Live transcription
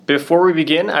Before we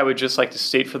begin, I would just like to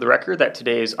state for the record that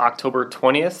today is October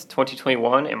 20th,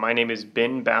 2021, and my name is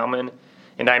Ben Bauman,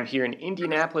 and I'm here in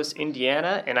Indianapolis,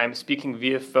 Indiana, and I'm speaking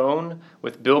via phone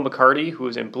with Bill McCarty, who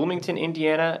is in Bloomington,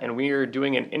 Indiana, and we are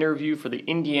doing an interview for the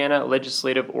Indiana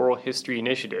Legislative Oral History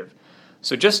Initiative.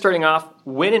 So just starting off,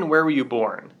 when and where were you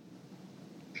born?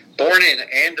 Born in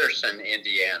Anderson,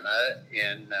 Indiana,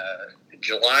 in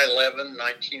July 11,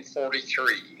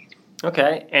 1943.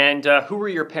 Okay, and who were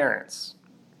your parents?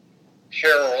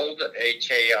 Harold,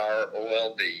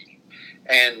 Harold,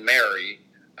 and Mary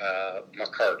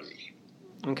McCarty.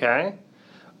 Okay.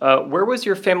 Where was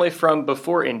your family from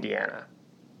before Indiana?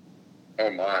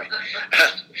 Oh, my.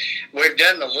 We've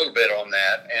done a little bit on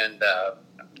that, and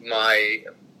my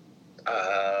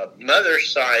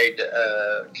mother's side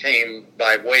came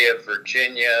by way of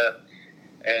Virginia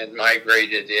and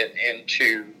migrated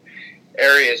into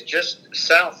areas just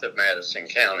south of Madison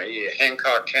County,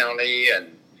 Hancock County,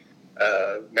 and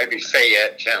maybe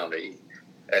Fayette County,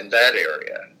 and that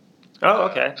area. Oh,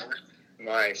 okay.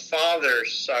 My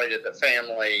father's side of the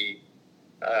family,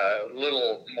 a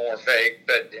little more vague,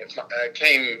 but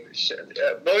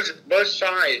both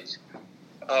sides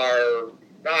are,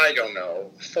 I don't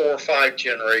know, 4 or 5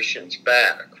 generations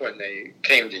back when they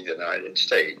came to the United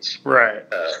States. Right.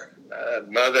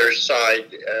 Mother's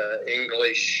side,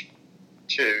 English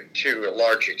to a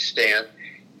large extent.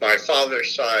 My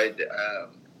father's side,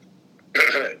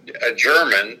 a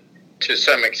German to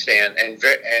some extent, and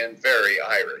very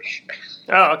Irish.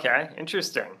 Oh, okay.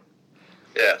 Interesting.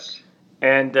 Yes.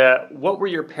 And what were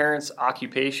your parents'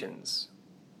 occupations?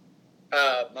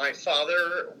 My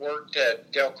father worked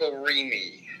at Delco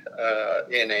Remy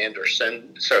in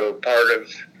Anderson, so part of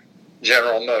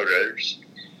General Motors.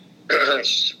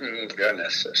 Goodness,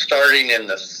 starting in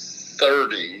the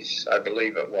 30s, I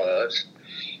believe it was.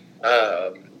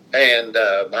 And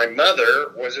my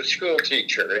mother was a school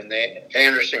teacher in the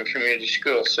Anderson Community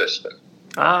School System.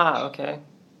 Ah, okay.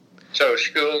 So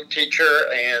school teacher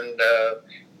and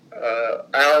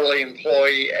hourly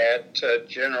employee at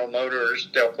General Motors,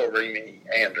 Delco Remy,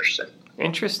 Anderson.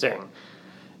 Interesting.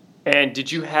 And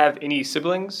did you have any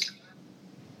siblings?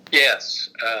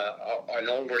 Yes. An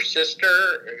older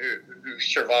sister who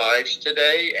survives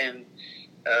today, and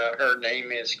her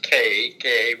name is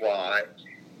K-A-Y.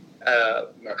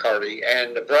 McCarty,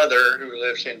 and a brother who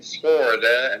lives in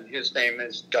Florida, and his name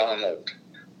is Donald.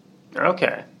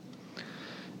 Okay.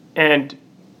 And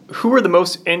who were the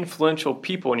most influential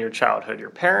people in your childhood?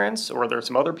 Your parents, or were there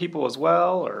some other people as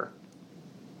well, or?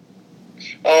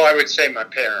 Oh, I would say my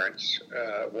parents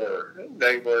were.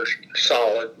 They were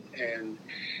solid and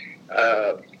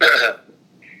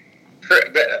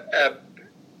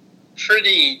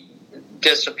pretty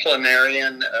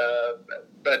disciplinarian,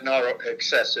 but not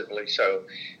excessively so,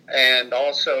 and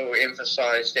also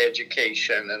emphasized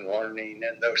education and learning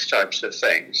and those types of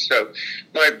things. So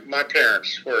my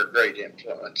parents were a great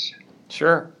influence.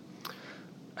 Sure.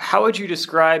 How would you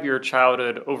describe your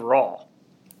childhood overall?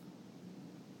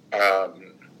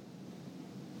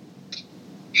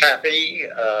 Happy,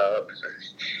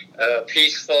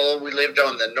 peaceful. We lived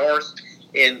on the north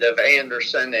end of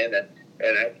Anderson in an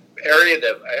area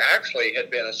that actually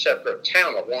had been a separate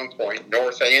town at one point,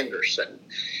 North Anderson,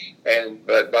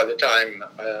 but by the time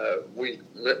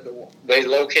they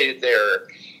located there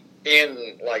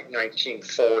in like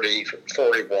 1940,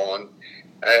 41,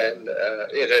 and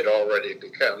it had already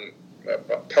become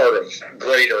a part of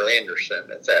Greater Anderson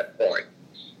at that point.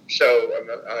 So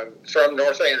I'm from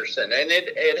North Anderson, and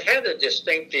it had a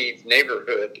distinctive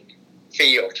neighborhood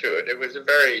feel to it. It was a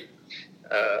very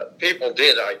people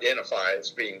did identify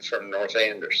as being from North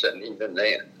Anderson even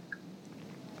then.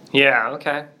 Yeah,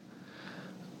 okay.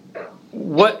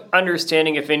 What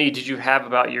understanding, if any, did you have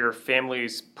about your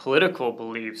family's political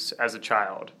beliefs as a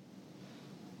child?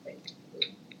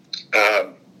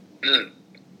 I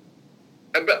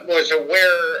was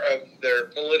aware of their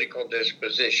political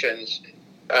dispositions.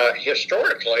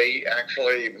 Historically,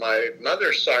 actually, my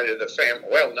mother's side of the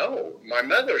family, my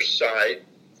mother's side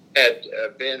had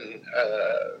been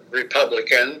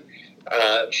Republican.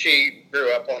 She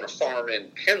grew up on a farm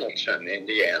in Pendleton,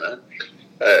 Indiana,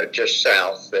 just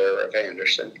south there of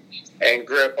Anderson, and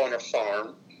grew up on a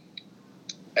farm.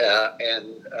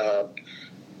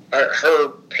 Her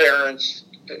parents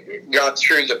got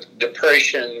through the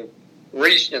Depression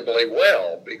reasonably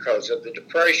well because of the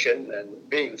Depression and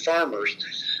being farmers.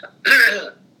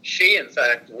 She, in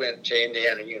fact, went to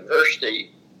Indiana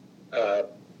University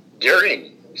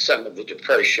during some of the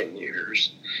Depression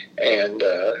years. And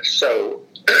so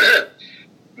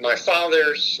my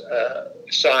father's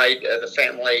side of the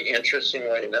family,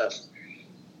 interestingly enough,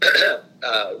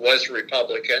 was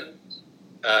Republican,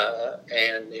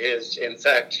 and his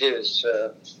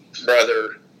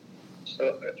brother,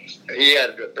 he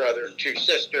had a brother and two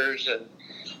sisters, and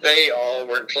they all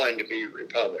were inclined to be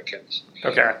Republicans.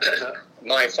 Okay.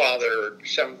 My father,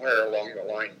 somewhere along the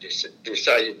line,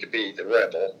 decided to be the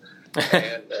rebel,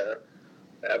 and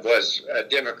was a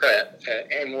Democrat,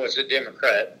 and was a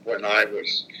Democrat when I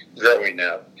was growing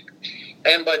up.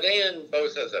 And by then,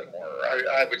 both of them were.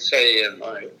 I would say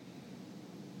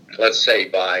let's say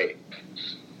by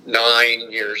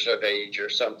 9 years of age or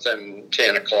something,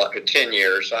 10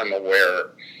 years, I'm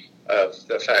aware of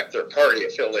the fact their party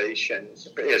affiliation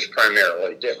is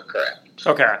primarily Democrat.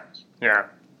 Okay, yeah.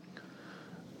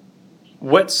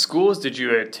 What schools did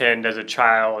you attend as a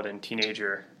child and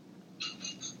teenager?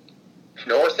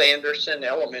 North Anderson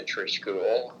Elementary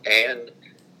School, and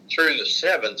through the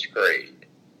 7th grade,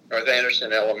 North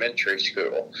Anderson Elementary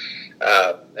School.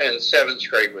 And 7th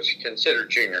grade was considered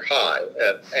junior high.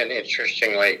 And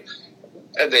interestingly,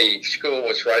 the school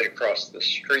was right across the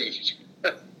street.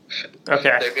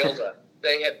 Okay.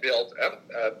 They had built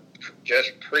a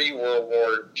just pre-World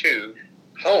War II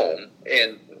home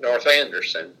in North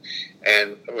Anderson.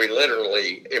 And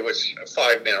it was a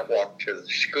 5-minute walk to the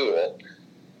school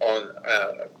on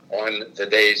the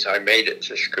days I made it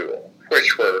to school,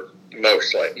 which were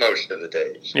most of the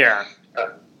days. Yeah.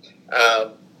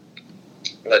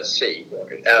 Let's see.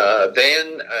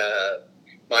 Then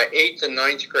my 8th and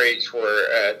 9th grades were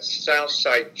at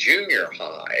Southside Junior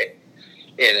High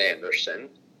in Anderson,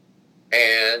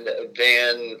 and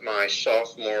then my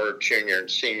sophomore, junior, and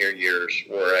senior years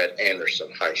were at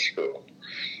Anderson High School,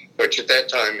 which at that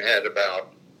time had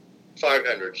about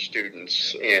 500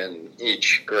 students in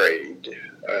each grade.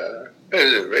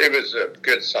 It was a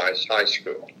good-sized high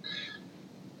school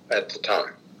at the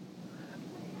time.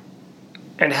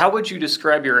 And how would you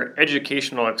describe your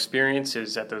educational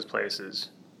experiences at those places?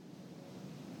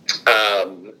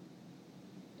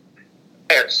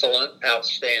 Excellent,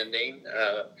 outstanding.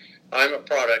 I'm a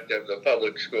product of the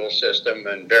public school system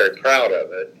and very proud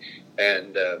of it,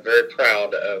 and very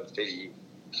proud of the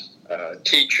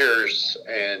teachers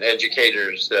and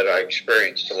educators that I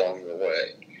experienced along the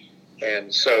way.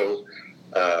 And so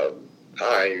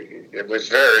I was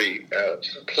very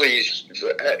pleased,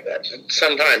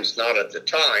 sometimes not at the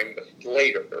time, but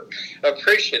later,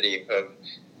 appreciative of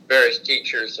various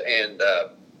teachers and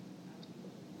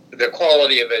the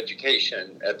quality of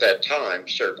education at that time,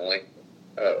 certainly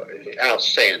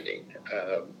outstanding.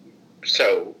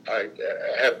 So I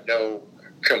have no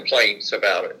complaints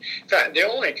about it. In fact, the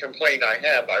only complaint I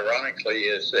have, ironically,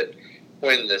 is that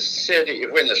when the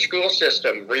school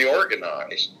system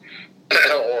reorganized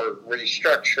or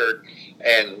restructured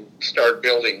and started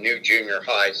building new junior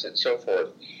highs and so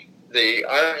forth, the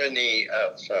irony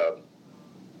of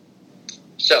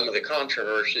some of the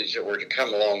controversies that were to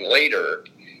come along later,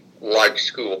 like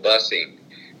school busing.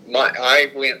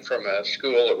 I went from a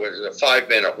school that was a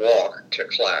 5-minute walk to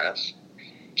class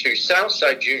to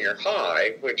Southside Junior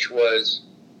High, which was,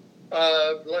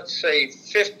 let's say,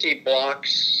 50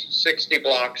 blocks, 60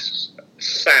 blocks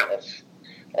south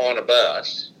on a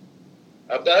bus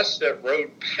that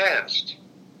rode past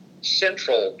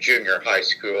Central Junior High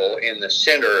School in the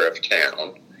center of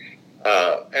town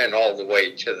and all the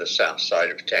way to the south side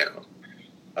of town.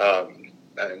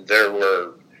 And there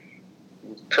were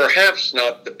perhaps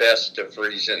not the best of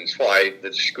reasons why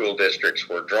the school districts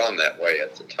were drawn that way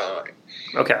at the time.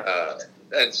 Okay.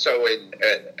 And so,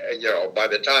 by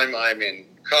the time I'm in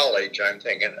college, I'm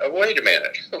thinking, oh, wait a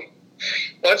minute,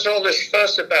 what's all this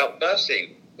fuss about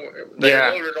busing? They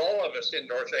loaded all of us in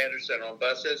North Anderson on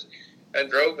buses and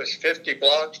drove us 50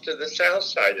 blocks to the south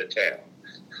side of town.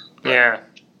 Yeah.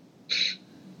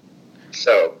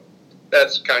 So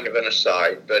that's kind of an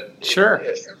aside, but sure.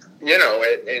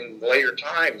 In later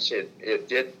times, it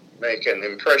did make an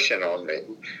impression on me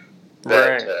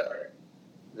that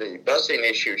the busing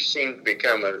issue seemed to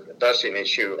become a busing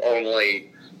issue only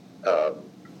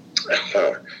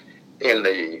in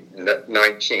the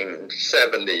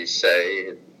 1970s,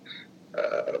 say.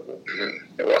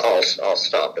 I'll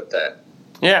stop at that.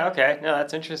 Yeah, okay. No,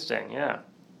 that's interesting, yeah.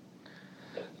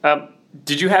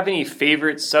 Did you have any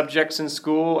favorite subjects in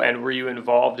school, and were you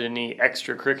involved in any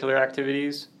extracurricular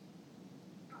activities?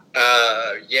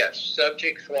 Yes,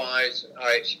 subjects-wise,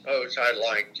 I suppose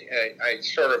I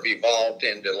sort of evolved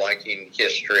into liking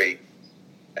history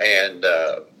and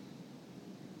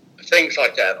things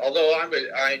like that. Although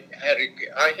I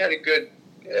had a good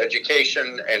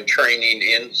education and training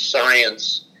in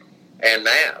science and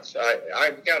math.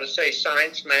 I've got to say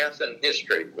science, math, and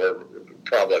history were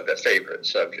probably the favorite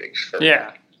subjects for me.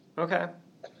 Yeah, okay.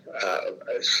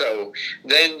 So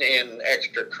then in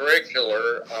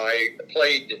extracurricular, I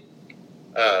played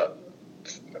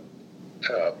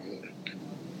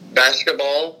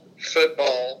basketball,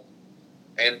 football,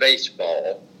 and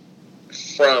baseball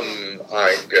from,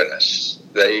 my goodness,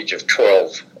 the age of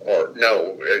 12 or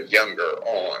no, younger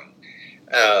on,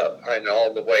 and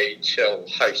all the way till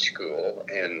high school,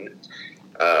 and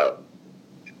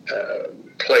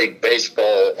played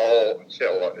baseball all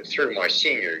through my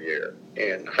senior year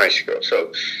in high school.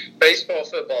 So baseball,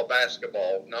 football,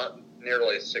 basketball, not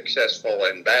nearly as successful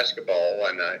in basketball.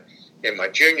 And in my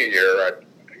junior year,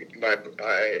 my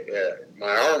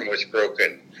arm was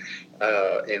broken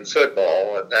in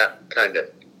football, and that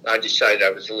I decided I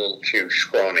was a little too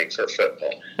scrawny for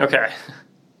football. Okay.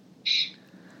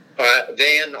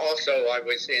 Then also I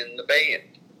was in the band.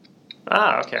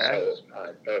 Ah, okay.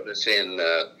 So I was in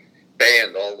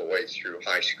band all the way through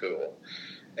high school,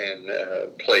 and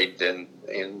played in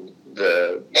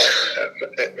the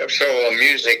so a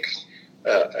music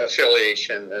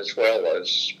affiliation as well as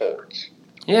sports.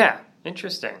 Yeah,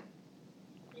 interesting.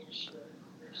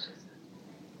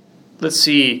 Let's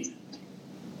see.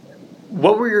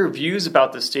 What were your views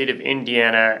about the state of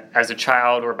Indiana as a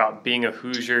child, or about being a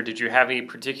Hoosier? Did you have any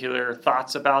particular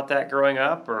thoughts about that growing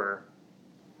up, or?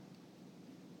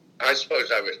 I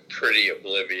suppose I was pretty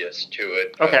oblivious to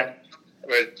it. Okay. I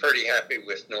was pretty happy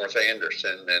with North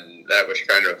Anderson, and that was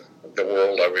kind of the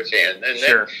world I was in. And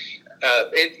sure.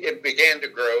 Then it began to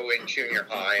grow in junior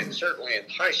high, and certainly in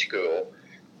high school,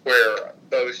 where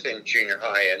both in junior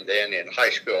high and then in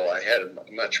high school I had a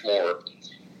much more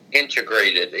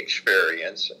integrated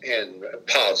experience, and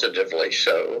positively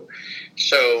so.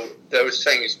 So those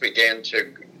things began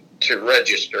to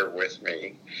register with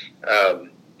me,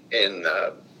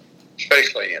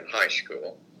 especially in high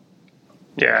school.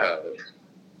 Yeah.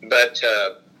 But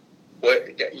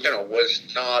was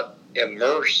not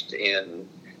immersed in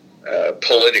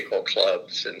political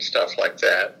clubs and stuff like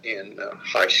that in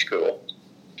high school.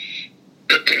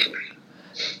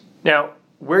 Now,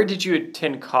 where did you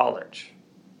attend college?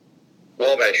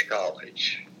 Wabash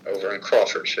College over in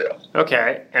Crawfordsville.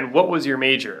 Okay, and what was your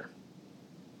major?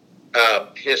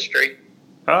 History.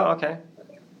 Oh, okay.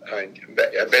 I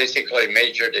basically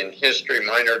majored in history,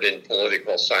 minored in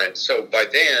political science. So by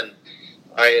then,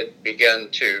 I had begun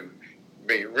to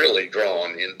be really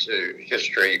drawn into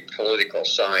history, political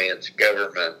science,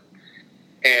 government,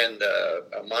 and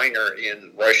a minor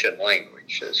in Russian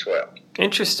language as well.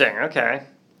 Interesting, okay.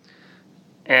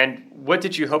 And what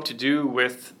did you hope to do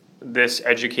with this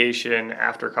education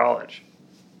after college?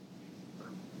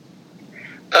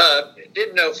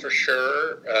 Didn't know for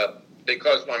sure.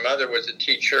 Because my mother was a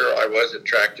teacher, I was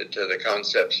attracted to the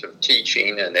concepts of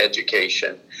teaching and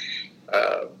education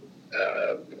at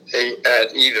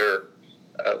either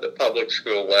the public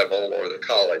school level or the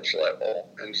college level,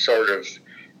 and sort of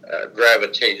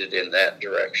gravitated in that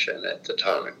direction at the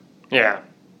time. Yeah.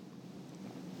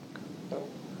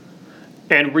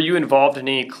 And were you involved in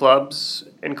any clubs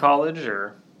in college,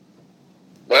 or?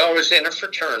 Well, I was in a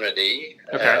fraternity,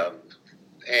 okay.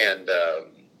 And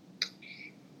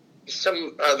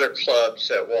some other clubs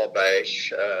at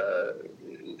Wabash,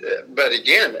 but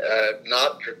again,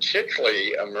 not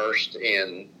particularly immersed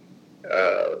in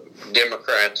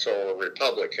Democrats or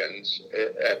Republicans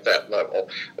at that level.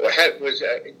 Was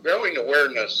growing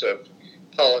awareness of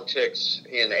politics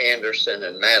in Anderson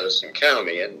and Madison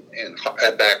County and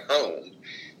back home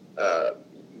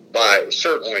by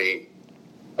certainly,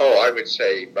 I would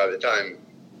say by the time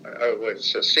I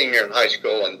was a senior in high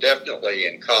school and definitely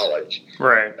in college,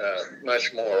 right?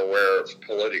 Much more aware of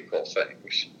political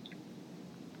things.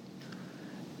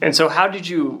 And so, how do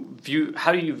you view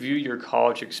your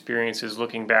college experiences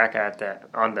looking back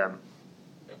on them?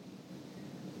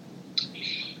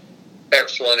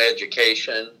 Excellent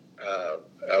education,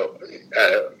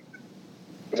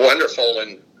 wonderful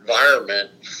environment.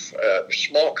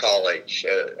 Small college.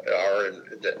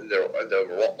 The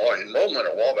enrollment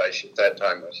at Wabash at that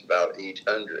time was about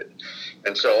 800,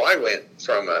 and so I went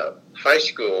from a high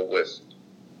school with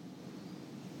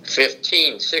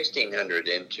 1,600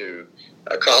 into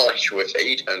a college with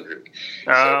 800.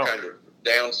 Oh. So kind of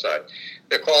downside.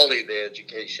 The quality of the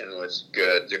education was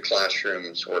good. The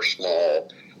classrooms were small.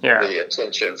 Yeah. The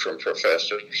attention from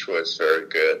professors was very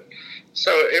good.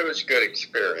 So it was a good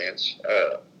experience.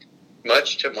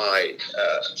 Much to my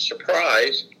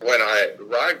surprise, when I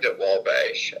arrived at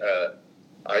Wabash,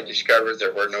 I discovered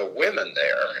there were no women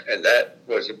there, and that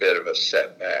was a bit of a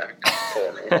setback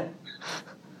for me.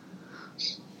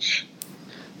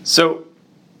 So,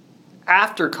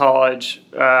 after college,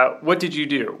 what did you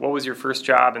do? What was your first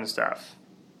job and stuff?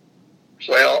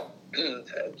 Well,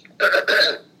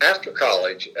 after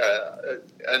college,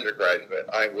 undergraduate,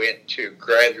 I went to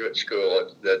graduate school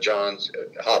at the Johns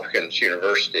Hopkins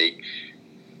University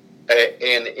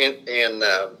in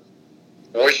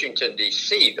Washington,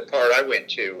 D.C. The part I went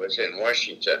to was in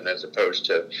Washington as opposed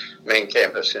to main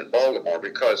campus in Baltimore,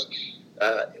 because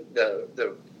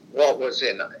what was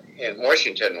in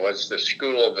Washington was the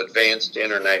School of Advanced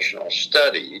International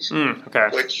Studies,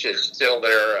 which is still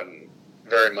there and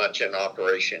very much in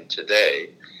operation today.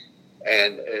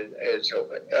 And it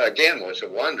again was a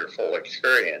wonderful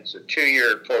experience, a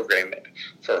 2-year program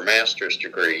for a master's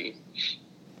degree.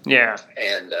 Yeah.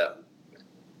 And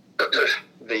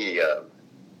the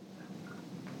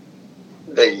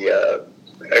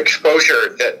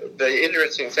exposure, that the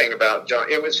interesting thing about John,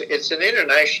 it's an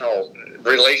international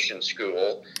relations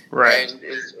school, right, and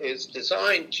is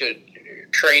designed to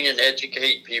train and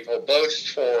educate people both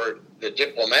for the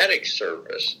diplomatic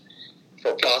service,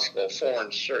 for possible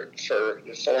foreign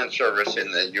service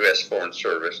in the U.S. Foreign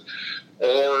Service,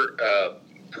 or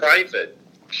private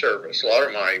service. A lot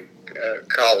of my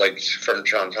colleagues from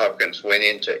Johns Hopkins went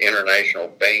into international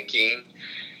banking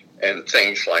and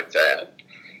things like that.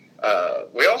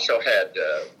 We also had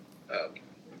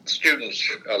students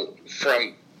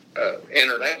from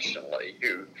internationally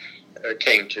who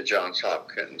came to Johns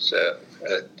Hopkins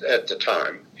at the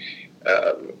time.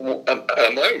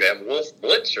 Among them, Wolf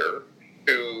Blitzer,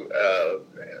 who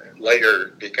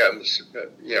later becomes,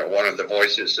 one of the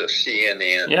voices of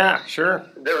CNN. Yeah, sure.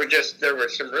 There were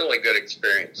some really good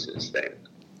experiences then.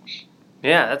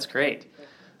 Yeah, that's great.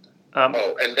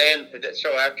 And then,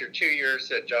 so after 2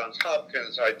 years at Johns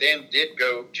Hopkins, I then did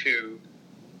go to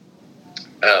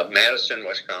Madison,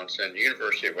 Wisconsin,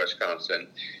 University of Wisconsin,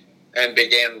 and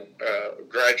began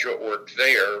graduate work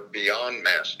there beyond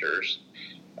master's,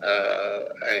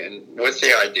 and with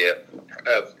the idea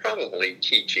of probably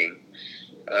teaching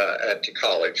at the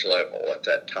college level at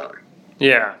that time.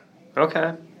 Yeah.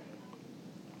 Okay.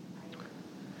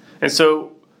 And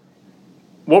so,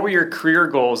 what were your career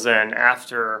goals then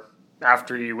after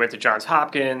you went to Johns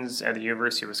Hopkins and the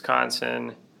University of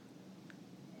Wisconsin?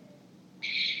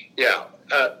 Yeah,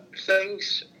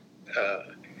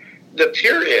 the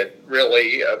period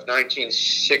really of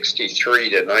 1963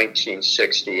 to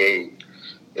 1968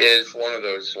 is one of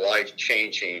those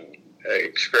life-changing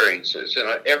experiences, and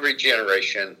every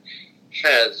generation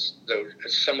has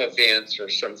some events or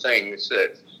some things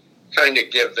that kind of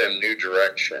give them new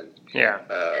direction. Yeah.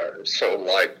 So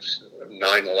like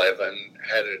 9/11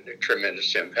 had a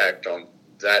tremendous impact on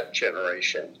that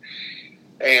generation,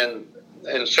 and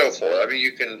so forth. I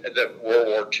mean, the World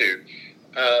War II,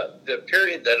 the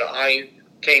period that I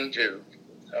came to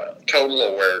total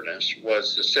awareness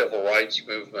was the civil rights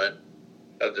movement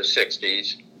of the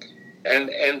 60s,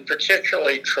 and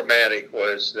particularly traumatic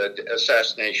was the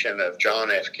assassination of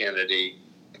John F. Kennedy,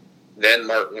 then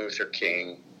Martin Luther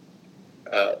King,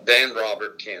 then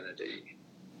Robert Kennedy.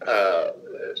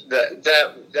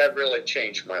 That really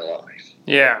changed my life.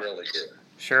 Yeah, it really did.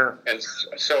 Sure. And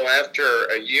so after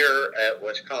a year at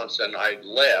Wisconsin, I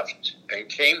left and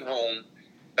came home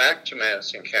back to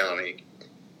Madison County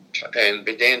and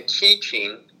began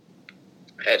teaching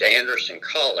at Anderson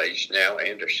College, now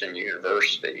Anderson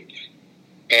University,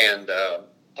 and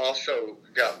also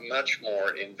got much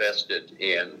more invested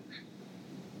in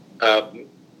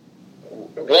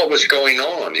what was going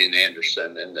on in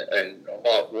Anderson and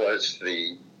what was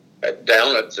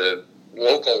down at the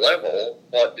local level,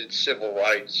 what did civil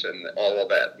rights and all of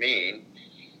that mean,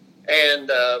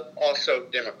 and also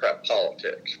Democrat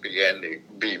politics. Began to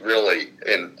be really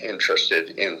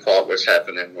interested in what was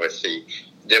happening with the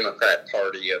Democrat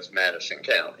Party of Madison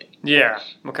County. Yeah,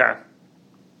 okay.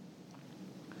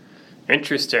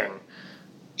 Interesting.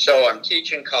 So I'm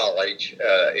teaching college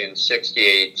in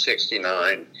 68,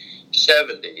 69,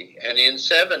 70, and in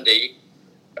 70,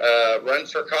 run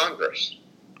for Congress.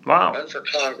 Wow. Run for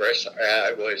Congress.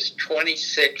 I was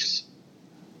 26,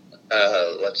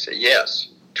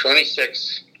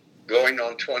 26 going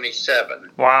on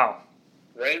 27. Wow.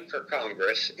 Ran for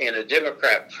Congress in a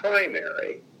Democrat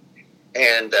primary,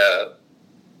 and there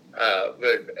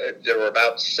were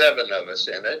about 7 of us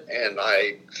in it, and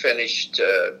I finished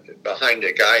behind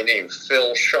a guy named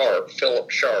Philip Sharp,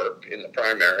 in the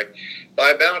primary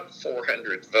by about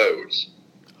 400 votes.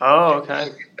 Oh,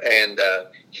 okay. And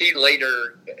he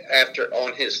later,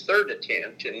 on his third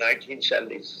attempt in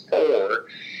 1974,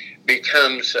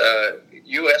 becomes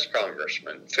U.S.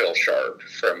 Congressman Phil Sharp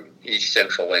from East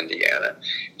Central Indiana.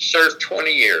 Served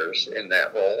 20 years in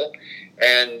that role,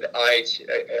 and I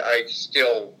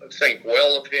still think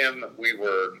well of him. We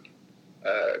were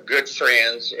good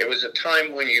friends. It was a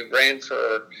time when you ran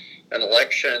for an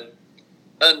election,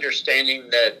 understanding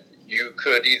that you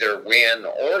could either win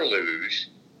or lose,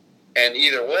 and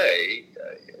either way,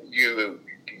 you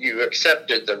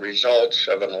accepted the results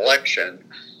of an election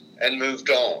and moved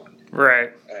on.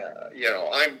 Right.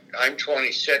 I'm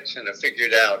 26 and I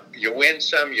figured out you win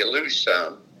some, you lose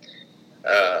some,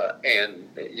 and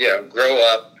grow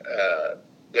up.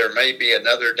 There may be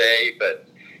another day, but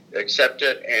accept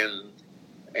it, and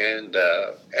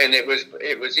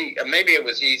maybe it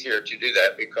was easier to do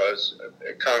that because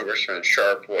Congressman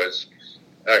Sharp was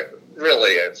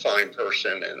really a fine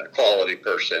person and a quality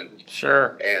person.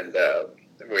 Sure. And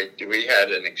we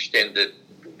had an extended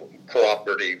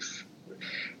cooperative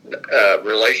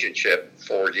relationship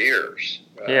for years.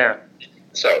 Yeah.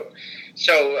 So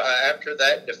after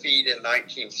that defeat in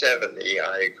 1970,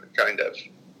 I kind of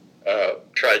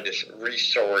tried to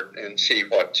resort and see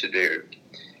what to do,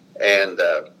 and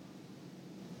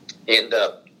end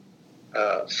up.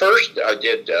 First,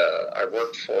 I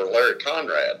worked for Larry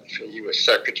Conrad. He was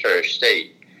Secretary of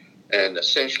State, and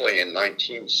essentially in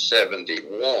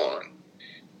 1971,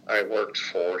 I worked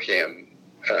for him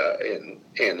in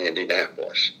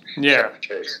Indianapolis. Yeah.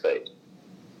 Secretary of State.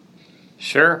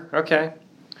 Sure. Okay.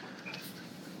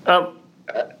 Do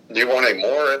you want any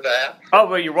more of that? Oh,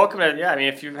 well, you're welcome to. Yeah, I mean,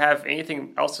 if you have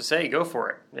anything else to say, go for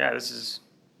it. Yeah, this is.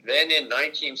 Then in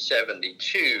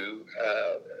 1972,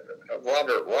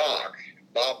 Robert Rock,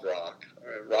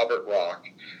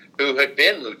 who had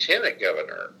been Lieutenant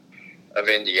Governor of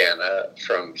Indiana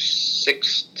from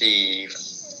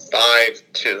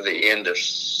 65 to the end of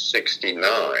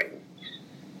 69,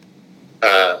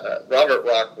 Robert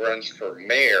Rock runs for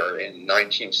mayor in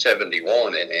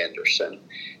 1971 in Anderson,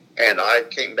 and I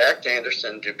came back to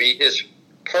Anderson to be his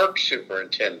park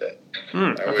superintendent.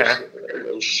 Okay. I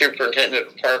was superintendent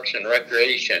of Parks and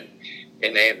Recreation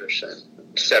in Anderson,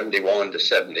 71 to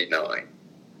 79.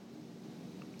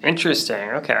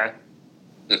 Interesting. Okay.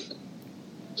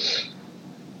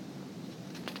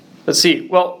 Let's see.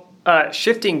 Well,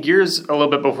 shifting gears a little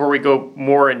bit before we go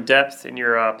more in depth in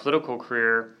your political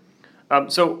career.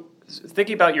 So,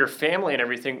 thinking about your family and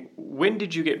everything, when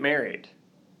did you get married?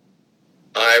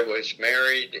 I was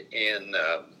married in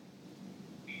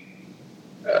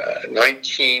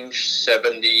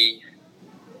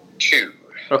 1972.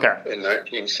 Okay. In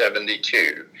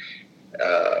 1972.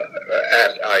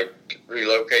 I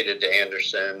relocated to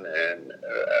Anderson and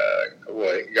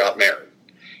got married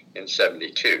in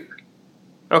 72.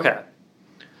 Okay.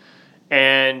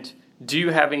 And do you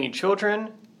have any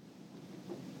children?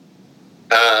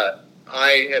 I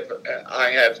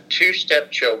have two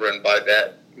stepchildren by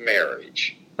that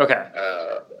marriage. Okay.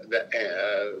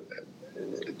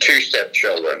 Two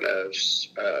stepchildren, a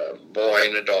boy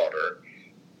and a daughter.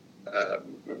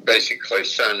 Basically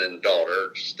son and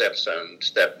daughter, stepson,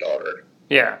 stepdaughter.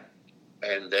 Yeah.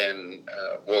 And then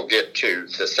we'll get to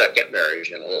the second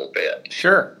marriage in a little bit.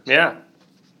 Sure, yeah.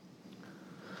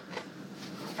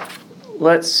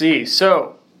 Let's see.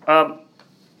 So,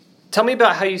 tell me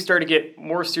about how you started to get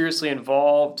more seriously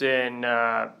involved in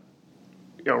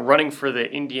running for the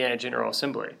Indiana General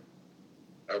Assembly.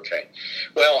 Okay.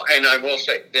 Well, and I will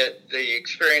say that the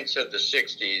experience of the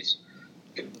 60s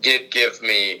did give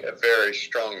me a very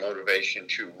strong motivation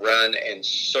to run and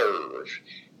serve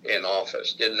in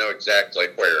office. Didn't know exactly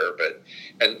where,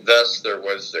 and thus there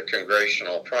was the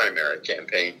congressional primary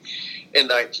campaign in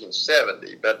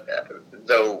 1970. But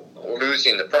though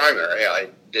losing the primary, I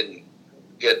didn't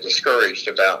get discouraged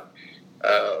about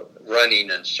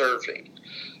running and serving.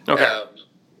 Okay.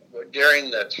 During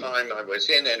the time I was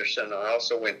in Anderson, I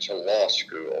also went to law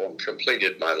school and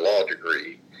completed my law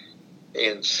degree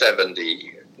in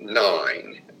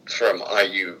 79 from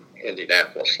IU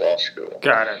Indianapolis Law School.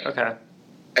 Got it. Okay.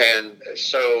 And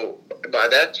so by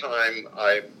that time,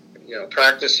 I,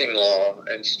 practicing law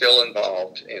and still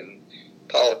involved in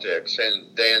politics.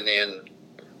 And then in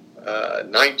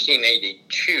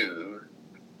 1982,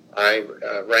 I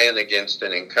ran against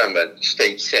an incumbent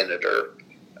state senator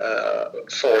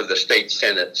for the state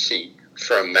Senate seat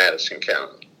from Madison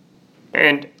County.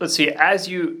 And let's see, as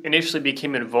you initially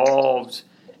became involved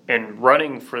in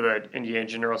running for the Indiana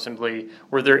General Assembly,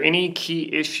 were there any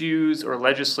key issues or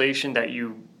legislation that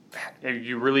you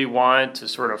really wanted to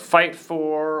sort of fight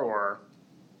for, or?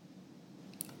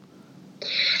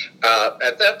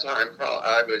 At that time,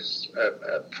 I was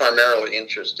primarily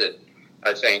interested,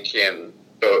 I think, in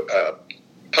both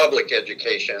public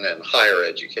education and higher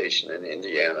education in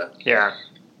Indiana. Yeah.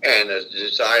 And a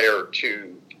desire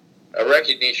a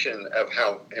recognition of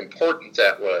how important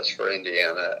that was for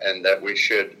Indiana, and that we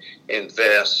should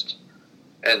invest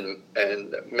and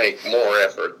make more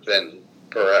effort than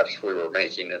perhaps we were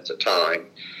making at the time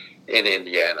in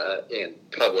Indiana in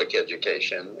public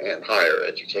education and higher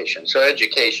education. So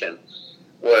education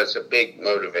was a big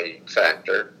motivating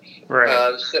factor.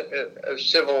 Right.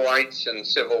 Civil rights and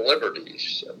civil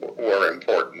liberties were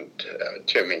important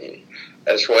to me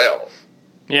as well.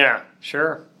 Yeah,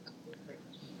 sure.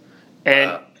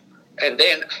 And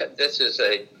then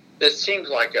this seems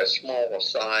like a small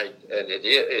aside, and it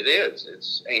is.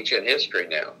 It's ancient history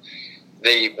now.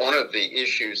 One of the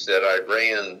issues that I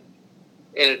ran,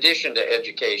 in addition to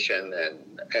education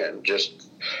and just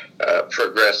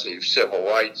progressive civil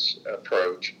rights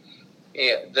approach,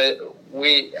 that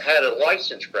we had a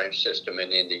license branch system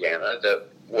in Indiana that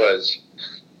was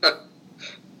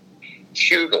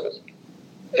feudal,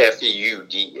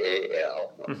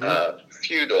 Feudal,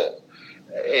 feudal,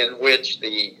 in which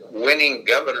the winning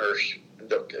governors,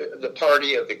 the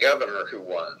party of the governor who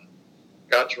won,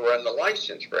 got to run the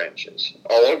license branches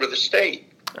all over the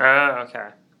state. Okay.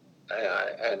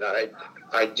 And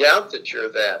I doubt that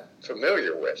you're that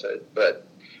familiar with it, but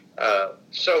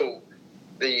so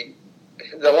the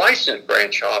license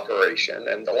branch operation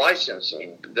and the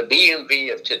licensing, the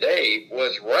BMV of today,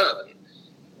 was run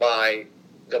by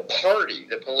the party,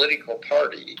 the political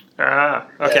party Okay.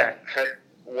 that had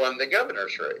won the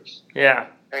governor's race. Yeah.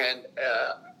 And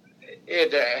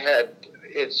it had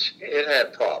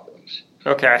problems.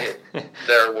 Okay.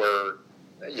 There were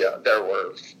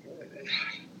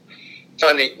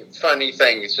funny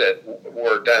things that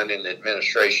were done in the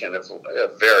administration of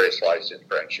various license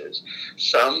branches.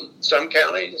 Some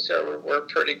counties were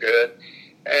pretty good,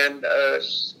 and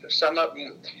some of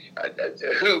them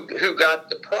who got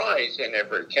the prize in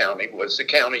every county was the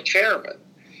county chairman.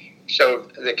 So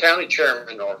the county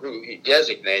chairman, or who he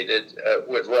designated,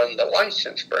 would run the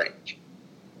license branch.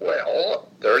 Well,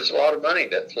 there's a lot of money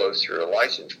that flows through a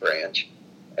license branch,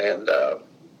 and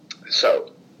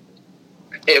so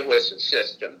it was a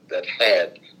system that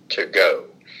had to go.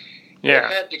 Yeah.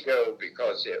 It had to go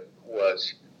because it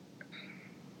was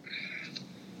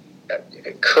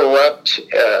corrupt,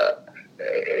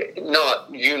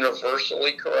 not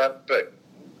universally corrupt, but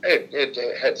it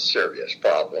had serious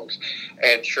problems.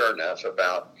 And sure enough,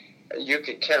 you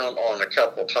could count on a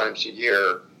couple times a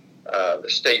year the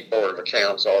State Board of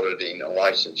Accounts auditing a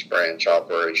license branch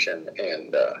operation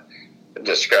and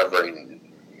discovering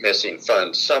missing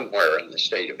funds somewhere in the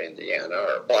state of Indiana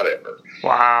or whatever.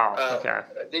 Wow. Okay.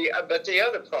 But the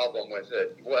other problem with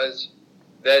it was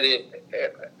that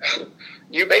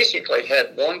you basically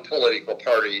had one political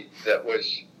party that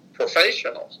was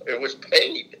professional. It was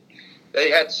paid. They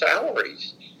had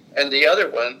salaries. And the other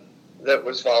one that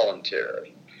was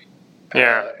voluntary.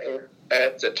 Yeah.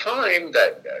 At the time,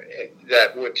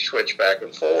 that would switch back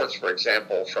and forth. For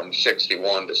example, from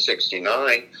 61 to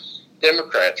 69,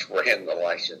 Democrats ran the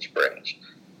license branch.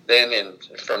 Then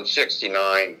from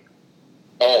 69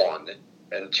 on,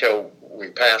 until we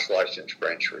passed license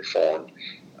branch reform,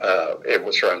 it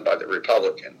was run by the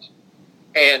Republicans.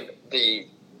 And the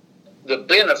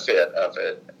benefit of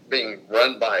it being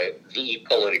run by the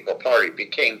political party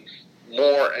became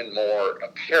more and more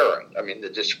apparent. I mean, the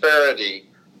disparity,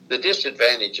 the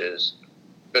disadvantages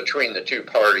between the two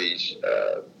parties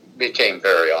became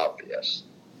very obvious.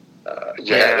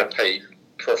 You had a paid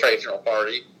professional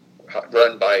party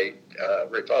run by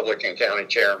Republican county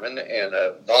chairman and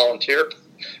a volunteer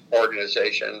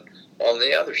organization on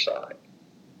the other side.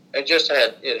 It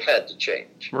had to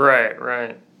change.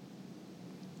 Right.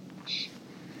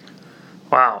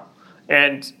 Wow.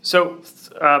 And so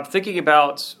thinking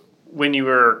about when you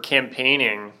were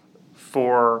campaigning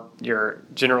for your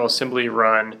General Assembly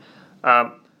run,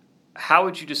 how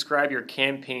would you describe your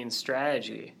campaign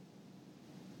strategy?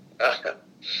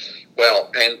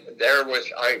 Well, and there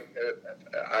was I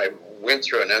went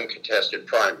through an uncontested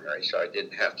primary, so I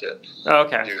didn't have to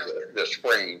do the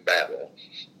spring battle.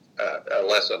 A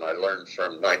lesson I learned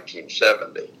from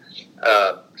 1970.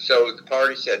 So the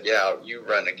party said, "Yeah, you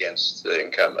run against the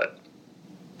incumbent."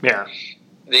 Yeah.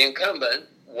 The incumbent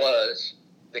was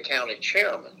the county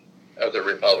chairman of the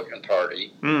Republican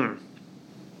Party.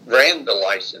 Ran the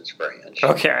license branch.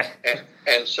 Okay.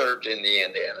 And served in the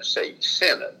Indiana State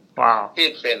Senate. Wow. He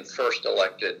had been first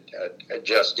elected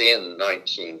just in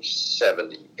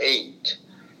 1978,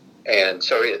 and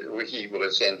so he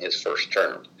was in his first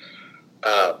term.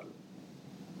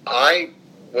 I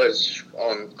was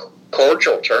on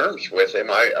cordial terms with him.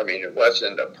 I mean, it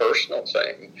wasn't a personal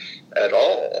thing at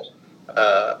all.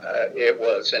 It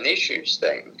was an issues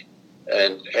thing,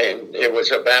 and it was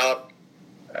about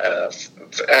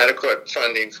adequate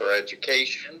funding for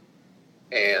education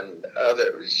and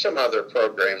some other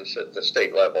programs at the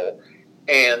state level,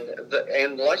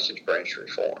 and license branch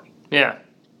reform. Yeah.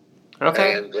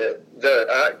 Okay. And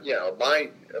my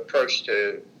approach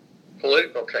to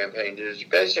political campaigns is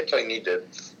basically need to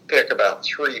pick about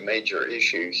three major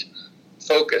issues,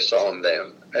 focus on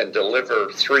them, and deliver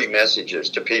three messages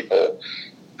to people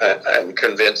and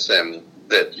convince them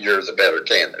that you're the better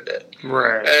candidate.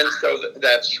 Right. And so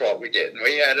that's what we did. And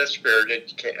we had a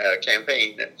spirited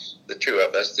campaign, the two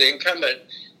of us. The incumbent,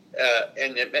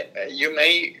 and you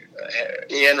may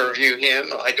interview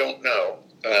him, I don't know,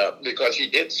 because he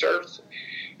did serve.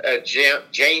 Jim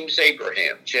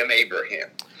Abraham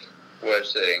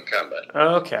was the incumbent.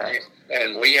 Okay.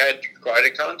 And we had quite a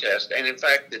contest. And in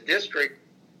fact, the district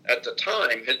at the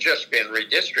time had just been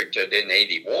redistricted in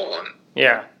 81.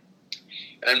 Yeah.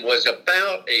 And was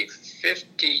about a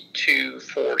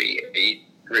 52-48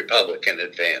 Republican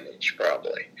advantage,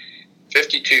 probably.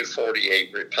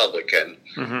 52-48 Republican,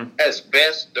 as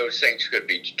best those things could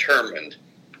be determined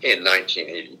in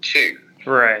 1982.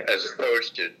 Right. As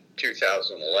opposed to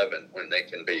 2011, when they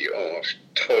can be almost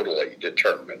totally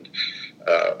determined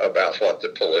about what the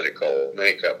political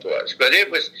makeup was. But it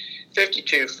was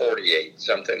 52-48,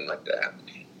 something like that.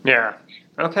 Yeah.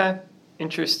 Okay.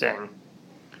 Interesting.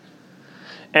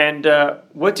 And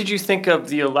what did you think of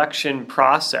the election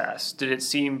process? Did it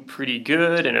seem pretty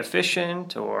good and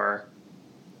efficient, or?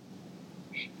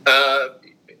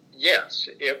 Yes,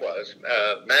 it was.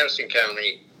 Madison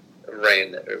County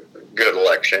ran good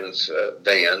elections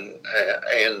then,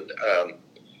 and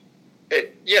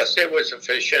it was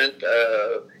efficient.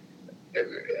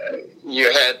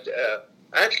 You had,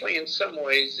 actually, in some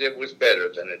ways, it was better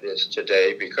than it is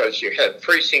today because you had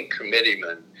precinct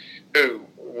committeemen who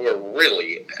were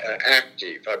really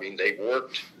active. I mean, they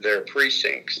worked their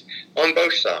precincts on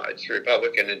both sides,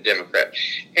 Republican and Democrat.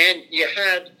 And you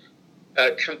had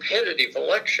competitive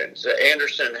elections.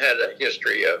 Anderson had a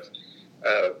history of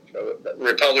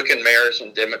Republican mayors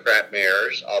and Democrat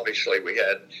mayors. Obviously, we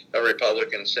had a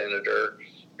Republican senator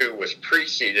who was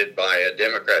preceded by a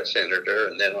Democrat senator,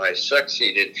 and then I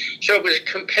succeeded. So it was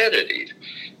competitive.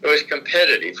 It was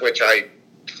competitive, which I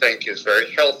think is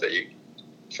very healthy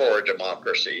for a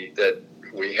democracy, that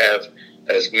we have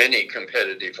as many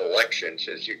competitive elections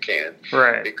as you can.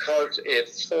 Right. Because it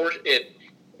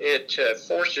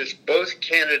forces both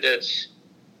candidates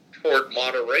toward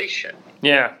moderation.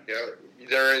 Yeah. You know,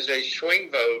 there is a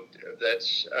swing vote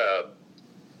that's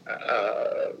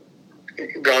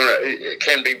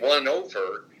can be won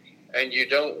over, and you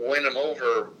don't win them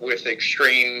over with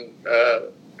extreme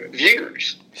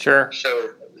views. Sure.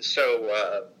 So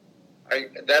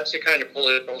that's the kind of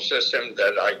political system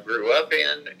that I grew up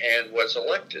in and was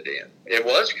elected in. It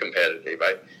was competitive.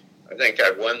 I think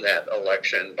I won that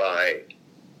election by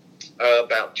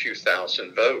about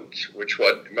 2,000 votes, which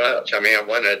wasn't much. I mean, I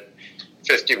won it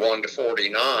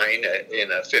 51-49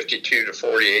 in a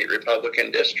 52-48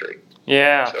 Republican district.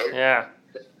 Yeah, so yeah.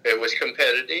 It was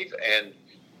competitive, and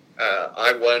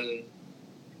I won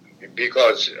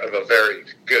because of a very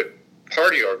good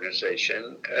party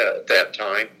organization at that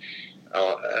time,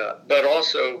 but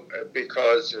also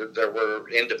because there were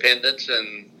independents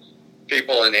and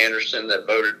people in Anderson that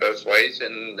voted both ways,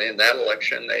 and in that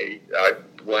election, I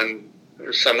won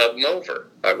some of them over.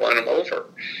 I won them over.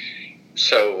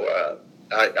 So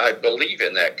I believe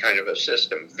in that kind of a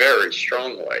system very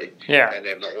strongly, and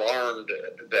am alarmed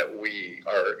that we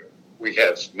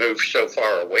have moved so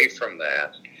far away from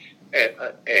that,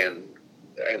 and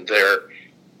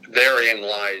therein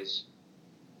lies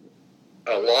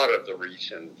a lot of the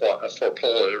reason for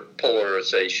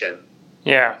polarization.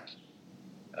 Yeah.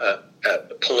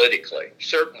 Politically,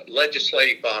 certain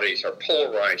legislative bodies are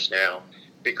polarized now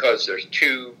because there's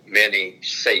too many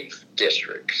safe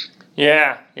districts.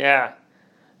 Yeah.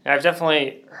 I've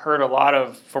definitely heard a lot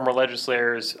of former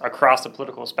legislators across the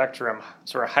political spectrum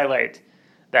sort of highlight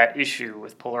that issue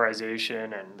with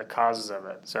polarization and the causes of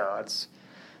it. So it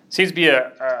seems to be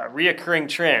a reoccurring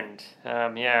trend.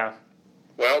 Yeah.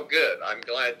 Well, good. I'm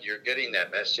glad you're getting that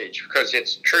message because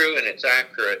it's true and it's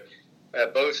accurate.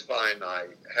 Both Vi and I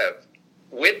have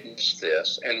witnessed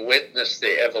this and witnessed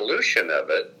the evolution of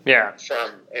it. Yeah.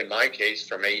 In my case,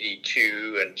 from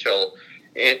 82 until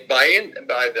by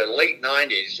the late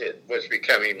 90s, it was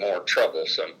becoming more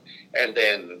troublesome, and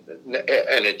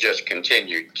it just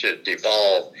continued to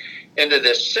devolve into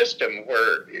this system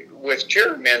where, with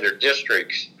gerrymandered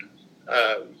districts,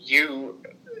 you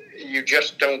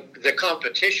just don't. The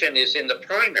competition is in the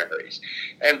primaries,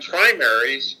 and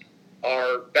primaries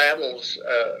are battles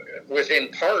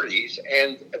within parties,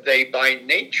 and they by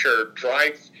nature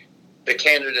drive the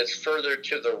candidates further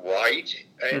to the right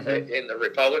in the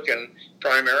Republican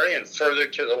primary and further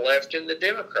to the left in the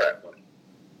Democrat one.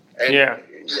 And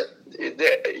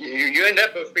you end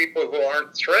up with people who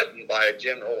aren't threatened by a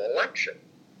general election.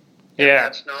 And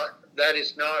Yeah. that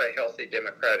is not a healthy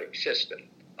democratic system.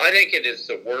 I think it is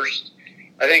the worst.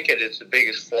 I think it is the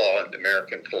biggest flaw in the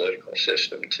American political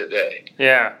system today.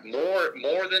 Yeah.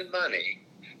 More than money,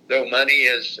 though money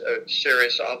is a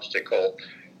serious obstacle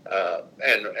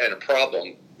and a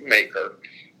problem maker.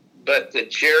 But the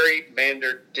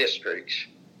gerrymandered districts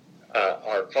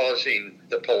are causing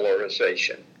the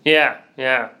polarization. Yeah.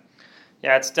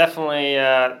 It's definitely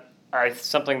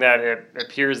something that it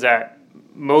appears that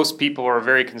most people are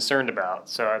very concerned about.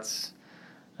 So it's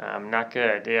not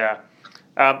good. Yeah.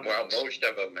 Well, most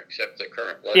of them, except the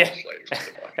current legislators.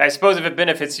 I suppose if it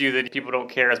benefits you, that people don't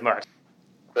care as much.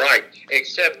 Right.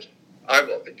 Except I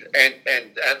will, and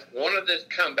that's one of the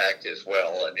comebacks as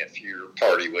well. And if your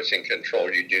party was in control,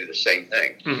 you do the same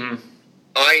thing. Mm-hmm.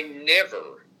 I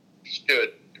never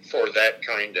stood for that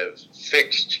kind of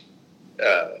fixed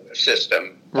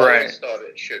system. I Right. always thought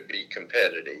it should be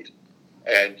competitive.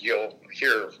 And you'll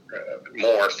hear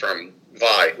more from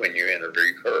Vi when you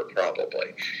interview her,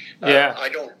 probably. Yeah. I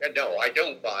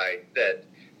don't buy that.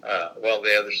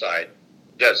 The other side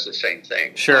does the same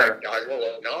thing. Sure. I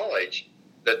will acknowledge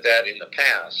that in the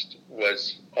past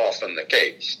was often the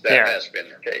case. That has been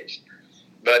the case.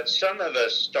 But some of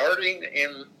us, starting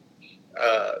in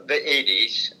the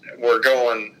 80s, were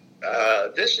going,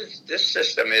 this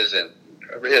system isn't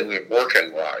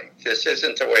working right. This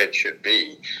isn't the way it should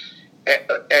be.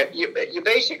 And you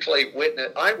basically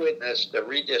I witnessed the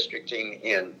redistricting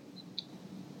in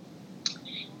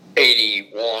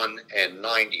 81 and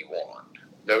 91.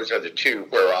 Those are the two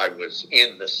where I was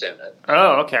in the Senate.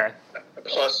 Oh, okay.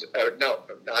 Plus, no,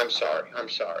 I'm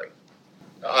sorry.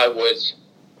 I was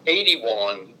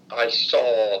 81. I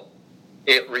saw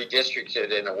it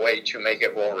redistricted in a way to make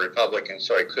it more Republican,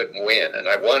 so I couldn't win. And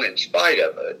I won in spite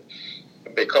of it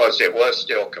because it was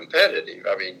still competitive.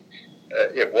 I mean,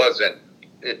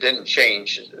 it didn't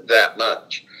change that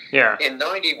much. Yeah. In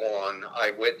 91,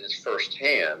 I witnessed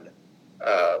firsthand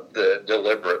the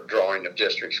deliberate drawing of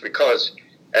districts, because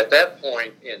at that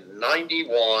point in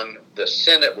 91, the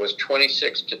Senate was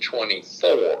 26 to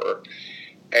 24,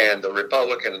 and the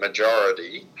Republican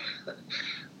majority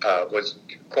was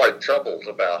quite troubled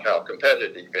about how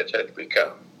competitive it had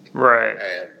become. Right.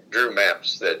 And drew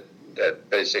maps that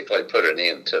basically put an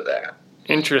end to that.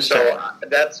 Interesting.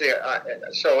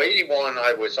 So 81,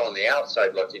 I was on the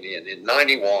outside looking in. In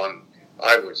 91,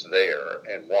 I was there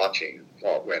and watching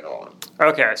what went on.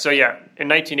 Okay, so yeah, in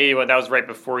 1981, that was right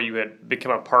before you had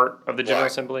become a part of the General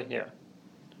Right. Assembly? Yeah.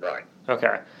 Right.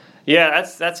 Okay. Yeah,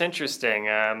 that's interesting.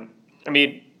 And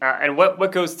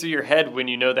what goes through your head when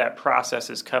you know that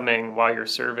process is coming while you're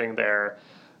serving there?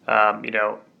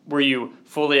 Were you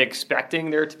fully expecting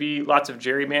there to be lots of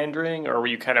gerrymandering, or were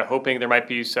you kind of hoping there might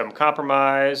be some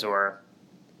compromise, or?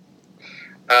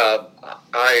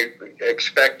 I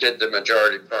expected the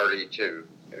majority party to,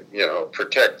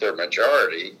 protect their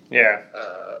majority. Yeah.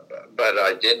 But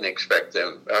I didn't expect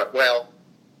them. I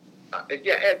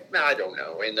don't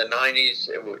know. In the 90s,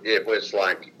 it was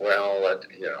like,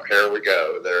 here we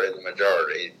go. They're in the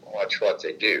majority. Watch what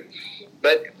they do.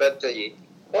 But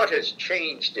what has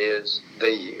changed is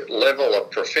the level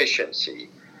of proficiency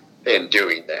in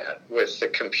doing that, with the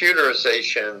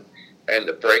computerization and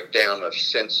the breakdown of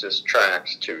census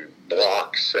tracts to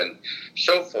blocks and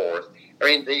so forth. I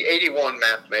mean, the 81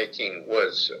 map making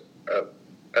was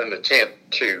an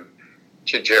attempt to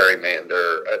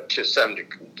gerrymander to some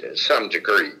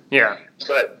degree. Yeah.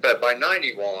 But by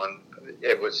 91,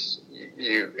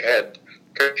 you had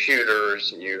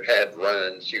computers, you had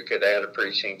runs, you could add a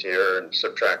precinct here and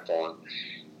subtract one,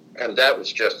 and that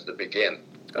was just the beginning.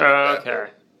 Okay.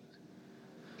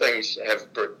 Things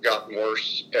have gotten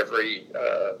worse every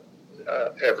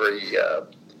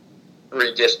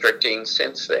redistricting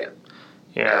since then.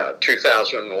 Yeah.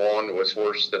 2001 was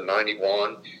worse than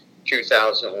 91.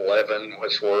 2011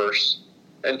 was worse,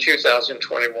 and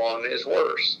 2021 is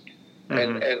worse.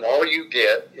 Mm-hmm. And all you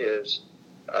get is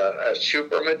a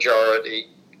supermajority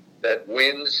that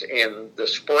wins in the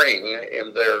spring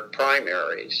in their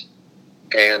primaries,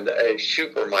 and a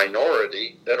super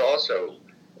minority that also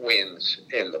wins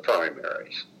in the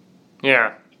primaries.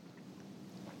 Yeah.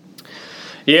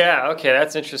 Yeah, okay,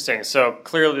 that's interesting. So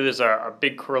clearly there's a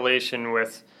big correlation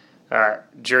with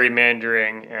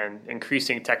gerrymandering and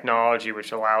increasing technology,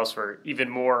 which allows for even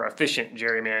more efficient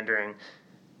gerrymandering.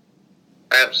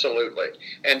 Absolutely.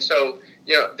 And so,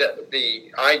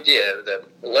 the idea that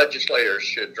legislators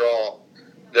should draw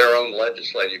their own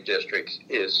legislative districts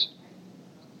is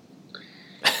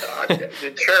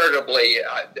charitably,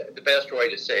 the best way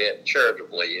to say it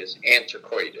charitably is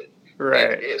antiquated.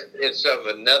 Right. It's of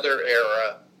another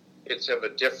era. It's of a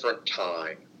different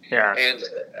time. Yeah. And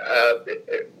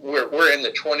we're in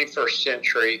the 21st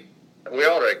century. We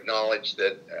ought to acknowledge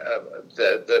that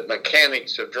the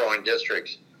mechanics of drawing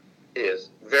districts is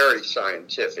very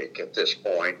scientific at this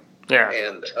point. Yeah.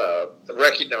 And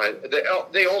recognize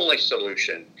the only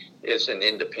solution is an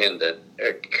independent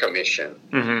commission.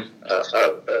 Mm-hmm.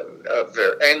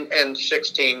 And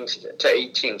 16 to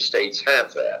 18 states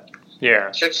have that.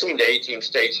 Yeah. 16 to 18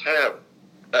 states have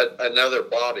another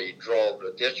body draw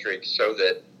the districts so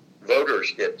that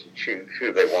voters get to choose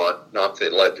who they want, not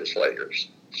the legislators.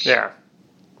 Yeah.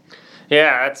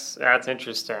 Yeah, that's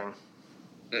interesting.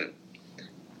 I'm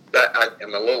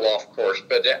a little off course,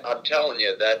 but I'm telling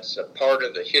you, that's a part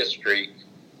of the history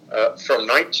from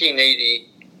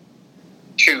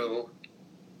 1982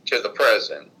 to the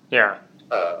present. Yeah.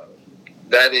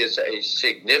 That is a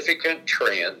significant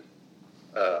trend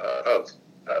of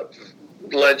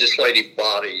legislative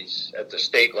bodies at the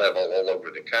state level all over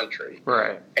the country,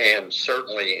 right, and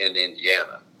certainly in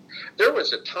Indiana. There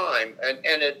was a time, and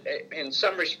it, in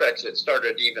some respects it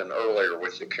started even earlier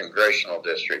with the congressional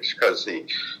districts because the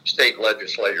state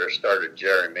legislators started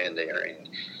gerrymandering.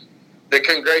 The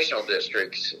congressional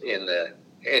districts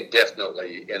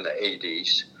definitely in the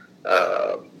 80s,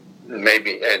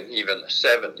 maybe, and even the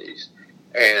 70s.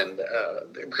 And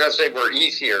because they were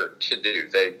easier to do,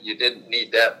 you didn't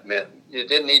need that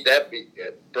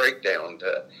breakdown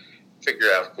to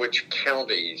figure out which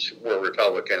counties were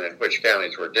Republican and which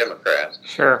counties were Democrat,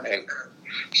 sure, and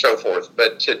so forth.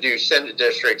 But to do Senate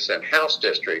districts and House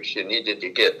districts, you needed to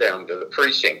get down to the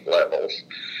precinct levels,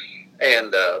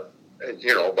 and by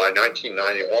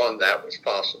 1991 that was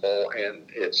possible,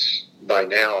 and by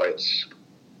now it's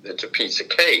a piece of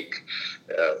cake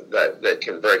that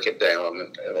can break it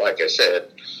down. Like I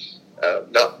said,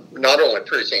 not only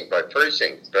precinct by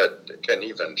precinct, but can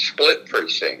even split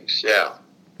precincts.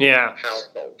 Yeah,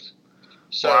 households.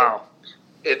 So wow.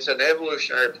 It's an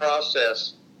evolutionary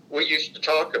process. We used to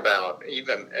talk about,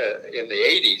 even in the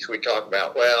 80s, we talked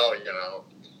about,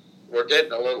 we're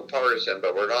getting a little partisan,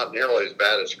 but we're not nearly as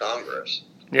bad as Congress.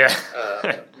 Yeah.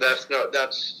 That's now,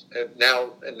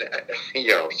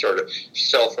 sort of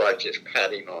self-righteous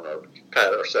pat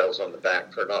ourselves on the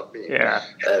back for not being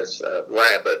as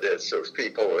rabid as those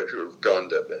people who've gone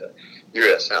to the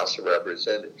U.S. House of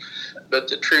Representatives. But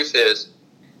the truth is,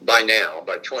 by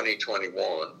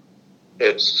 2021,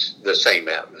 it's the same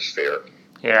atmosphere.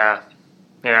 Yeah.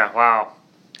 Wow.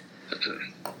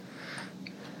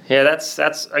 Yeah,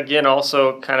 that's again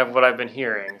also kind of what I've been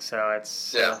hearing. So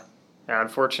it's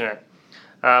unfortunate.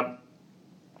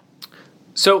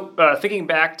 So thinking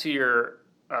back to your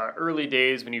early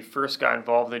days when you first got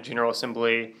involved in the General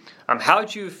Assembly, how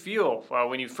did you feel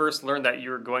when you first learned that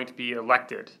you were going to be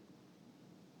elected?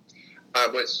 I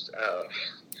was a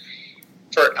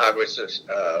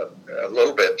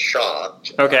little bit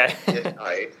shocked. Okay.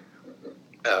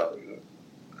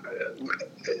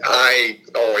 I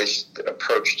always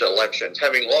approached elections,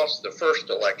 having lost the first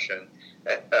election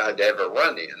I'd ever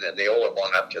run in, and the only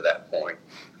one up to that point.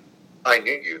 I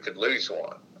knew you could lose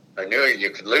one. I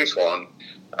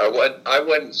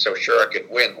wasn't so sure I could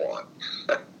win one.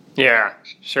 Yeah,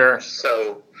 sure.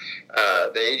 So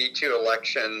the 82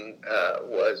 election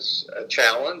was a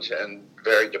challenge and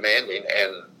very demanding,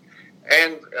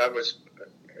 and I was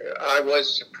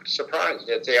surprised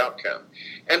at the outcome.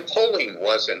 And polling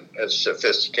wasn't as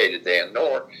sophisticated then,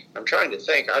 nor I'm trying to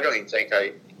think. I don't think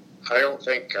I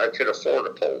could afford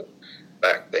a poll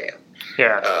back then.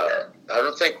 Yeah. I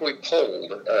don't think we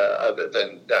polled other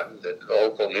than the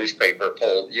local newspaper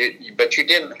polled. But you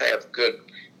didn't have good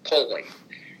polling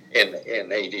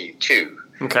in 82.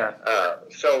 Okay.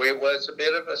 So it was a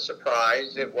bit of a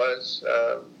surprise. It was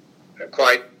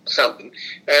quite something,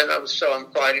 and I'm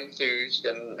quite enthused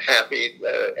and happy,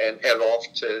 and head off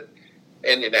to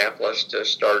Indianapolis to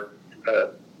start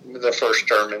the first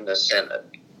term in the Senate.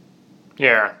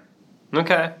 Yeah.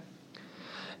 Okay.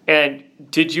 And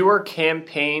did your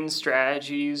campaign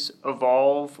strategies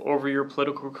evolve over your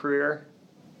political career?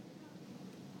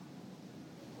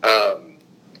 Or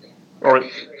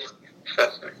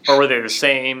were they the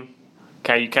same?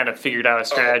 You kind of figured out a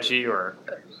strategy, or?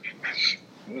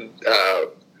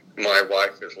 My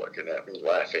wife is looking at me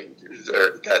laughing.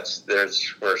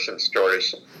 There's some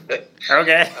stories.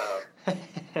 Okay.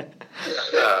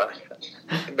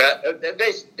 But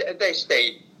they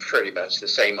stayed pretty much the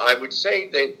same. I would say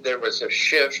that there was a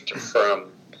shift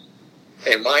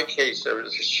in my case, there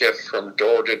was a shift from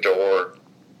door to door,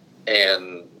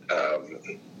 and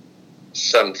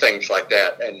some things like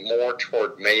that, and more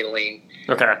toward mailing.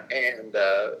 Okay.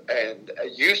 And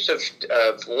use of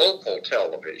local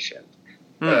television,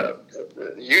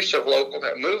 use of local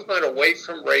movement away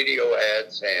from radio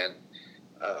ads and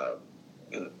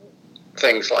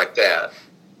things like that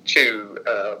to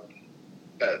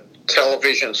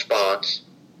television spots,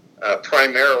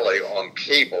 primarily on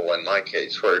cable. In my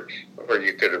case, where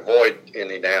you could avoid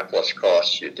Indianapolis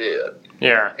costs, you did.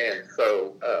 Yeah. And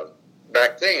so.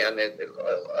 Back then,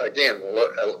 again,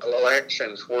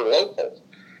 elections were local.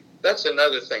 That's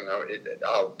another thing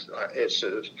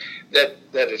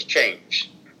that has changed.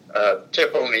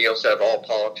 Tip O'Neill said all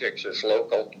politics is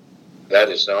local. That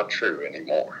is not true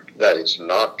anymore. That is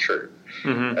not true.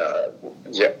 Mm-hmm.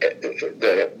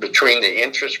 Between the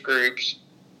interest groups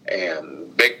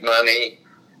and big money,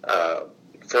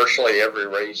 virtually every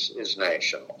race is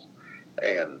national.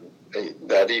 And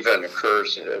that even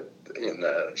occurs in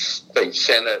the state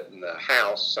Senate and the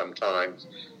House sometimes.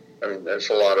 I mean, there's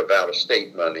a lot of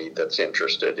out-of-state money that's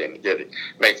interested in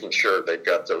making sure they've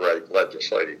got the right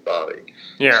legislative body.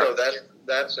 Yeah. So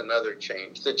that's another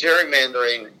change. The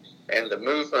gerrymandering and the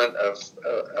movement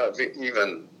of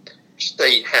even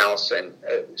state house and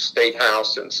state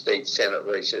Senate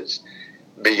races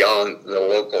beyond the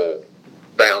local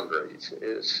boundaries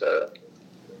is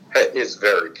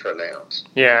very pronounced.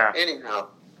 Yeah. Anyhow,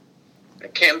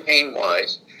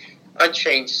 campaign-wise, I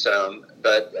changed some,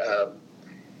 but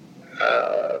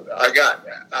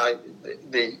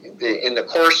in the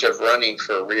course of running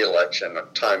for re-election,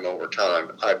 time over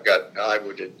time, I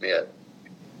would admit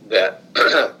that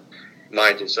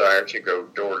my desire to go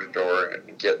door to door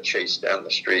and get chased down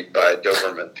the street by a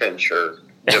Doberman Pinscher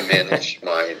diminished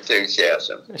my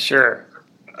enthusiasm. Sure.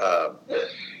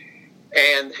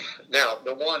 And now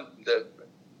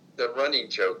the running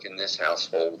joke in this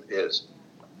household is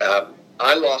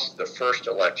I lost the first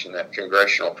election, that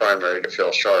congressional primary, to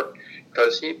Phil Sharp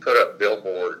because he put up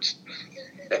billboards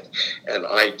and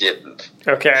I didn't.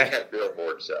 Okay. He had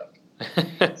billboards up.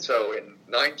 So in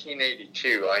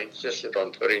 1982, I insisted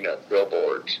on putting up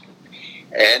billboards.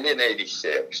 And in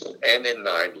 86, and in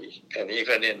 90, and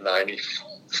even in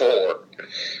 94,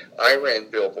 I ran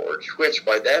billboards, which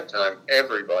by that time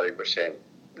everybody was saying,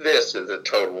 this is a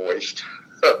total waste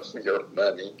of your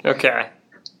money. Okay.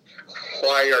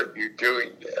 Why are you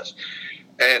doing this?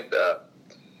 And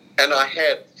I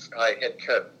had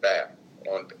cut back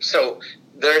on. So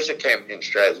there's a campaign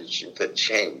strategy that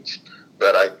changed,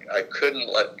 but I couldn't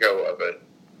let go of it.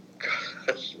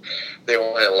 The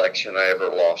only election I ever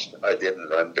lost, I didn't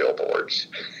run billboards.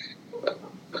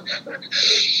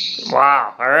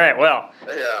 Wow. All right. Well.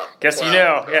 Yeah. Guess you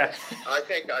know. Yeah. I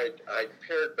think I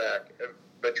pared back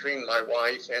between my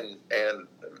wife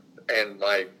and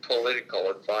my political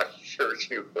advisors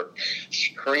who were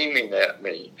screaming at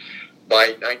me.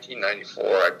 By 1994,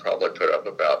 I probably put up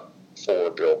about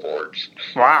 4 billboards.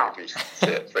 Wow.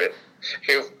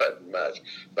 It wasn't much,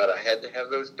 but I had to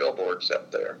have those billboards up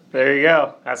there. There you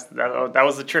go. That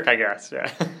was the trick, I guess.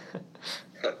 Yeah.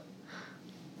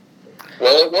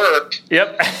 Well, it worked.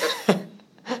 Yep.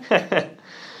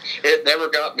 It never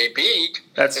got me beat.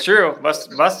 That's true. Must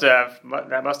have.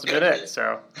 That must have been it.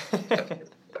 So.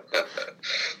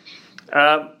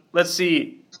 Let's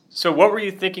see. So, what were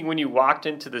you thinking when you walked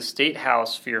into the State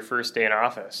House for your first day in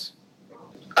office?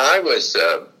 I was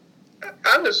a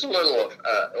little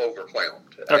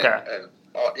overwhelmed. Okay. And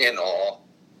in awe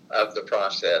of the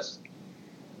process.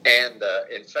 And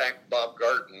in fact, Bob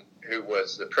Garton, who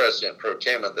was the president pro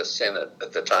tem of the Senate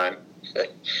at the time,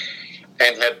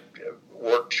 and had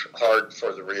worked hard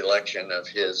for the re-election of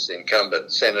his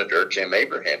incumbent Senator Jim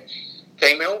Abraham,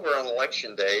 came over on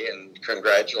election day and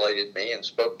congratulated me and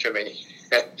spoke to me.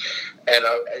 And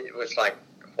it was like,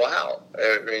 wow.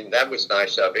 I mean, that was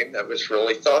nice of him. That was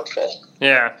really thoughtful.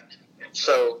 Yeah.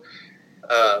 So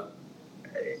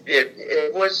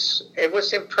it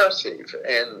was impressive,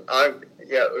 and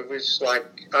it was like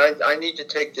I need to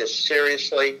take this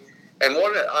seriously. And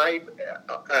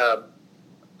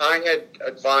I had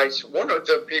advised, one of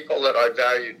the people that I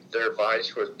valued their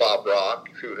advice was Bob Rock,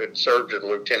 who had served as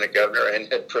lieutenant governor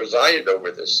and had presided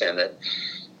over the Senate.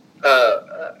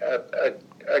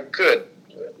 A good,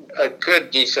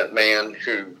 decent man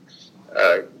who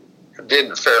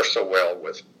didn't fare so well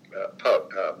with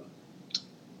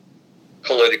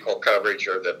political coverage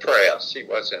or the press. He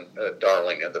wasn't a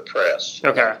darling of the press.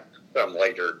 Okay. Some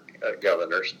later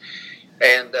governors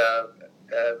and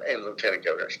lieutenant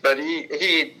governors. But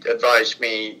he advised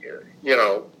me,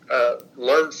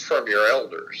 learn from your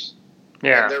elders.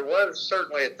 Yeah. And there was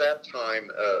certainly at that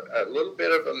time a little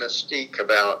bit of a mystique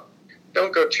about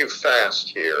don't go too fast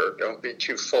here. Don't be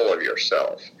too full of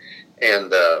yourself.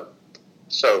 And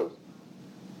so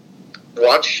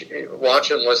watch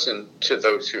and listen to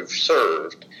those who've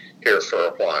served here for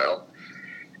a while.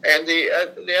 And the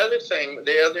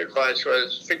other advice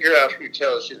was figure out who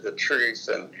tells you the truth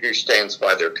and who stands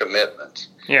by their commitment.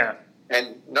 Yeah.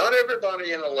 And not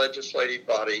everybody in a legislative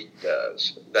body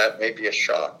does. That may be a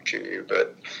shock to you,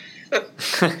 but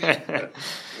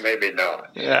maybe not.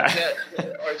 Yeah.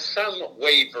 Or some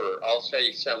waver. I'll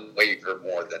say some waver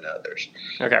more than others.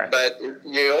 Okay. But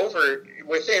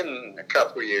within a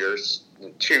couple of years,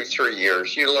 2-3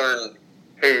 years, you learn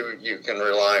who you can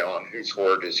rely on, whose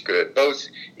word is good, both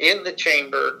in the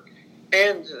chamber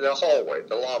and the hallway,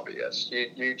 the lobbyists.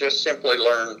 You just simply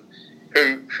learn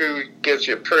who gives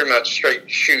you pretty much straight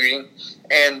shooting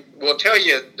and will tell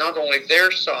you not only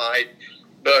their side,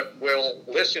 but will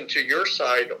listen to your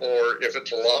side, or if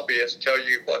it's a lobbyist, tell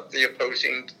you what the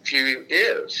opposing view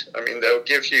is. I mean, they'll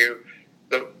give you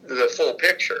the full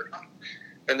picture.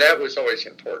 And that was always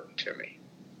important to me.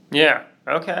 Yeah.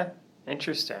 Okay.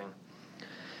 Interesting.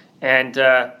 And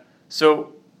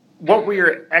so what were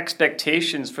your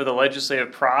expectations for the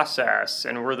legislative process,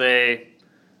 and were they,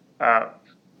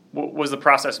 was the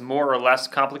process more or less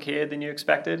complicated than you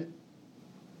expected?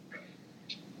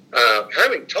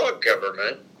 Having taught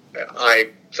government,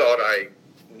 I thought I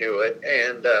knew it,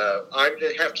 and I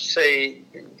would have to say,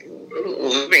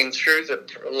 moving through the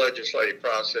legislative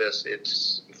process,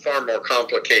 it's far more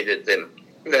complicated than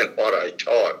what I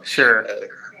taught. Sure.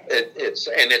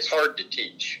 It's hard to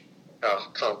teach how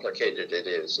complicated it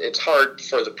is. It's hard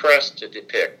for the press to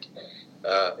depict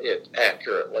it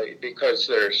accurately because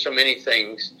there's so many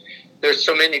things. There's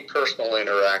so many personal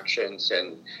interactions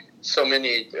and so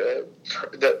many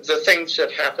the things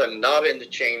that happen not in the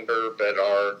chamber but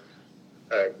are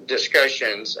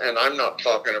discussions. And I'm not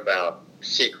talking about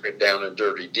secret down and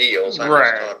dirty deals. I'm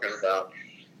right. just talking about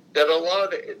that a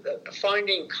lot of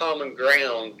finding common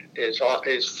ground is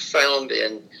found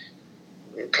in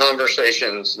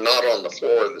conversations not on the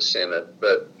floor of the Senate,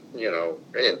 but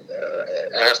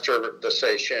after the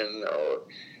session or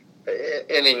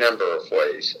any number of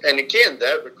ways. And again,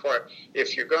 that requires,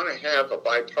 if you're going to have a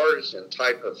bipartisan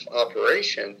type of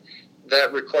operation,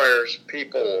 that requires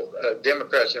people,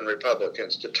 Democrats and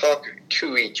Republicans, to talk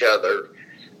to each other,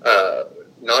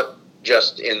 not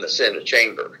just in the Senate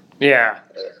chamber. Yeah.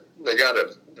 They got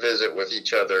to visit with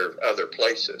each other other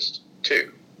places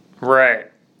too. Right.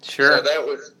 Sure. So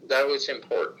that was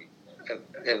important,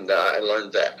 and I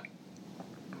learned that.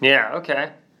 Yeah.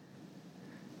 Okay.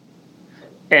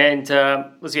 And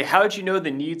let's see. How did you know the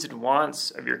needs and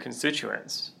wants of your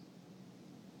constituents?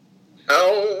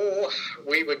 Oh,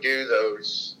 we would do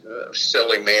those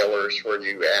silly mailers where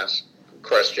you ask a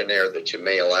questionnaire that you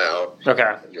mail out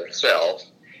yourself.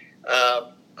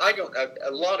 A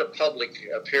lot of public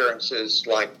appearances,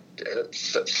 like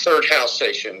third house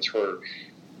sessions, were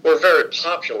very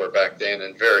popular back then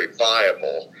and very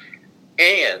viable.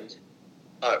 And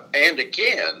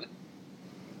again,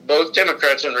 both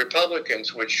Democrats and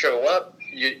Republicans would show up.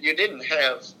 You didn't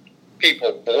have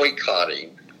people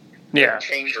boycotting the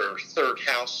chamber third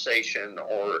house session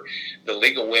or the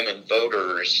League of Women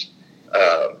Voters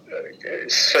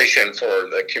session for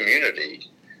the community.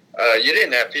 You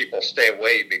didn't have people stay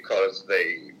away because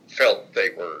they felt they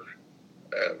were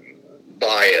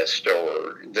biased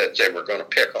or that they were going to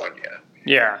pick on you.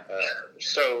 Yeah.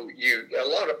 So a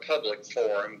lot of public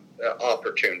forum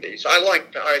opportunities. I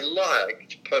liked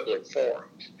public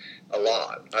forums a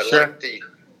lot. I liked the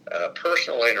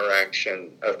personal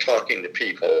interaction of talking to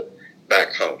people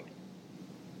back home.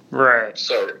 Right.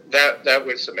 So that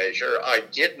was the measure. I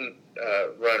didn't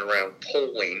run around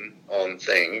polling on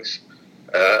things,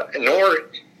 nor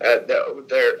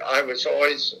I was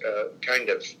always kind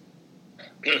of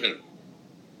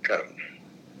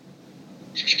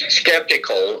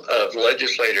skeptical of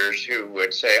legislators who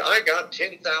would say, I got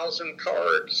 10,000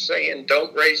 cards saying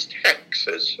don't raise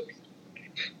taxes.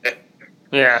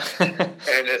 Yeah.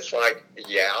 And it's like,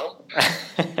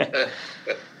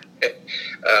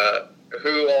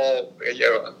 who all,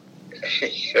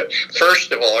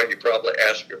 first of all, you probably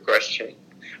ask a question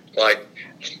like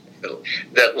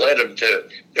that led them to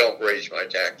don't raise my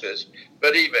taxes.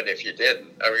 But even if you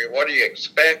didn't, I mean, what do you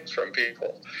expect from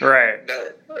people? Right.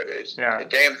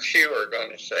 Damn few are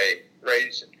going to say,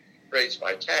 raise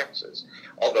my taxes.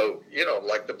 Although,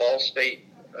 like the Ball State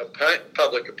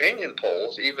public opinion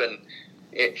polls, even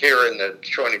here in the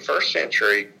 21st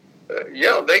century,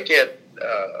 they get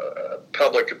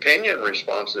public opinion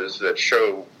responses that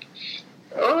show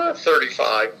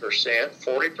 35%,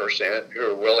 40%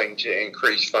 who are willing to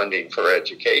increase funding for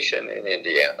education in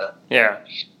Indiana. Yeah.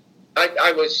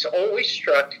 I was always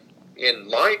struck in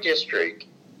my district,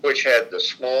 which had the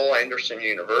small Anderson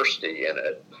University in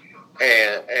it,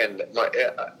 and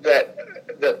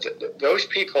those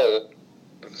people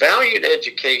valued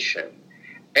education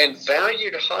and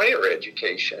valued higher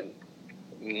education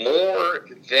more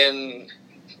than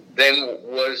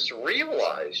was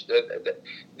realized.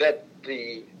 That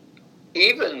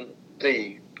even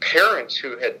the parents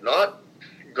who had not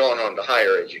gone on to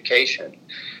higher education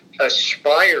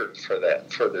aspired for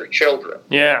that for their children.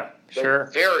 Yeah, sure.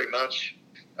 They very much.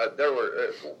 There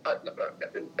were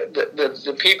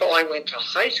the people I went to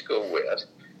high school with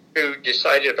who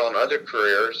decided on other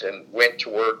careers and went to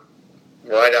work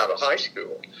right out of high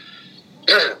school.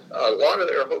 A lot of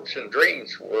their hopes and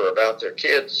dreams were about their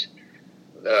kids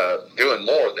doing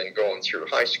more than going through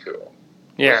high school.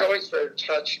 Yeah. I was always very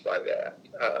touched by that,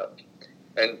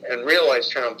 and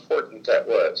realized how important that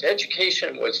was.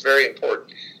 Education was very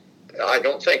important. I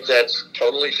don't think that's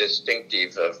totally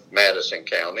distinctive of Madison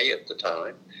County at the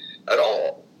time at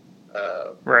all.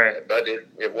 Right. But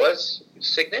it was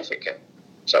significant.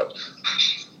 So.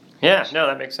 Yeah, no,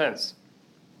 that makes sense.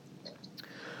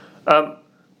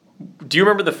 Do you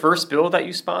remember the first bill that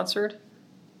you sponsored?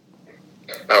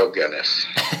 Oh, goodness.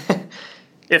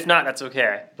 If not, that's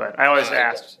okay. But I always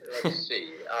asked. Let's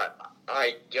see.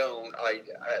 I don't.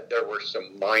 There were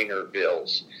some minor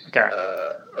bills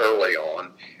early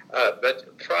on. But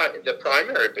the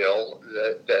primary bill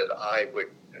that I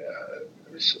would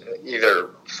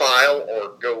either file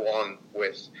or go on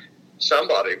with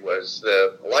somebody was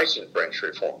the license branch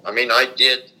reform. I mean, I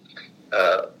did.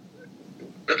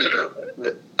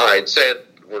 I had said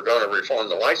we're going to reform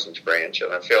the license branch,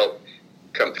 and I felt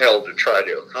compelled to try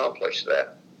to accomplish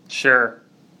that. Sure.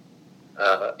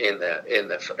 I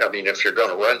mean, if you're going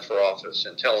to run for office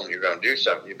and tell them you're going to do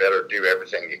something, you better do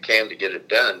everything you can to get it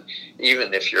done,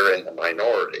 even if you're in the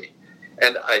minority.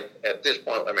 And at this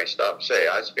point, let me stop and say,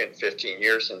 I spent 15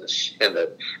 years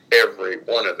every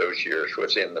one of those years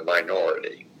was in the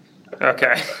minority.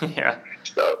 Okay. Yeah.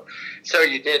 So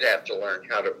you did have to learn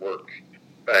how to work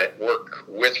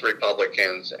with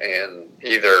Republicans and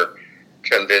either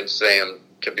convince them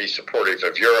to be supportive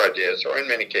of your ideas, or in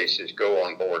many cases go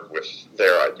on board with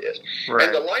their ideas. Right.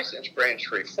 And the license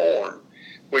branch reform,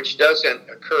 which doesn't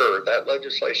occur, that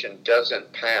legislation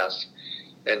doesn't pass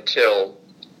until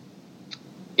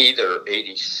either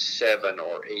 87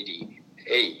 or 88.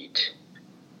 It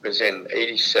was in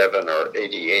 87 or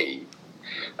 88.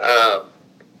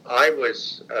 I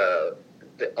was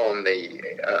on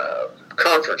the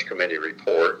conference committee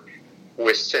report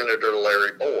with Senator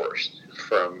Larry Borst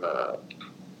from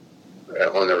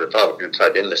on the Republican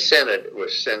side. In the Senate, it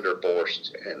was Senator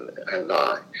Borst and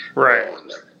I on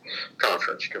the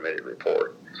conference committee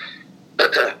report.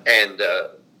 And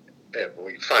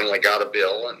we finally got a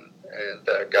bill and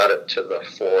got it to the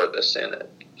floor of the Senate.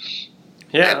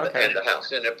 Yeah, and the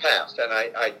House, and it passed. And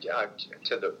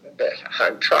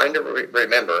I'm trying to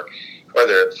remember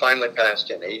whether it finally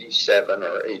passed in 87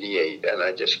 or 88, and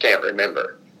I just can't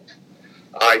remember.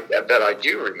 But I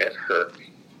do remember.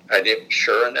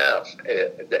 Sure enough,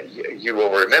 you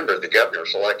will remember the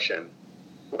governor's election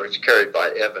was carried by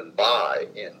Evan Bayh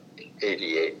in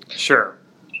 88. Sure.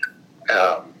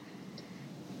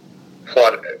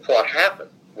 What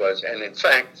happened was, and in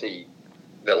fact, the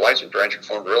license branch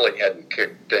reform really hadn't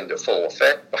kicked into full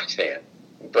effect by then,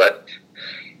 but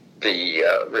the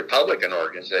Republican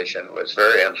organization was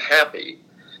very unhappy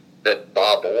that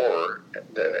Bob Orr,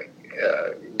 the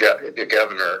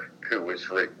governor who was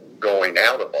going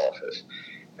out of office,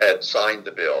 had signed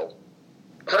the bill,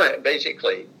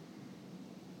 basically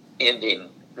ending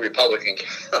Republican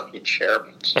county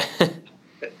chairmen's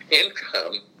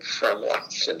income from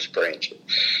license branches.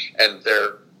 And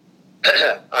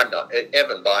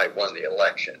Evan Bayh won the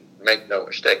election. Make no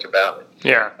mistake about it.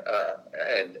 Yeah.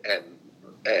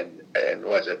 And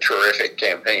was a terrific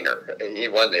campaigner. He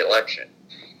won the election.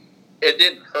 It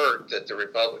didn't hurt that the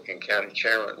Republican county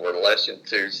chairmen were less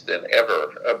enthused than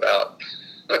ever about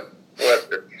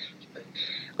whether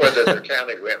their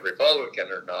county went Republican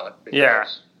or not,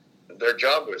 because their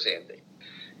job was ending.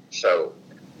 So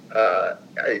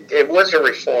it was a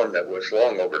reform that was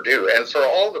long overdue. And for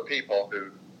all the people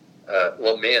who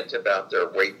lament about their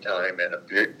wait time in a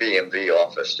BMV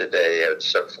office today and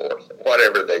so forth,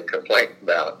 whatever they complain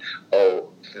about,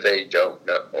 they don't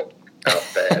know how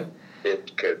bad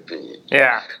it could be.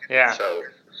 Yeah.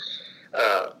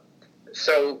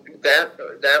 So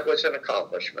that was an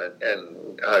accomplishment,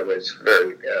 and I was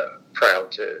very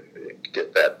proud to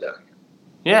get that done.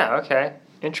 Yeah. Okay.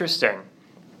 Interesting.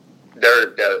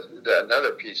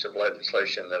 Another piece of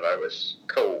legislation that I was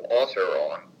co-author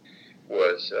on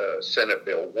was Senate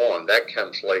Bill 1. That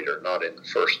comes later, not in the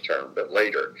first term, but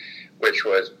later, which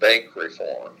was bank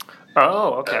reform.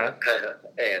 Oh, okay.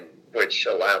 And which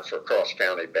allowed for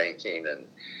cross-county banking and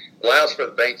allows for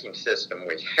the banking system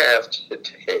we have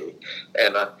today.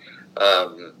 And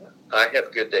I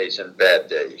have good days and bad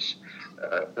days,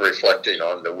 reflecting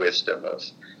on the wisdom of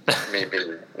me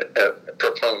being a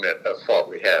proponent of what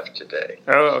we have today.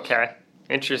 Oh, okay.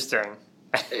 Interesting.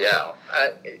 Yeah.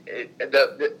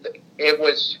 It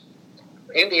was,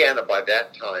 Indiana by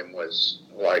that time was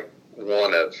like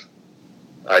one of,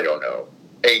 I don't know,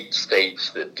 8 states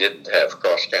that didn't have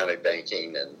cross-county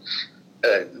banking and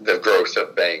the growth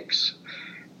of banks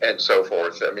and so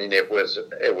forth. I mean, it was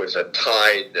a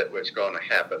tide that was going to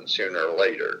happen sooner or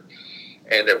later.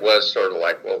 And it was sort of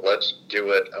like, well, let's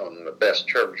do it on the best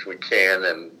terms we can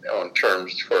and on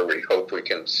terms where we hope we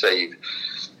can save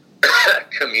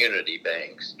community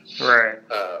banks. Right.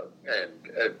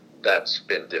 And that's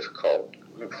been difficult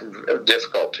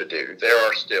to do. There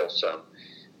are still some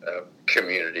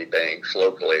community banks,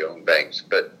 locally owned banks,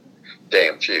 but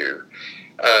damn few.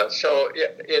 So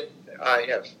I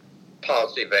have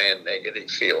positive and negative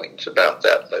feelings about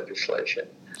that legislation.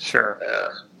 Sure.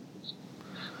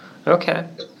 Okay.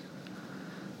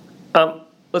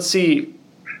 Let's see.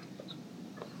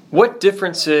 What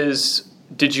differences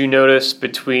did you notice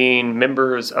between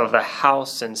members of the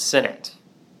House and Senate?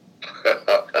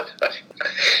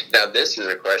 Now, this is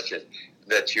a question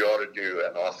that you ought to do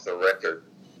an off the record.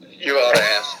 You ought to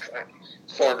ask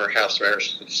former House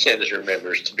members and Senator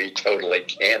members to be totally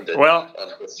candid. Well,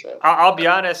 on this one. I'll be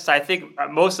honest. I think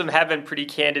most of them have been pretty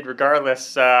candid,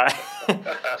 regardless.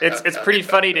 It's pretty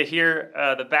funny to hear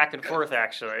the back and forth.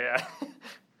 Actually, yeah.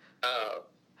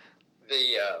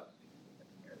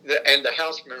 And the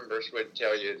House members would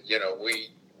tell you,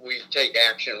 we take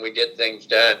action, we get things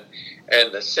done,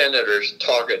 and the senators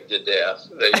talk it to death.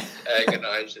 They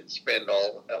agonize and spend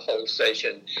a whole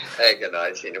session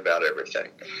agonizing about everything.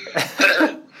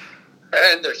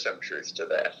 And there's some truth to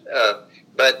that.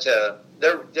 But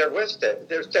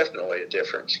there's definitely a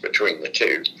difference between the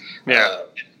two. Yeah.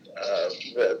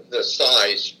 The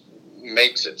size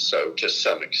makes it so to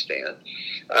some extent.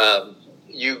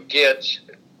 You get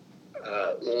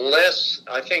less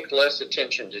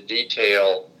attention to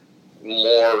detail,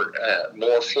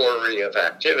 more flurry of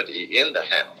activity in the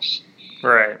House,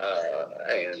 right?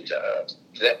 And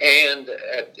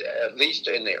at least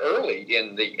in the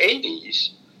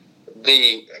 80s,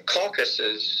 the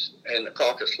caucuses and the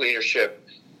caucus leadership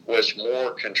was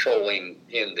more controlling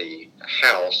in the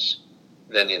House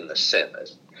than in the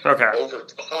Senate. Okay. Over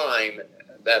time,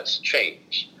 that's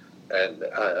changed. And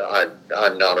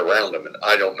I'm not around them, and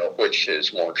I don't know which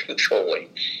is more controlling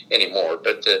anymore.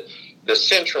 But the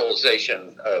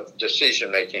centralization of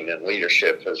decision-making and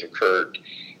leadership has occurred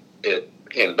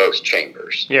in both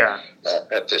chambers. Yeah.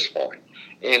 At this point.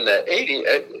 In the 80s,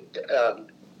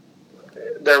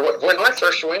 when I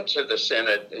first went to the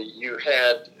Senate, you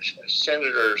had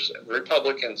senators,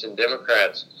 Republicans and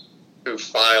Democrats, who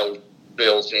filed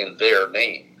bills in their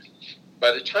name.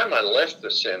 By the time I left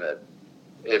the Senate,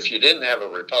 if you didn't have a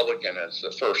Republican as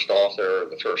the first author or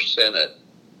the first Senate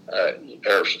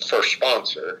or first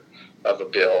sponsor of a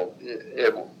bill,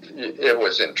 it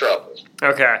was in trouble.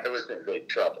 Okay. It was in big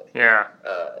trouble. Yeah.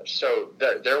 So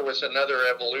there was another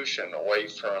evolution away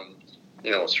from,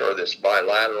 sort of this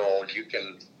bilateral, you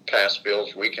can pass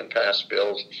bills, we can pass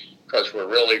bills, because we're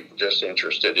really just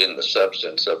interested in the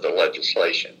substance of the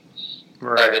legislation.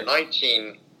 Right. By the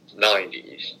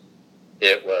 1990s,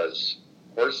 it was,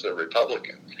 where's the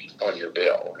Republican on your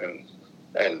bill?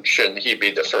 And shouldn't he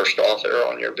be the first author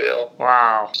on your bill?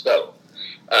 Wow. So,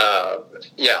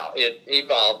 it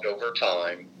evolved over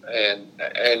time, and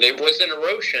it was an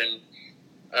erosion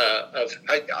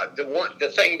the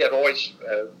thing that always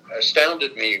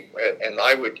astounded me, and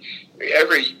I would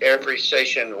every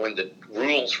session when the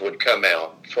rules would come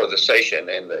out for the session,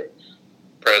 and the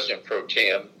President Pro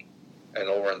Tem and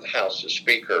over in the House, the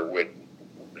Speaker would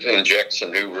inject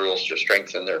some new rules to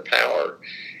strengthen their power.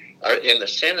 In the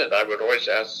Senate, I would always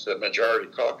ask the majority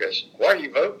caucus, why are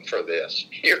you voting for this?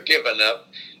 You're giving up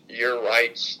your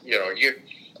rights.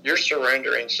 You're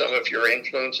surrendering some of your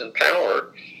influence and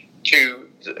power to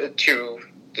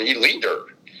the leader.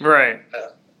 Right.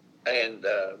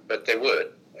 But they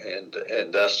would.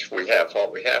 And thus we have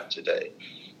what we have today.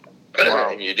 Wow.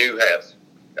 And you do have,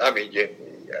 I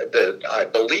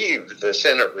believe the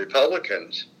Senate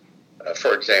Republicans,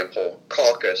 for example,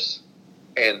 caucus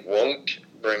and won't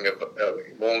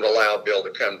allow a bill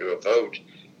to come to a vote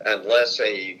unless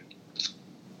a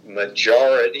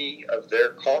majority of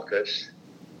their caucus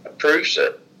approves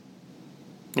it.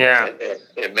 Yeah.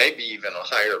 It may be even a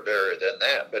higher barrier than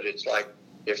that, but it's like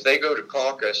if they go to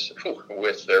caucus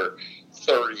with their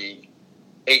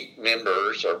 38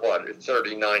 members or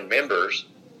 39 members,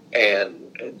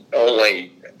 and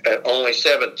only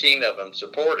 17 of them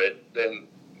support it, then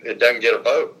it doesn't get a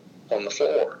vote on the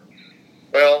floor.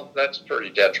 Well, that's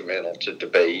pretty detrimental to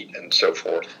debate and so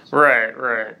forth. Right,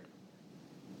 right.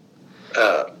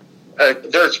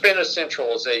 There's been a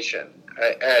centralization,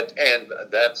 and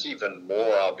that's even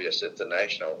more obvious at the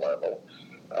national level,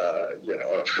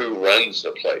 of who runs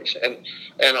the place. And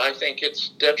I think it's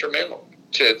detrimental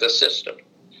to the system.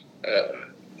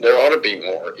 There ought to be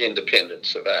more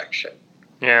independence of action.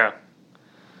 Yeah.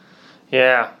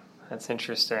 Yeah, that's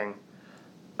interesting.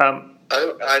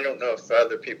 I don't know if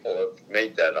other people have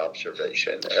made that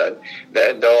observation.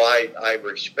 Though I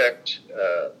respect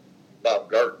Bob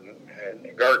Garton.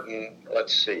 And Garton,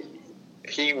 let's see,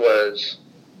 I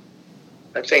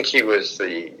think he was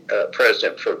the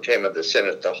president pro tem of the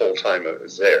Senate the whole time I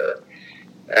was there.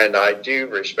 And I do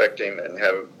respect him and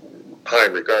have high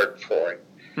regard for him.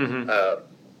 Mm-hmm.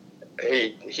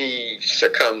 He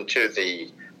succumbed to the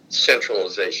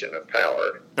centralization of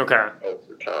power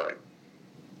over time.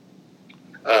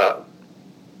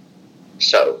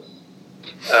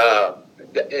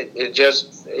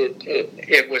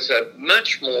 It was a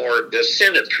much more, the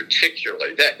Senate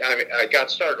particularly, I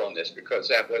got started on this because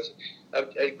that was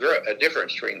a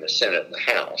difference between the Senate and the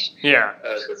House. Yeah.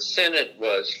 The Senate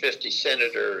was 50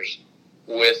 senators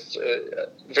with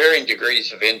varying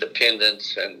degrees of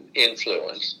independence and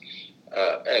influence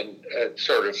and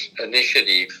sort of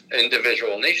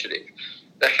individual initiative.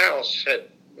 The House had,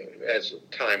 as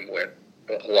time went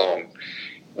along,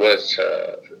 was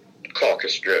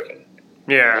caucus-driven.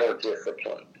 Yeah. More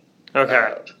disciplined.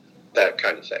 Okay. That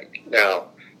kind of thing. Now,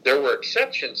 there were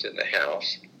exceptions in the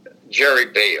House. Jerry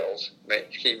Bales, may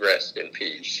he rest in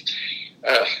peace,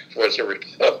 was a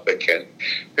Republican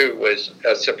who was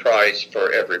a surprise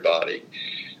for everybody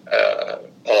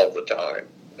all the time,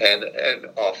 and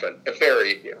often a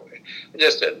very,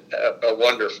 just a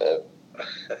wonderful.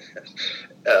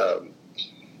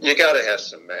 You got to have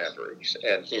some mavericks,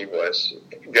 and he was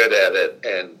good at it,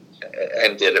 and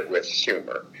did it with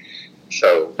humor.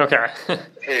 So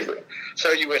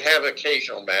so you would have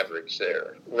occasional mavericks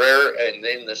there. And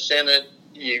in the Senate,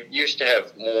 you used to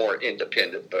have more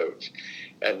independent votes,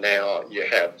 and now you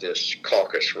have this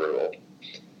caucus rule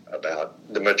about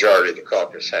the majority of the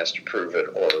caucus has to prove it,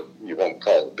 or you won't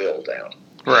call the bill down.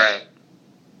 Right.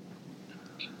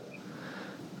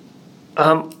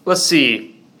 Let's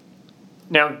see.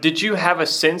 Now, did you have a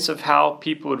sense of how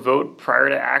people would vote prior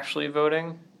to actually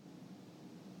voting?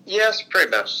 Yes,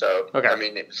 pretty much so. Okay. I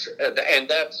mean, and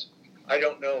that's, I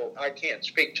don't know, I can't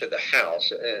speak to the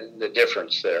House and the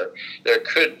difference there.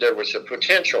 There was a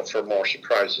potential for more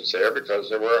surprises there because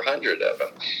there were 100 of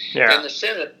them. Yeah. In the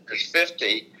Senate, there's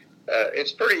 50.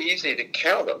 It's pretty easy to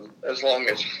count them as long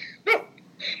as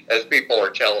people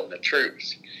are telling the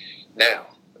truth. Now,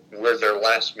 were there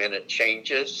last-minute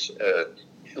changes,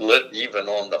 even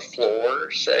on the floor,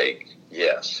 say?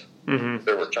 Yes. Mm-hmm.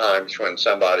 There were times when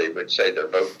somebody would say they're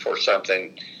voting for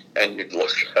something, and you'd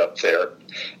look up there,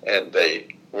 and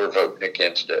they were voting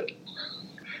against it.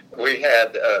 We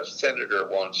had a senator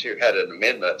once who had an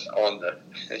amendment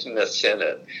in the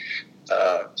Senate,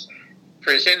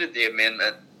 presented the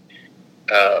amendment,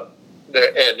 and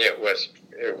it was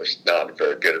not a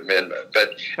very good amendment.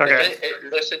 But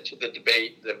listen to the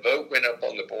debate. The vote went up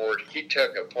on the board. He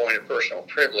took a point of personal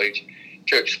privilege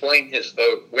to explain his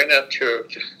vote, went up to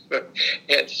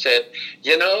and said,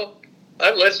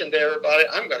 I've listened to everybody.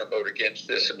 I'm going to vote against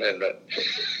this amendment.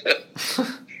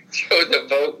 So the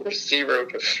vote was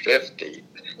 0-50.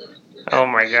 Oh,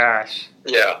 my gosh.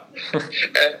 Yeah.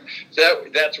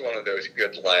 That's one of those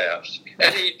good laughs.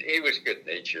 And he was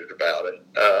good-natured about it.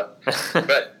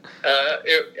 But,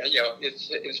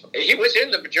 he was in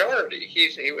the majority.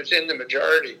 He was in the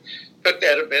majority. Put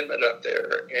that amendment up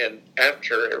there. And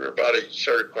after everybody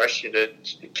sort of questioned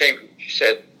it, he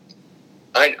said,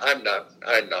 I'm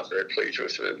not very pleased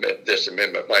with this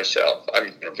amendment myself.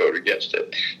 I'm going to vote against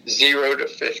it.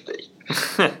 0-50.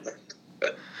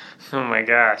 Oh my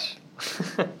gosh.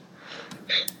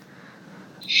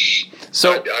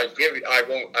 So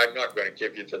I'm not going to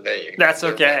give you the name. That's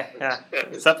okay. Yeah,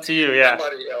 it's up to you. Yeah.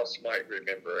 Somebody else might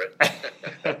remember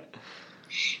it.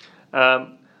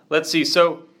 Let's see.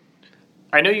 So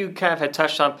I know you kind of had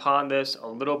touched upon this a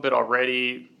little bit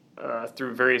already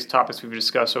through various topics we've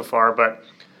discussed so far, but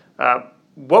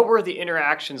what were the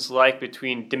interactions like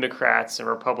between Democrats and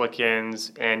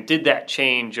Republicans, and did that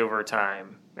change over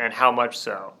time, and how much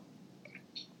so?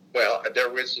 Well, there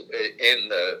was in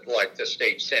the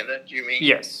state senate. You mean?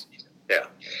 Yes. Yeah,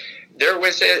 there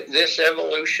was this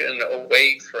evolution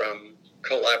away from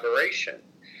collaboration,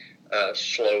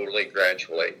 slowly,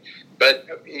 gradually. But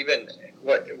even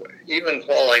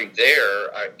while I'm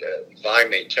there, I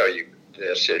may tell you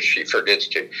this if she forgets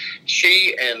to.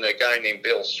 She and a guy named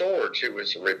Bill Swords, who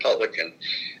was a Republican,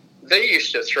 they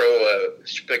used to throw a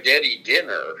spaghetti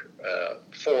dinner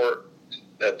for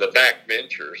the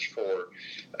backbenchers for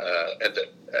the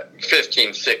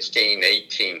 15, 16,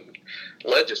 18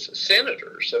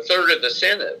 senators. A third of the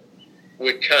Senate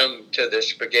would come to this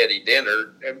spaghetti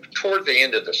dinner toward the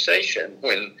end of the session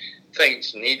when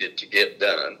things needed to get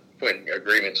done, when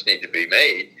agreements need to be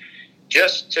made,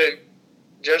 just to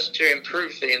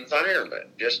improve the environment,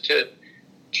 just to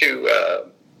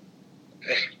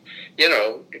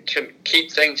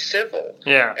keep things civil.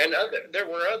 Yeah. And there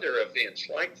were other events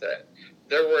like that.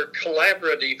 There were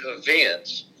collaborative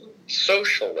events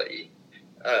socially,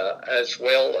 as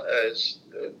well as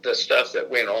the stuff that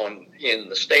went on in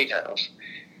the State House.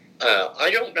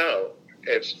 I don't know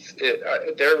if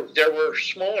there were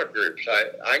smaller groups.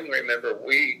 I can remember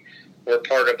we were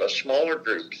part of a smaller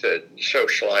group that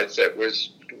socialized that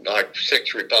was like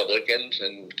 6 Republicans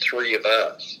and 3 of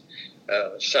us.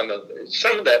 Some of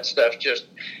that stuff just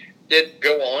did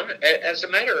go on. As a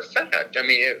matter of fact, I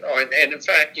mean, and in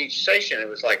fact, each session it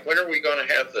was like, when are we going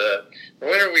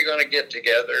to get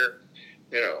together?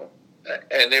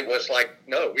 And it was like,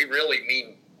 no, we really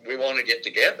mean we want to get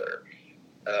together.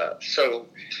 So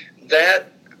that,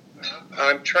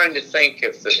 I'm trying to think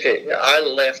if I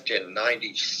left in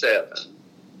 97,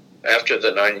 after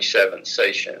the 97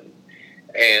 session,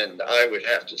 and I would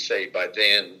have to say by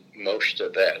then most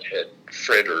of that had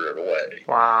frittered away.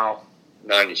 Wow.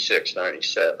 96,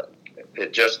 97.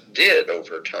 It just did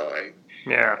over time.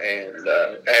 Yeah. And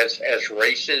as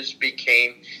races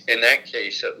became, in that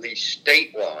case, at least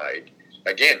statewide,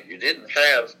 again, you didn't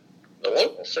have the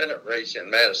local Senate race in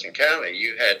Madison County.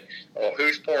 You had,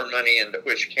 who's pouring money into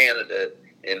which candidate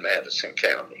in Madison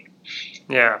County.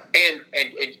 Yeah.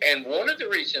 And one of the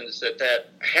reasons that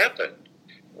happened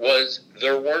was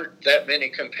there weren't that many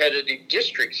competitive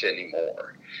districts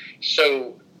anymore.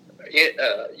 So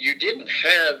you didn't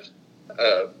have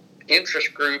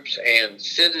interest groups and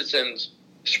citizens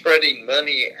spreading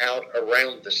money out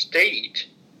around the state.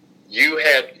 You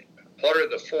had, what are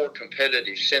the 4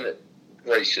 competitive Senate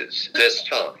races this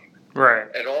time? Right.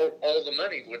 And all the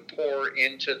money would pour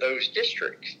into those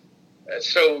districts.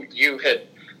 So you had,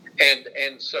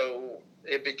 and so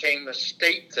it became a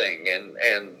state thing,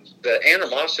 and the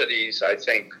animosities, I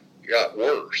think, got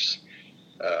worse.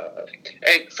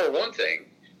 And for one thing,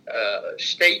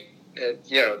 state,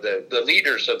 the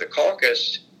leaders of the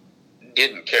caucus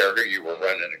didn't care who you were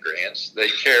running against. They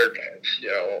cared,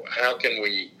 how can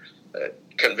we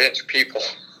convince people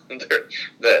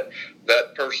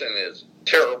that person is a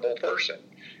terrible person.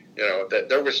 That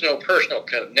there was no personal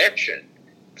connection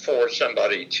for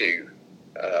somebody to,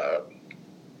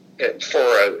 for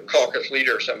a caucus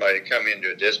leader or somebody to come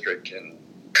into a district and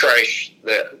trash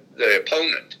the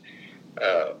opponent.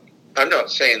 I'm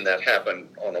not saying that happened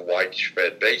on a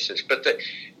widespread basis, but at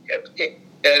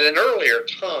an earlier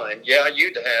time,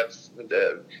 you'd have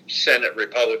the Senate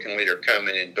Republican leader come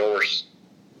and endorse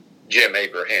Jim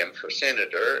Abraham for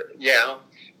senator,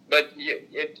 but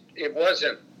it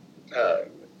wasn't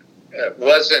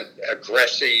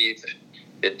aggressive.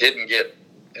 It didn't get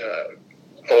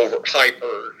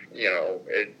hyper.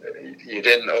 You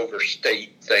didn't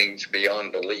overstate things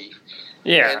beyond belief.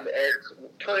 Yeah. And as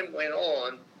time went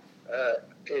on,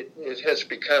 it has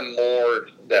become more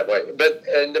that way.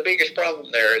 And the biggest problem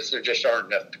there is there just aren't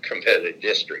enough competitive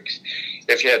districts.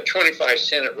 If you had 25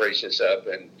 Senate races up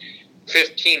and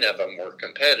 15 of them were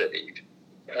competitive,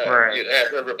 right, you'd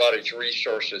have everybody's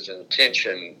resources and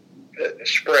attention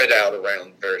spread out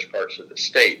around various parts of the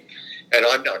state. And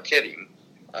I'm not kidding.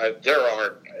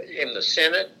 In the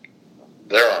Senate,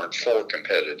 there aren't 4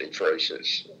 competitive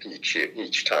races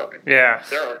each time. Yeah.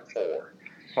 There aren't 4.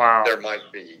 Wow. There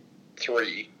might be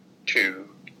 3, 2,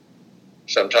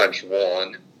 sometimes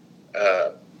 1.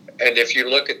 And if you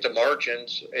look at the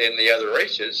margins in the other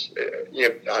races,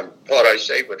 what I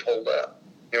say would hold up.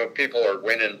 People are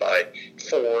winning by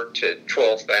 4,000 to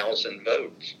 12,000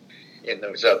 votes in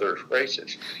those other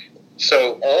races.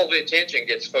 So all the attention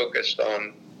gets focused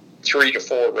on 3 to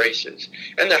 4 races.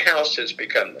 And the House has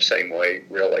become the same way,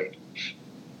 really.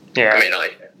 Yeah. I mean,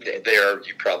 there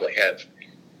you probably have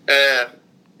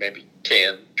maybe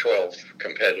 10, 12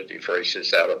 competitive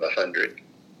races out of 100.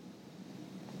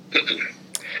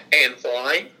 And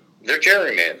why? They're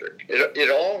gerrymandered.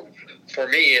 It all, for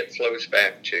me, it flows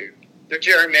back to they're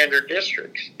gerrymandered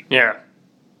districts. Yeah.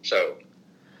 So.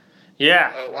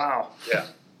 Yeah. Wow. Yeah.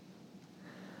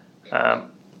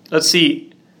 Let's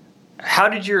see. How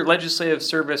did your legislative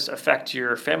service affect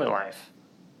your family life?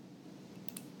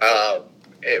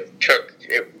 It took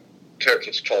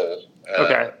its toll.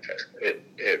 Okay.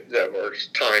 There was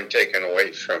time taken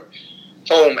away from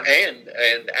home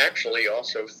and actually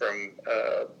also from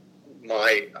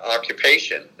my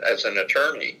occupation as an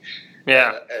attorney.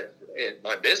 Yeah.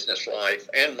 My business life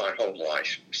and my home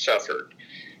life suffered,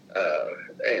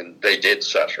 and they did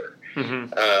suffer.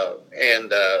 Mm-hmm.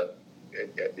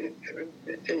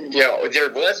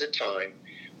 There was a time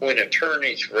when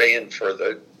attorneys ran for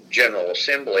the General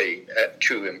Assembly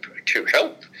to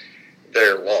help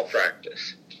their law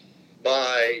practice.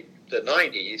 By the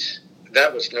 90s,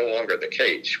 that was no longer the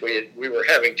case. We were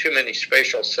having too many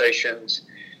special sessions.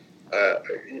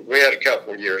 We had a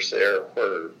couple of years there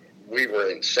where we were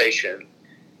in session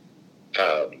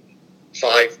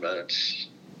 5 months,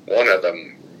 one of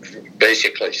them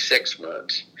basically 6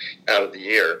 months out of the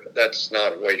year. That's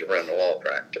not a way to run a law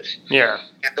practice. Yeah.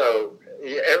 So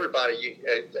everybody,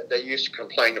 they used to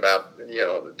complain about,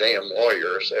 the damn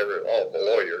lawyers, all the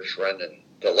lawyers running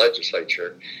the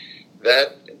legislature.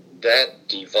 That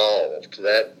devolved,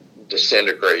 that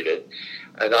disintegrated.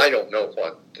 And I don't know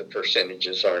what the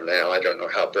percentages are now. I don't know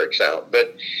how it breaks out.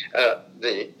 But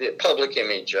the public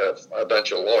image of a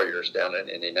bunch of lawyers down in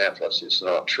Indianapolis is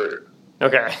not true.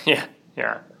 Okay. Yeah.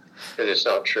 Yeah. It is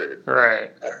not true.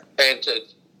 Right. And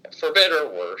for better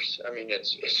or worse, I mean,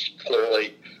 it's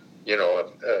clearly,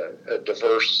 a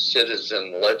diverse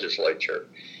citizen legislature.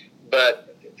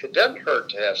 But it doesn't hurt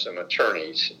to have some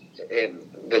attorneys in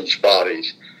these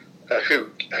bodies who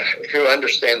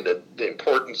understand the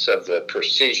importance of the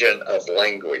precision of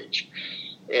language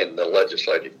in the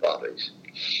legislative bodies,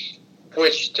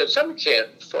 which to some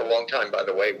extent, for a long time, by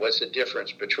the way, was the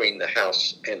difference between the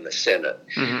House and the Senate.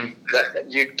 Mm-hmm.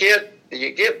 You get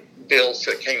bills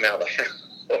that came out of the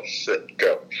House that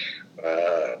go,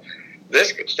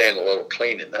 this could stand a little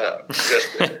cleaning up.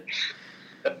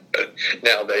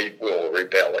 Now they will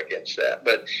rebel against that,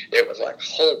 but it was like,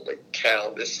 holy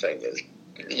cow, this thing is,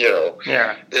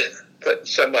 yeah. But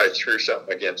somebody threw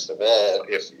something against the wall.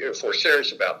 If we're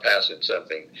serious about passing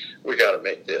something, we got to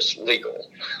make this legal.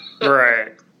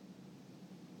 Right.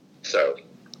 So.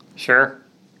 Sure.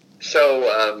 So,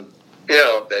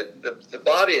 the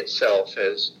body itself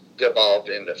has devolved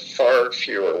into far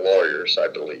fewer lawyers, I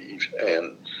believe,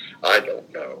 and I don't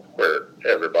know where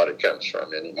everybody comes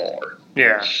from anymore.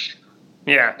 Yeah.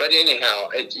 Yeah. But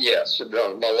anyhow, yes,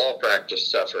 my law practice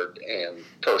suffered and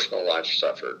personal life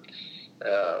suffered.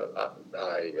 I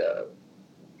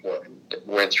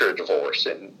went through a divorce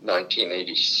in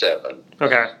 1987.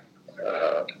 Okay.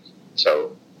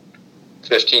 So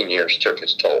 15 years took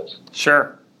its toll.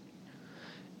 Sure.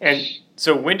 And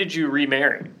so when did you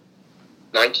remarry?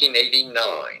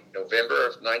 1989, November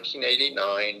of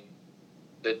 1989,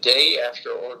 the day after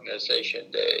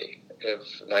Organization Day of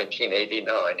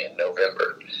 1989 in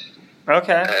November.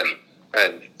 Okay.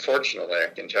 And fortunately, I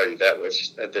can tell you that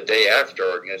was the day after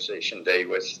Organization Day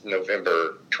was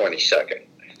November 22nd.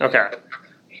 Okay.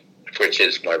 Which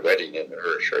is my wedding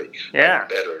anniversary. Yeah. I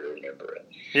better remember it.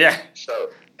 Yeah.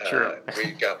 So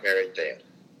we got married then.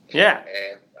 Yeah.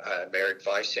 And I married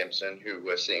Vi Simpson, who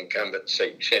was the incumbent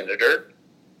state senator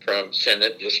from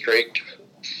Senate District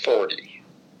 40.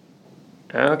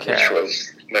 Okay. Which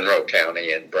was Monroe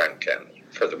County and Brown County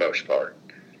for the most part.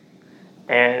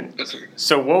 And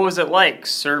so what was it like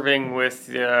serving with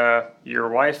your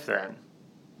wife then?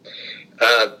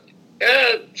 So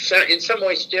in some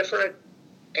ways different,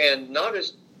 and not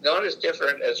as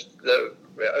different as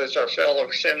our fellow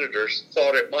senators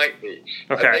thought it might be.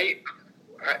 Okay.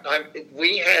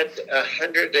 We had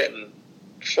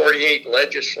 148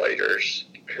 legislators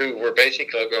who were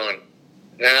basically going,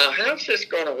 now how's this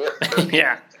going to work?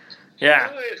 Yeah. Yeah.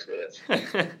 How is this?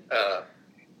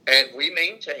 And we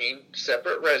maintained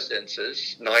separate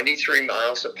residences, 93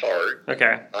 miles apart.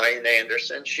 Okay. I in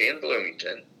Anderson, she in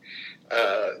Bloomington.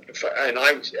 And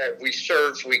we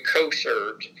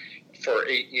co-served for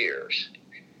 8 years.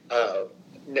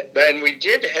 And we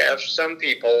did have some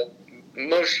people,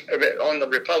 most of it on the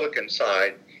Republican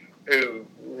side, who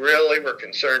really were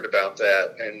concerned about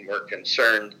that and were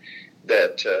concerned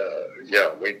that,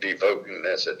 we'd be voting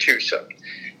as a twosome.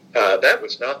 That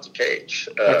was not the case.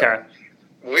 Okay.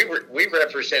 We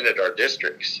represented our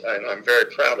districts, and I'm very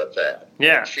proud of that.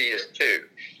 Yeah. She is too.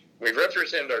 We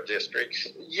represent our districts.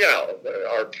 Yeah,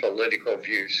 our political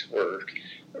views were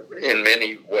in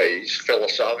many ways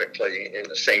philosophically in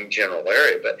the same general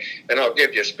area. And I'll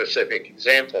give you a specific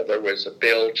example. There was a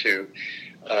bill to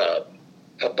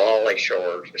abolish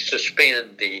or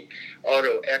suspend the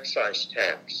auto excise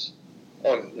tax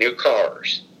on new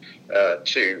cars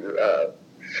to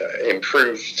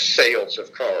improve sales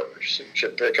of cars, to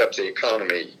pick up the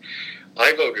economy.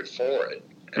 I voted for it.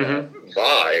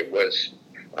 Vi was,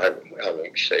 I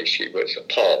won't say she was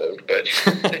appalled, but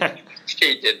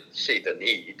she didn't see the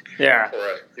need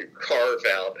to carve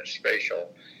out a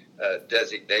special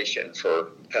designation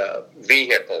for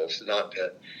vehicles, not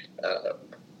to,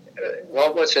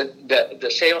 what was it,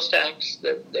 the sales tax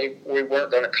that we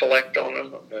weren't going to collect on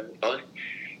them?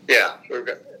 Yeah, we're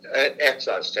going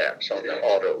excise tax on the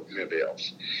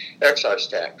automobiles. Excise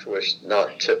tax was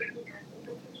not to,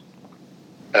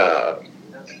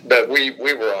 but we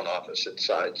were on opposite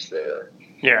sides there.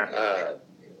 Yeah.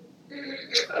 We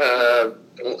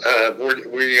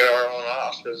are on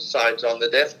opposite sides on the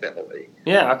death penalty.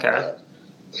 Yeah, okay.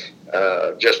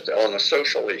 Just on a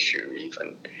social issue,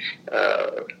 even.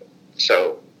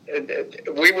 So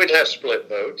we would have split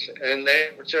votes, and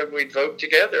so we'd vote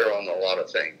together on a lot of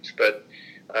things, but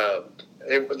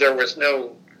there was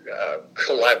no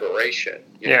collaboration.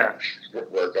 You know,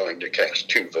 we're going to cast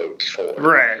 2 votes for.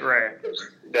 Right.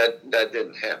 That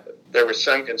didn't happen. There was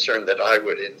some concern that I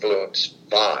would influence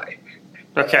Vi.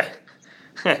 Okay.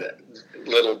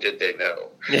 Little did they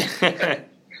know.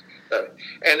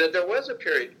 And there was a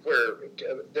period where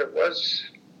there was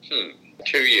 2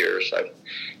 years.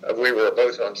 We were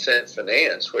both on Senate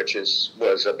Finance, which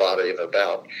was a body of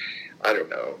about, I don't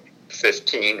know,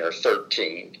 15 or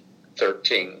 13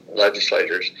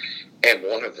 legislators. And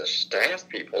one of the staff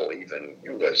people even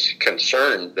was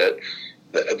concerned that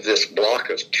this block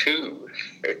of 2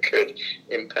 could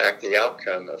impact the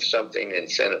outcome of something in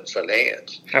Senate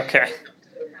Finance. Okay.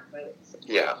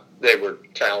 Yeah, they were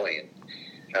tallying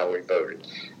how we voted.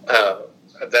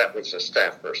 That was a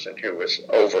staff person who was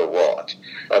overwrought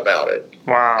about it.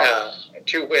 Wow.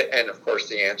 And of course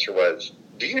the answer was,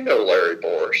 do you know Larry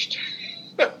Borst?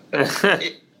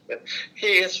 He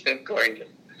isn't going to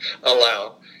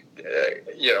allow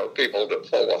people to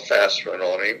pull a fast one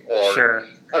on him. Or, sure.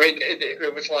 I mean,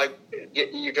 it was like,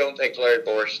 you don't think Larry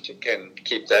Borst can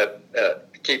keep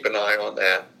an eye on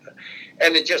that.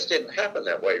 And it just didn't happen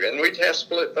that way. And we'd have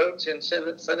split votes in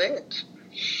Senate Finance.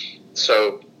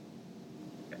 So,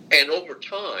 and over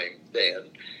time, then,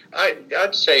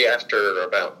 I'd say after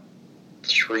about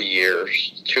 3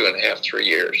 years, 2.5, 3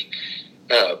 years,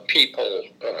 people,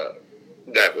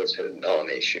 that was a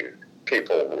non-issue.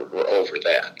 People were over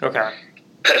that. Okay.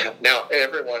 Now,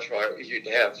 every once in a while, you'd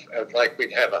have,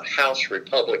 we'd have a House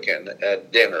Republican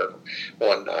at dinner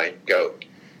one night go,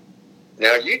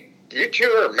 now you 2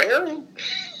 are married?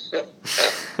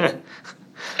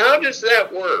 How does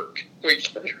that work? We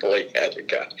literally had a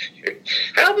guy.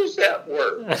 How does that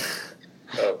work?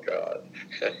 Oh, God.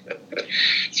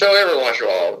 So every once in a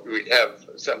while, we'd have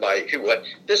somebody who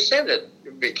the Senate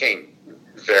became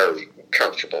very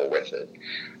comfortable with it.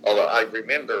 Although I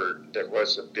remember there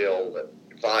was a bill that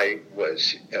Vi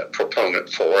was a proponent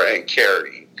for and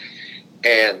carried.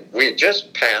 And we had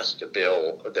just passed a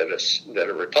bill that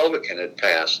a Republican had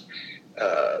passed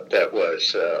that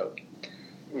was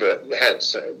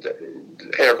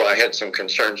everybody had some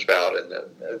concerns about, and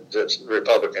the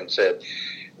Republican said,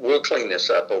 we'll clean this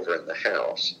up over in the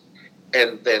House.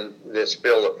 And then this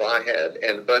bill that Vi had,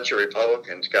 and a bunch of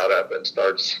Republicans got up and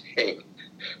started saying,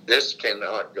 this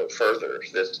cannot go further.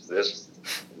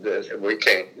 We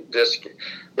can't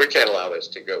allow this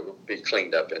to be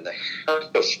cleaned up in the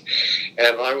House.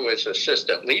 And I was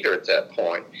assistant leader at that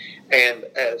point. And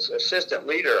as assistant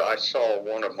leader, I saw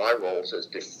one of my roles as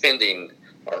defending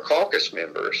our caucus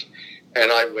members.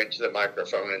 And I went to the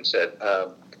microphone and said,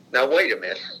 now, wait a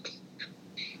minute.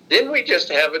 Didn't we just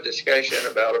have a discussion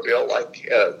about a bill like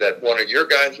that one of your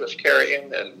guys was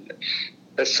carrying? And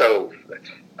so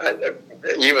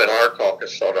even our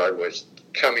caucus thought I was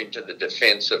coming to the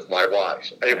defense of my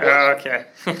wife. Okay.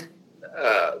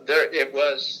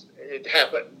 It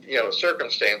happened,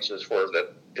 circumstances were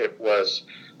that it was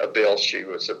a bill she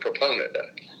was a proponent of.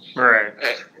 Right.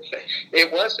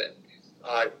 It wasn't.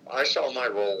 I saw my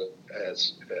role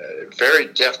as very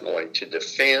definitely to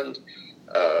defend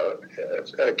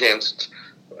against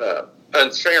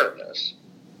unfairness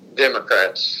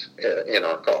Democrats in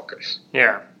our caucus.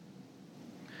 Yeah.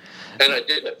 And I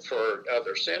did it for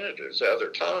other senators other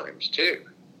times, too.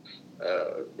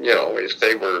 If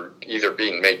they were either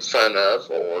being made fun of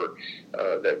or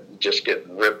that just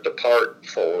getting ripped apart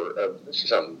for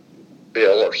some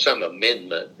bill or some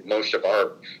amendment. Most of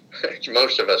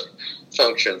us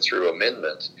function through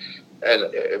amendments.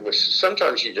 And it was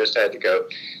sometimes you just had to go,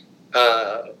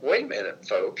 wait a minute,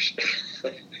 folks.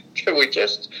 Can we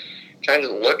just kind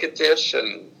of look at this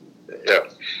and,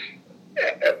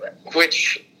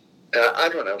 which, I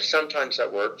don't know, sometimes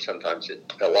that worked, a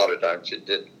lot of times it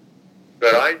didn't.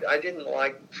 But I didn't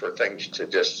like for things to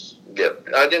just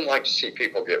I didn't like to see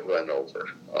people get run over.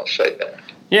 I'll say that.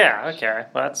 Yeah, okay.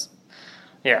 Well,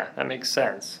 that makes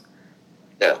sense.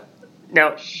 Yeah.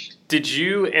 Now, did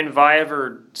you and Vi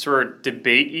ever sort of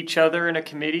debate each other in a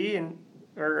committee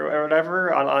or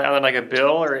whatever on like a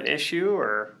bill or an issue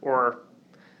or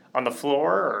on the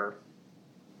floor or?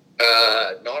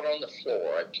 Not on the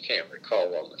floor. I can't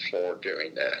recall on the floor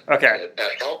doing that. Okay.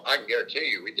 At home, I can guarantee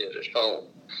you we did at home.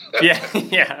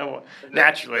 Yeah, well,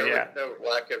 naturally, there was no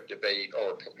lack of debate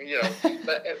or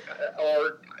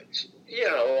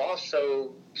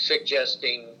also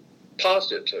suggesting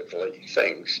positively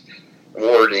things,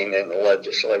 wording in the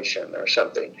legislation or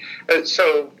something. And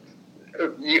so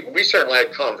we certainly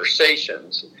had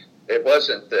conversations. It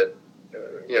wasn't that,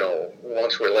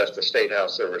 once we left the State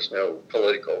House, there was no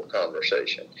political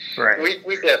conversation. Right.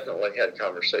 We definitely had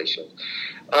conversations.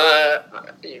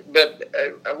 But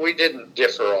we didn't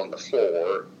differ on the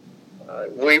floor.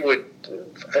 We would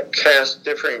cast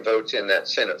differing votes in that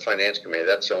Senate Finance Committee.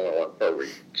 That's the only one where we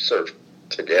served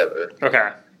together.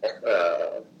 Okay.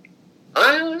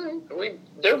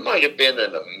 There might have been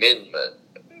an amendment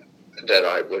that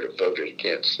I would have voted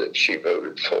against that she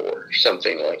voted for.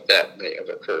 Something like that may have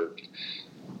occurred,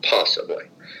 possibly.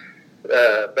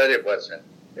 But it wasn't.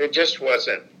 It just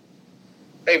wasn't.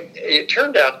 It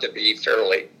turned out to be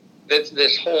fairly,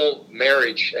 this whole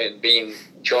marriage and being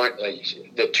jointly,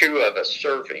 the two of us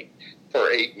serving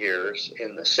for 8 years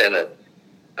in the Senate,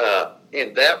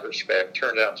 in that respect,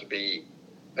 turned out to be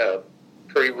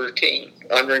pretty routine,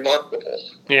 unremarkable.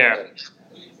 Yeah.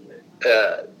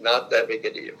 Not that big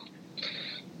a deal.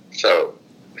 So,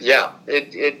 yeah,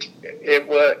 it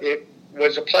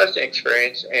was a pleasant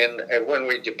experience, and when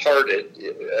we departed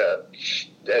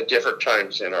at different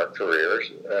times in our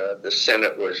careers, the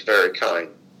Senate was very kind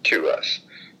to us.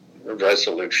 The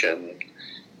resolution,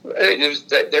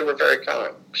 they were very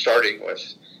kind, starting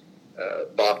with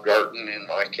Bob Garton in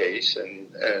my case, and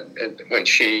when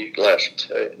she left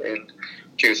in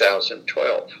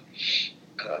 2012,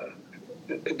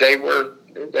 they were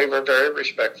very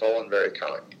respectful and very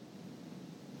kind.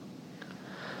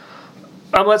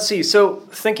 Let's see. So,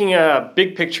 thinking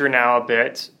big picture now a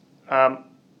bit,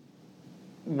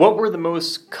 what were the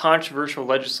most controversial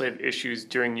legislative issues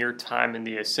during your time in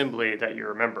the Assembly that you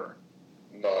remember?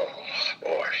 Oh,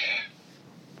 boy.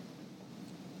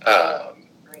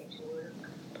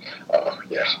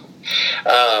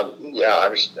 I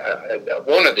was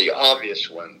one of the obvious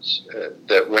ones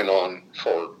that went on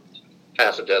for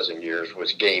half a dozen years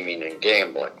was gaming and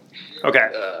gambling. Okay.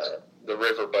 The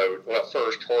riverboat,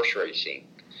 first horse racing,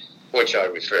 which I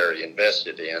was very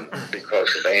invested in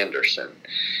because of Anderson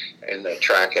and the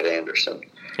track at Anderson.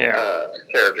 Yeah.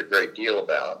 Cared a great deal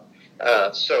about.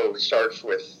 So it starts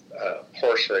with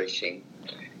horse racing,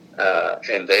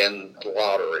 and then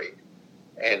lottery,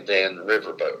 and then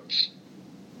riverboats.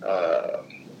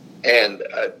 And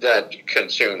that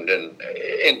consumed,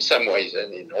 in some ways,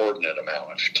 an inordinate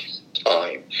amount of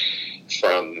time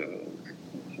from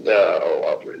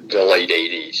the late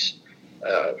 80s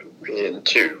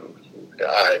into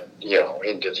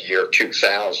the year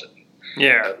 2000.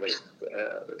 Yeah. At least.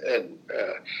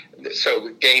 So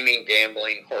gaming,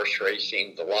 gambling, horse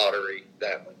racing, the lottery,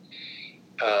 that one.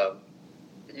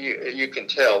 You can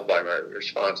tell by my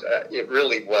response, it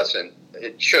really wasn't,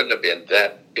 it shouldn't have been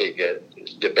that big a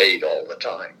debate all the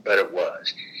time, but it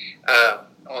was.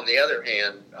 On the other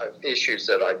hand, issues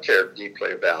that I cared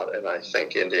deeply about, and I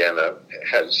think Indiana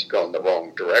has gone the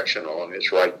wrong direction on,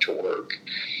 is right to work,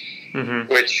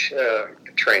 which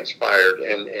transpired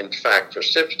and, in fact,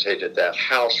 precipitated that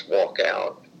House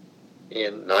walkout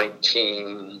in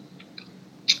 97.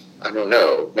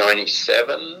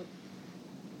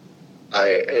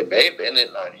 It may have been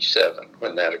in 97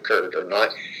 when that occurred or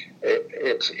not.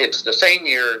 It's the same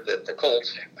year that the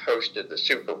Colts hosted the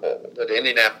Super Bowl, that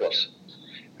Indianapolis.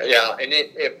 Yeah, and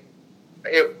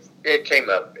it came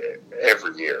up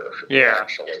every year,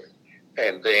 actually.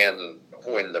 And then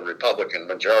when the Republican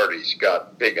majorities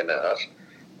got big enough,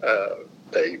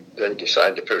 they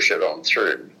decided to push it on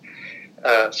through.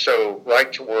 So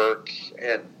right to work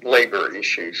and labor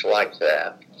issues like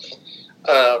that.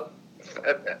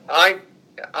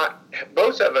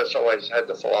 Both of us always had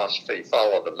the philosophy,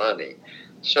 follow the money.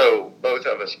 So both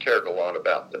of us cared a lot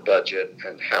about the budget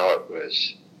and how it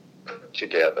was put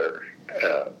together.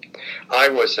 I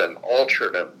was an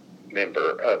alternate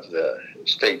member of the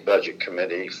State Budget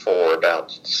Committee for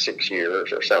about 6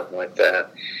 years or something like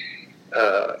that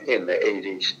in the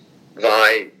 80s.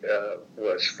 Vi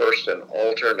was first an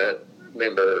alternate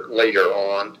member later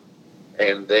on,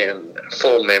 and then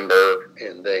full member,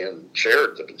 and then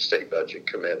chaired the state budget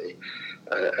committee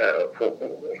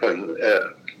when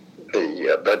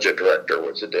the budget director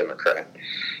was a Democrat.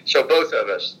 So both of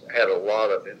us had a lot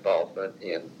of involvement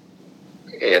in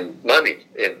money,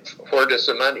 in where does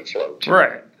the money flow to.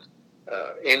 Right.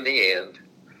 In the end,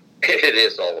 it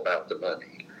is all about the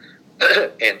money.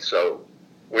 And so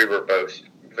we were both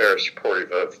very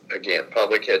supportive of, again,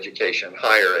 public education,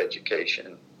 higher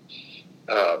education,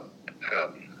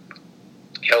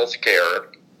 health care,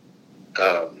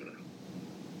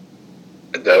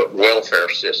 the welfare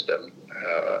system,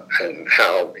 and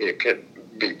how it could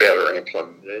be better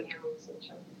implemented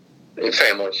in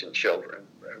families and children.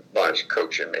 Vi's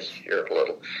coaching me here a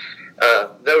little.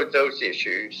 Those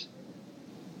issues.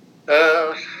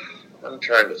 I'm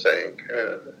trying to think.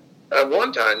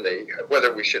 One time,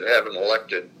 whether we should have an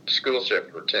elected school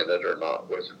superintendent or not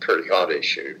was a pretty hot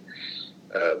issue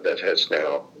that has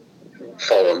now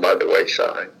fallen by the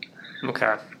wayside.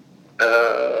 Okay.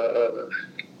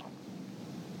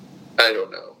 I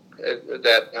don't know.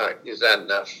 Is that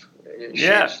enough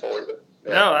issues for you?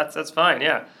 Yeah. No, that's fine.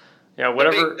 Yeah. Yeah.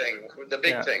 Whatever. The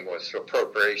big thing was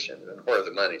appropriations and where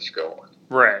the money's going.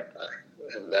 Right.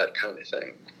 And that kind of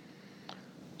thing.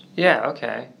 Yeah.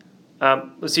 Okay.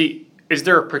 Let's see. Is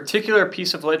there a particular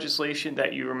piece of legislation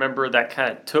that you remember that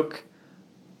kind of took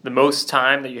the most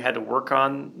time, that you had to work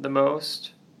on the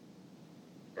most?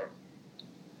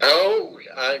 Oh,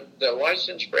 the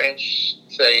license branch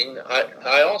thing.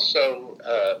 I also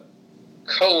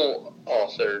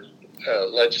co-authored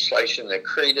legislation that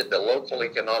created the local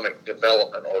economic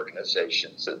development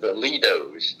organizations, the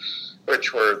LEDOs,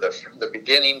 which were the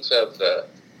beginnings of the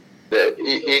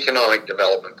economic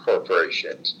development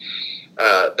corporations.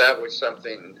 That was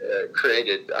something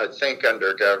created, I think,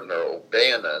 under Governor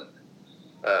O'Bannon.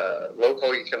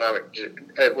 Local economic,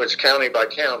 it was county by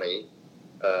county.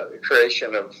 The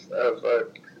creation of a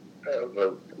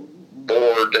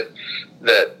board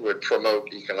that would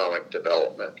promote economic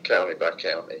development county by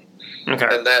county. Okay.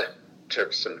 And that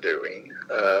took some doing.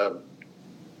 The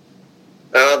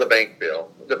bank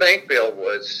bill. The bank bill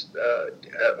was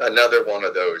another one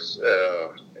of those.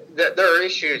 There are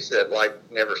issues that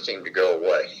never seem to go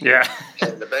away. Yeah.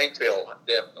 And the bank bill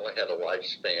definitely had a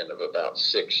lifespan of about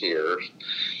 6 years.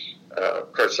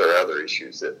 Of course, there are other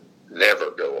issues that never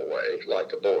go away,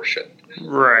 like abortion.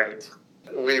 Right.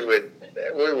 We were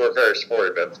very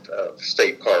supportive of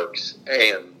state parks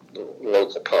and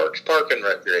local parks, park and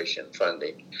recreation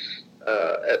funding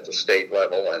at the state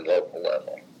level and local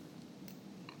level.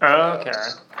 Okay.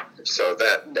 So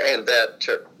that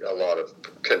took a lot of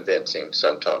convincing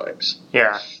sometimes.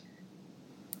 Yeah.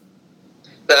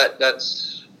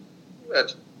 That's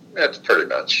pretty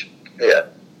much it.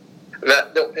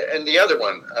 And the other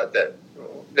one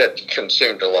that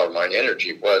consumed a lot of my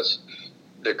energy was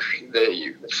the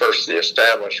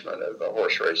establishment of the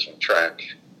horse racing track,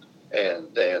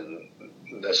 and then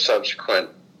the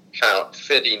subsequent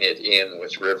fitting it in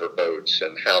with riverboats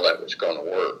and how that was going to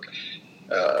work.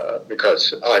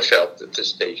 Because I felt that the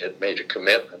state had made a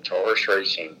commitment to horse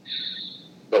racing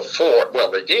before.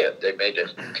 Well, they did. They made a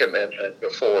commitment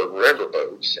before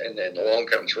riverboats, and then along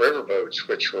comes riverboats,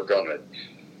 which were going to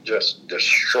just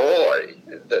destroy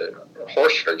the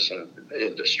horse racing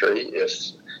industry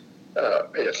if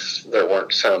there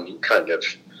weren't some kind of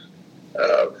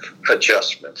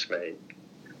adjustments made.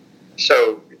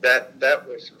 So that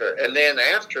was very. And then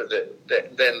after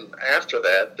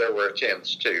that, there were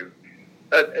attempts to.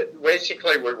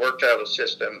 Basically, we worked out a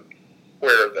system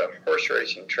where the horse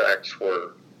racing tracks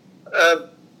were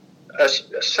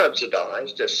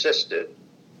subsidized, assisted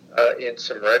in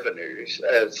some revenues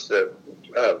as the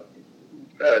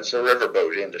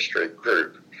riverboat industry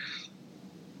grew.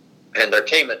 And there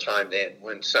came a time then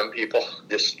when some people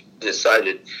just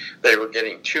decided they were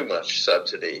getting too much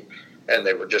subsidy, and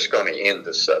they were just going to end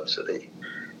the subsidy.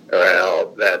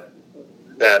 Well, that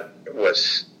would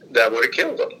have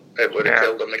killed them. It would have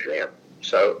killed them again.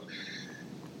 So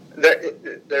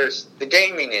there's the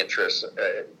gaming interests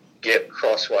get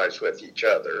crosswise with each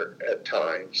other at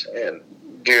times, and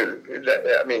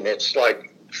it's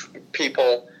like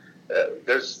people.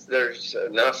 There's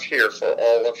enough here for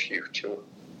all of you to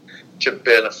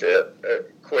benefit.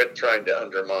 Quit trying to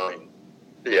undermine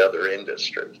the other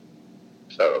industry.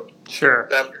 So sure,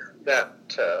 that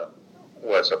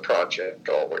was a project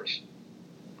always.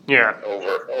 Yeah.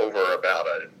 Over about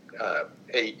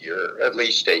at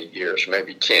least 8 years,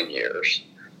 maybe 10 years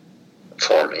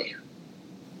for me.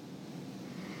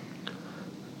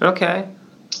 Okay.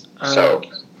 So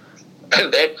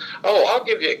And then, I'll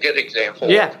give you a good example.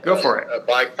 Yeah, go for it. A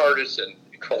bipartisan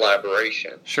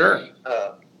collaboration. Sure.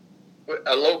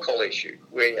 A local issue.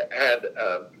 We had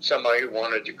somebody who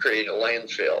wanted to create a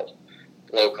landfill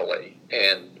locally,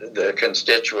 and the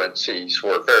constituencies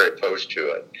were very opposed to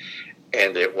it.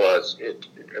 And it was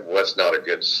not a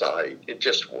good site. It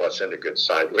just wasn't a good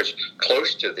site. It was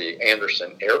close to the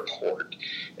Anderson Airport,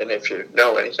 and if you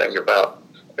know anything about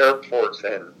airports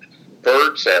and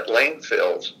birds at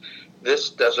landfills, this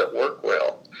doesn't work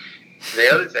well. The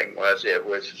other thing was it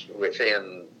was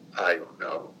within, I don't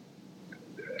know,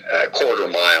 a quarter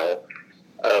mile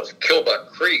of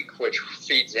Kilbuck Creek, which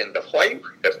feeds into White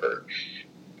River.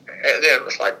 And it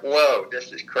was like, whoa,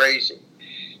 this is crazy.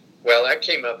 Well, that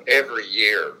came up every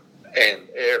year, and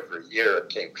every year it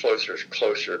came closer and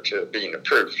closer to being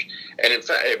approved. And in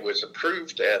fact, it was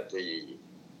approved at the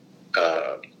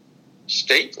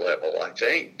state level, I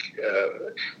think.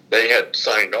 They had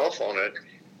signed off on it,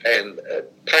 and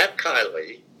Pat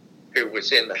Kiley, who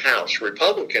was in the House,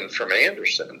 Republican from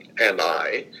Anderson, and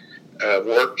I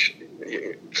worked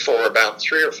for about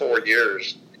 3 or 4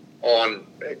 years on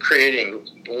creating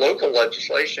local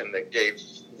legislation that gave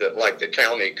the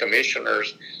county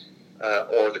commissioners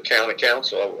or the county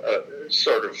council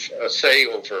sort of a say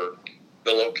over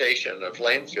the location of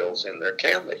landfills in their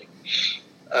county.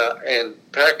 And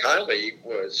Pat Kiley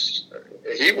was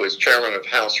chairman of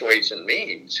House Ways and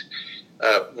Means,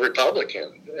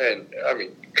 Republican. And I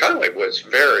mean, Kiley was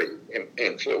very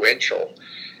influential.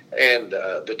 And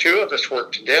the two of us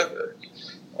worked together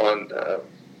on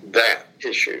that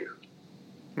issue.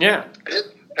 Yeah.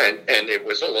 And it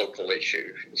was a local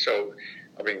issue. So,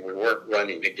 I mean, we weren't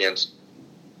running against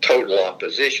total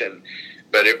opposition,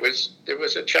 but it was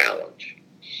a challenge.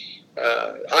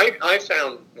 I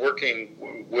found working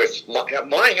with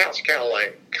my House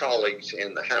colleagues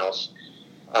in the House,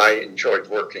 I enjoyed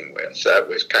working with. That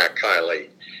was Pat Kiley.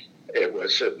 It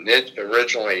was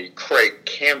originally Craig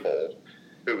Campbell,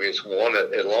 who is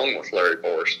along with Larry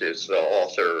Borst, is the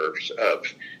author of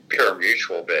Pure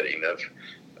Mutual Betting, of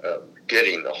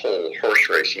getting the whole horse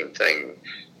racing thing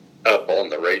up on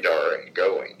the radar and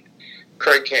going.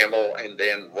 Craig Campbell, and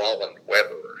then Roland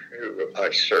Weber, who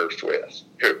I served with,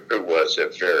 who was a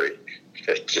very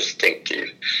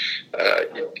distinctive,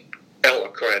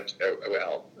 eloquent,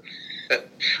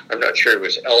 I'm not sure he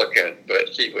was eloquent, but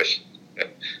he was,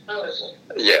 colorful.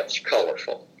 Yes,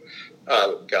 colorful.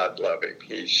 God love him.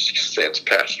 He's since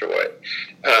passed away.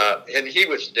 And he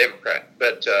was a Democrat,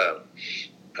 but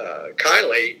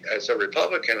Kiley, as a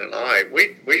Republican, and I,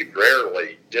 we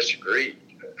rarely disagreed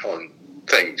on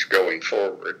things going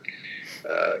forward.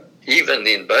 Even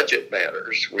in budget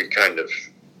matters, we kind of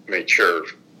made sure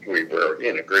we were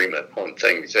in agreement on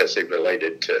things as they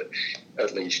related to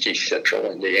at least East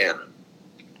Central Indiana.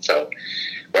 So,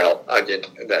 well, I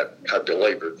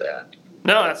belabored that.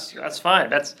 No, that's fine.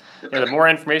 That's the more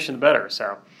information, the better.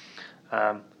 So,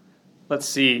 let's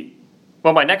see.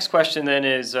 Well, my next question then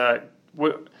is,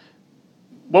 what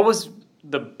was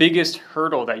the biggest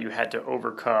hurdle that you had to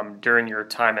overcome during your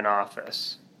time in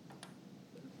office?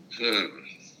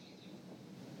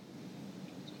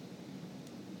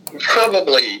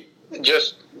 Probably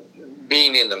just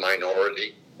being in the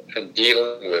minority and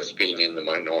dealing with being in the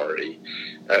minority,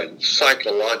 and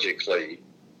psychologically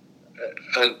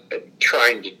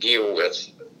trying to deal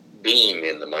with being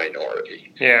in the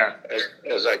minority. Yeah.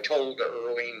 As I told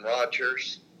Earlene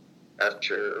Rogers,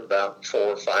 after about 4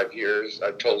 or 5 years,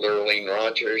 I told Earlene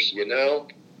Rogers,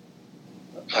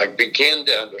 I begin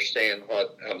to understand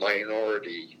what a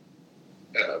minority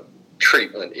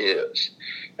treatment is.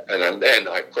 And then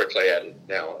I quickly added,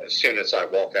 now, as soon as I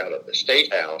walk out of the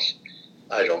State House,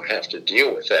 I don't have to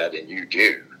deal with that, and you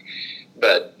do.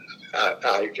 But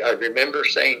I remember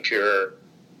saying to her,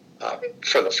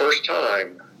 for the first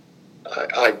time,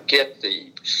 I get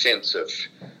the sense of,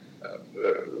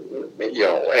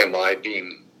 am I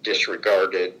being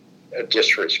disregarded,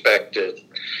 disrespected,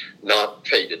 not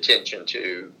paid attention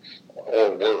to,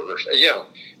 or worse?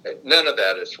 None of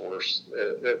that is worse.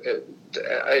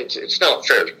 It's not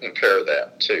fair to compare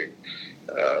that to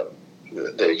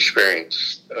the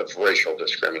experience of racial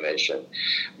discrimination.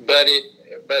 But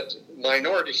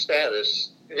minority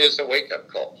status is a wake-up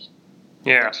call.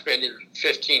 Yeah. Spending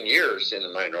 15 years in a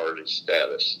minority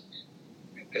status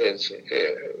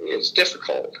is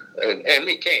difficult, and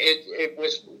it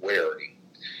was wearing.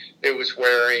 It was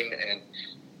wearing, and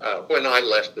when I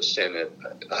left the Senate,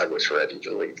 I was ready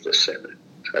to leave the Senate.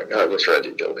 I was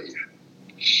ready to leave.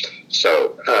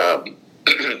 So,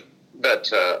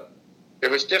 but It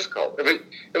was difficult.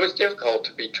 It was difficult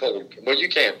to be told, well, you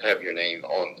can't have your name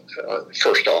on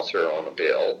first author on a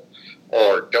bill,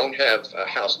 or don't have a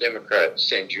House Democrat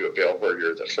send you a bill where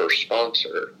you're the first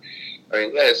sponsor. I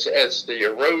mean, as the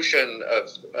erosion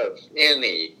of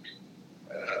any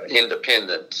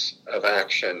independence of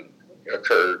action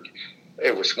occurred,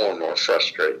 it was more and more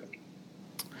frustrating.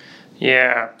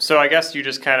 Yeah. So I guess you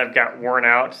just kind of got worn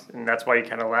out, and that's why you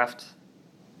kind of left?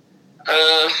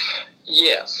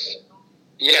 Yes.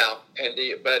 Yeah. And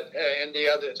the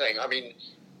other thing, I mean,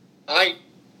 I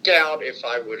doubt if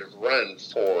I would have run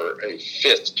for a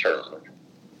fifth term.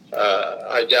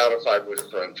 I doubt if I would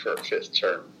have run for a fifth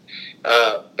term.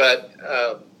 But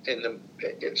in the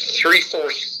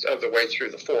 3/4 of the way through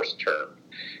the fourth term,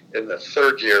 in the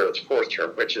third year of the fourth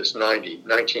term, which is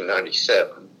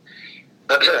 1997,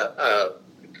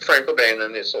 Frank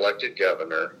O'Bannon is elected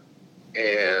governor,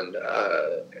 and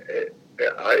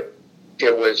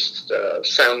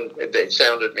they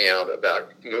sounded me out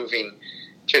about moving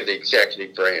to the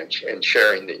executive branch and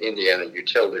chairing the Indiana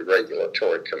Utility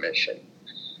Regulatory Commission.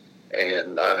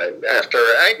 And after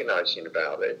agonizing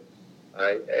about it,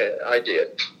 I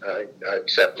did. I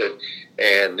accepted.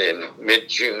 And in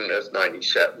mid-June of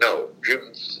 97,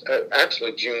 June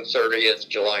 30th,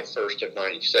 July 1st of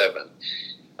 97,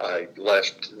 I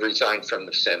resigned from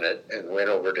the Senate and went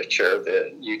over to chair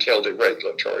the Utility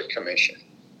Regulatory Commission.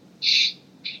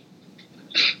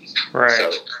 Right.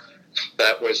 So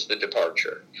that was the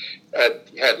departure. I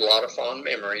had a lot of fond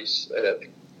memories, and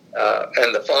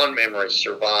the fond memories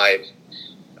survive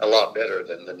a lot better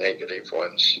than the negative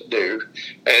ones do.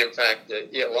 And in fact,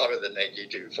 a lot of the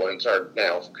negative ones are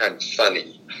now kind of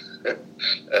funny.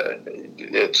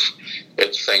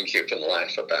 It's things you can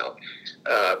laugh about.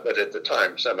 But at the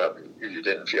time, some of you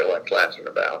didn't feel like laughing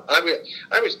about.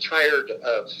 I was tired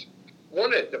of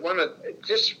one of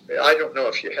this. I don't know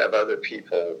if you have other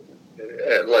people,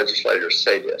 legislators,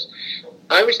 say this.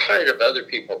 I was tired of other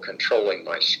people controlling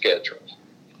my schedule.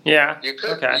 Yeah. You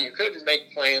couldn't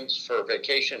make plans for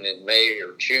vacation in May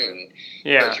or June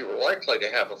because you were likely to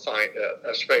have a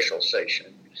special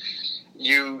session.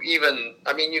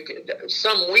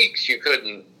 Some weeks you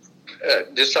couldn't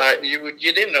decide. You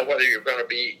didn't know whether you were going to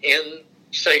be in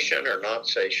session or not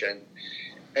session,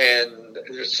 and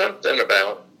there's something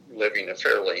about living a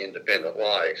fairly independent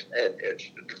life, and it's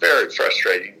very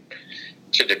frustrating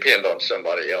to depend on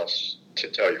somebody else to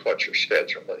tell you what your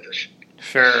schedule is.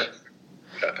 Sure.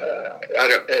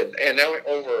 And now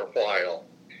over a while,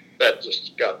 that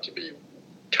just got to be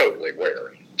totally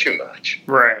wearing too much.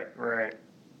 Right.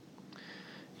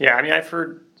 Yeah, I mean, I've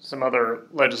heard some other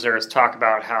legislators talk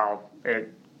about how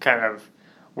it kind of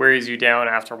wears you down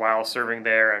after a while serving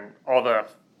there, and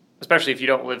especially if you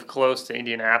don't live close to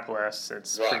Indianapolis,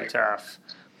 it's pretty tough.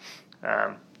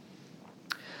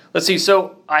 Let's see.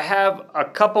 So I have a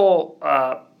couple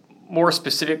more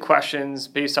specific questions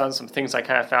based on some things I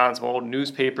kind of found in some old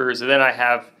newspapers, and then I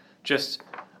have just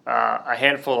a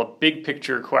handful of big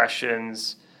picture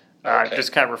questions,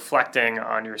 just kind of reflecting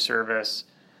on your service.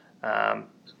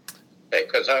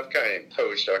 Because I've kind of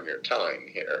imposed on your time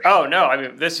here. Oh no! I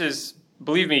mean,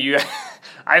 believe me,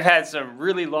 I've had some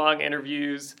really long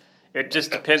interviews. It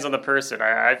just depends on the person.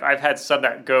 I've had some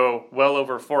that go well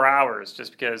over 4 hours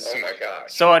just because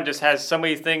someone just has so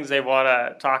many things they want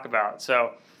to talk about.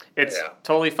 So it's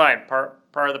totally fine, part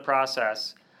of the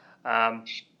process. Well,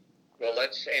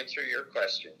 let's answer your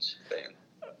questions then.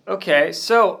 Okay,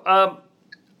 so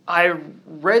I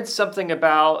read something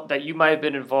about that you might have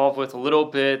been involved with a little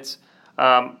bit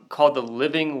called the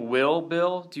Living Will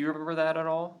Bill. Do you remember that at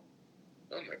all?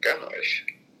 Oh my gosh.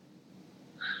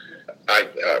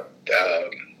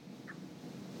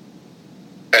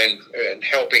 And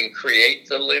helping create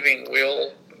the Living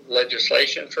Will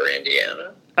legislation for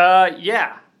Indiana?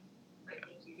 Yeah.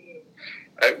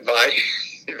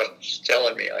 Was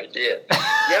telling me I did.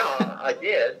 Yeah, I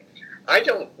did. I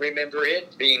don't remember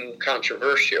it being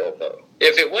controversial, though.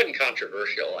 If it wasn't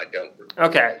controversial, I don't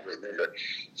remember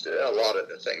a lot of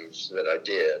the things that I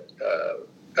did.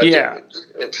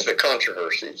 It's the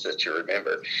controversies that you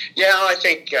remember. Yeah, I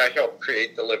think I helped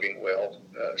create the Living Will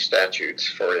statutes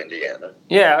for Indiana.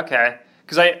 Yeah, okay.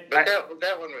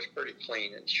 That one was pretty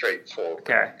clean and straightforward.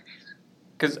 Okay.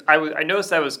 Because I noticed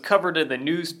that was covered in the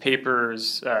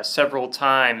newspapers several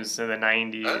times in the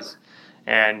 90s,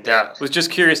 and was just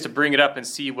curious to bring it up and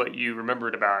see what you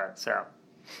remembered about it. So.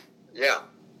 Yeah.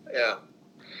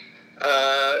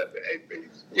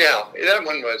 That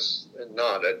one was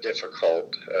not a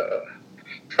difficult.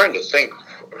 Trying to think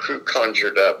who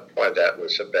conjured up why that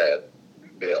was a bad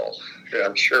bill.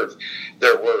 I'm sure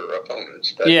there were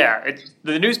opponents. But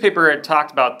the newspaper had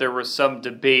talked about there was some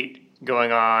debate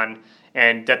going on,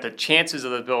 and that the chances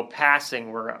of the bill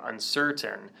passing were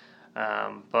uncertain.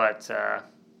 But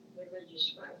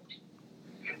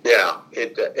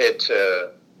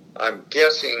I'm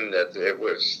guessing that it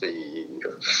was the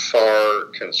far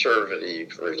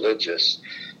conservative religious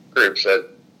groups that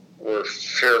were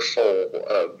fearful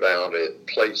about it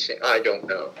placing, I don't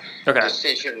know,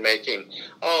 decision making.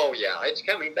 Oh, yeah, it's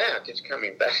coming back.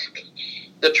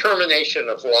 The termination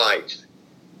of life.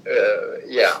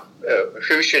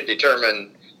 Who should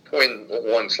determine when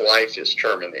one's life is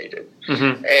terminated?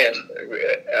 Mm-hmm. And,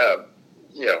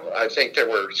 I think there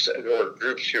were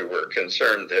groups who were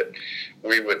concerned that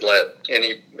we would let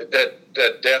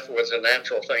that death was a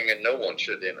natural thing and no one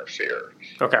should interfere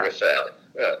with that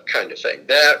kind of thing.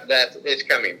 That it's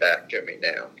coming back to me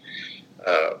now.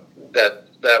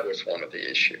 That was one of the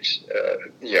issues.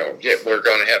 We're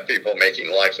going to have people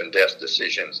making life and death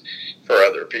decisions for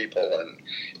other people, and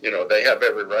they have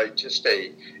every right to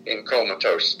stay in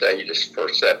comatose status for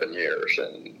 7 years.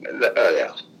 And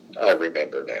I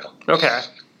remember now. Okay.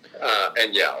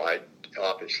 I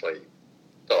obviously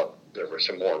thought there was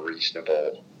a more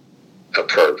reasonable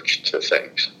approach to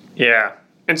things. Yeah.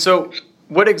 And so,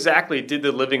 what exactly did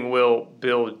the Living Will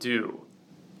bill do?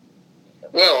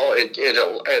 Well,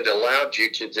 it allowed you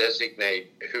to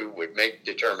designate who would make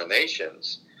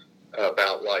determinations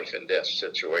about life and death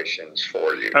situations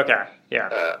for you. Okay, yeah.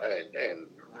 And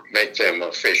make them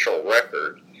official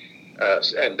record.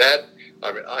 And that,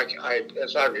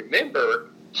 as I remember,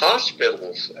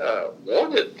 hospitals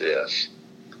wanted this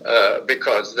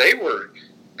because they were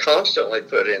constantly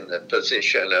put in the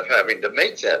position of having to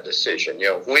make that decision.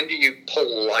 When do you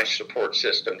pull life support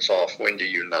systems off? When do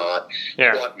you not?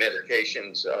 Yeah. What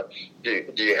medications do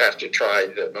you have to try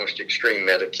the most extreme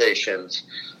medications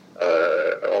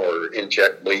or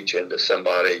inject bleach into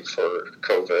somebody for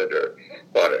COVID or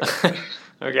whatever?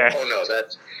 Okay. Oh no,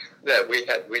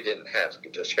 we didn't have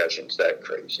discussions that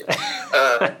crazy.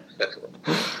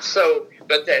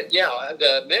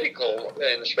 The medical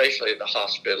and especially the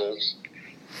hospitals.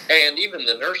 And even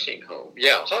the nursing home.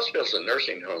 Yeah, hospitals and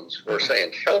nursing homes were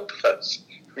saying, help us.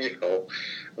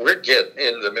 We're getting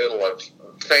in the middle of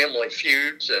family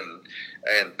feuds and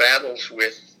battles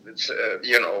with,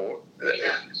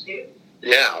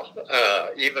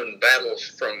 even battles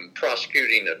from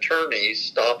prosecuting attorneys,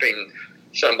 stopping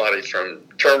somebody from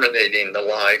terminating the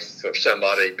life of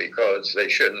somebody because they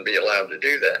shouldn't be allowed to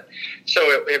do that. So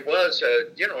it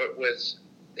was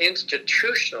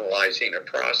institutionalizing a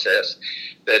process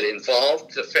that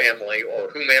involved the family or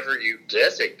whomever you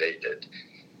designated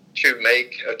to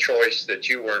make a choice that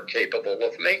you weren't capable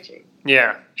of making.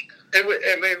 Yeah. It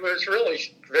was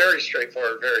really very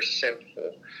straightforward, very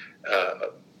simple.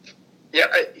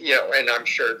 And I'm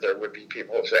sure there would be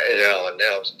people who say, and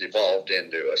now it's devolved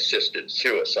into assisted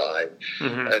suicide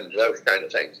and those kind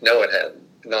of things. No, it hadn't.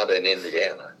 Not in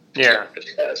Indiana. Yeah. It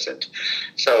hasn't.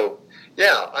 So,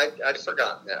 I'd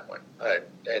forgotten that one. I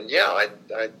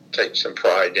take some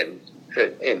pride in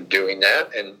doing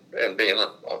that and being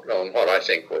on what I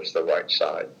think was the right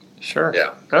side. Sure.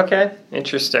 Yeah. Okay.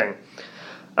 Interesting.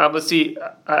 Let's see.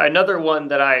 Another one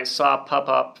that I saw pop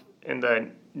up in the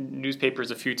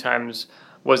newspapers a few times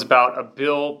was about a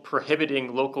bill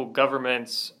prohibiting local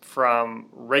governments from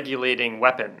regulating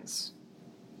weapons.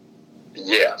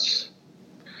 Yes.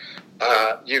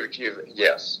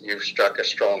 You've struck a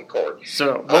strong chord.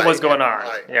 So what was going on?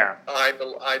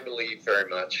 I believe very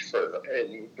much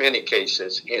in many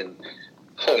cases in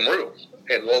home rule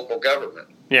in local government.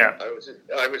 Yeah.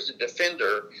 I was a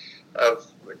defender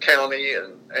of county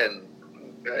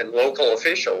and local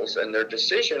officials and their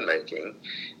decision making,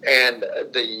 and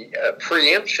the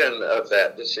preemption of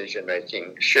that decision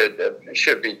making should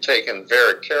be taken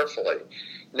very carefully.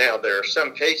 Now there are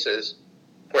some cases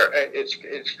where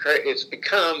it's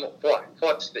become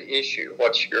what's the issue?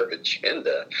 What's your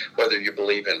agenda? Whether you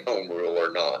believe in home rule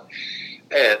or not,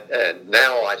 and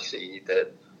now I see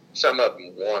that some of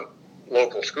them want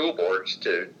local school boards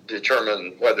to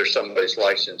determine whether somebody's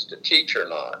licensed to teach or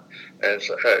not. And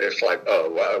it's like,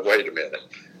 wait a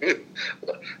minute.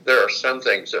 There are some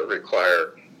things that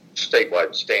require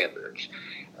statewide standards.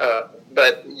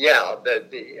 But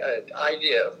the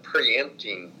idea of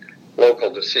preempting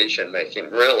local decision making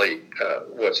really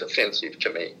was offensive to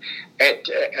me.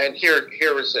 And here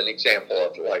is an example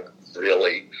of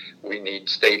really we need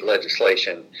state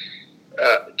legislation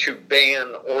to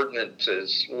ban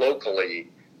ordinances locally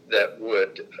that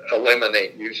would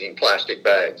eliminate using plastic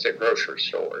bags at grocery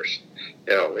stores.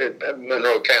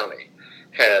 Monroe County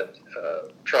had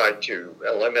tried to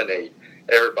eliminate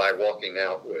everybody walking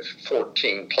out with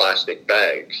 14 plastic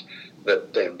bags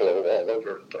that then blow all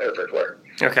over everywhere.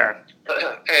 Okay.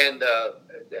 and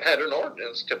had an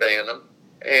ordinance to ban them.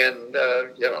 And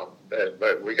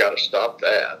but we got to stop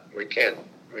that. We can't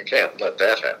let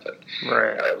that happen.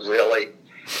 Right. Really.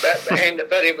 But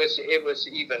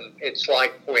it's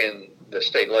like when the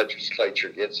state legislature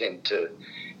gets into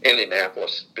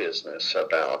Indianapolis business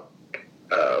about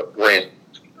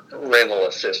rental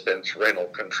assistance, rental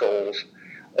controls,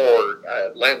 or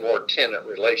landlord-tenant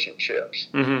relationships.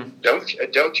 Mm-hmm.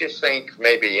 Don't you think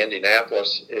maybe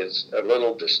Indianapolis is a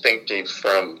little distinctive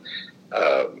from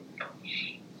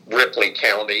Ripley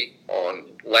County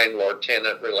on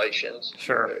landlord-tenant relations?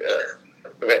 Sure.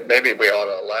 Maybe we ought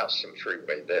to allow some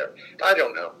freeway there. I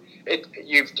don't know.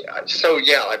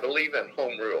 I believe in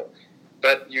home rule,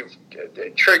 but you've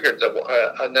triggered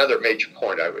another major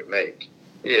point I would make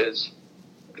is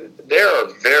there are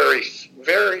very,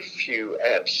 very few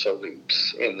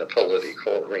absolutes in the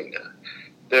political arena.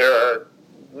 There are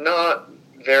not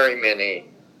very many.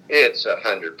 It's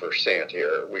 100%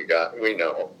 here. We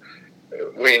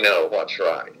know what's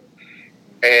right.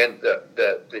 And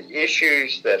the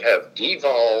issues that have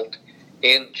devolved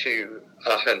into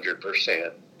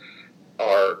 100%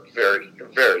 are very,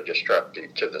 very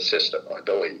destructive to the system, I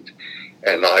believe.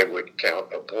 And I would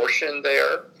count abortion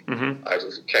there. Mm-hmm. I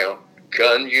would count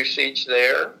gun usage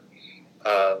there.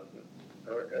 The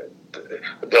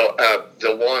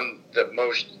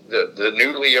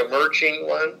newly emerging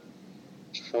one,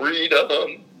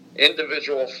 freedom,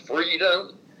 individual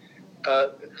freedom.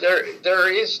 There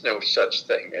is no such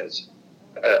thing as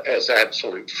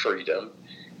absolute freedom,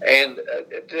 and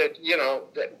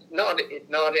not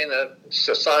in a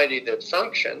society that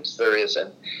functions, there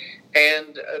isn't.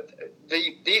 And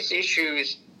these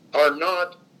issues are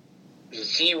not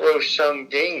zero-sum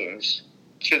games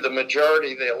to the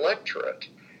majority of the electorate.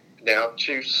 Now,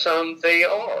 to some they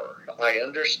are, I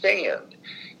understand,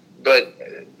 but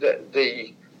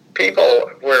the people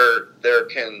where there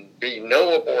can be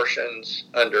no abortions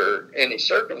under any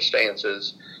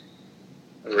circumstances,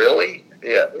 really?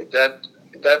 Yeah,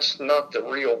 that's not the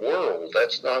real world.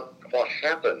 That's not what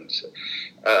happens.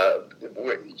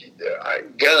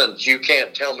 Guns, you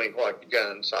can't tell me what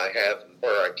guns I have and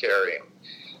where I carry them.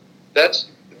 That's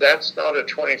not a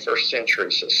 21st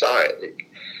century society.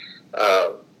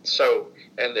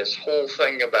 And this whole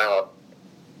thing about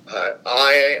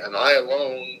I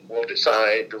alone will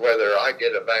decide whether I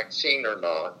get a vaccine or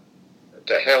not.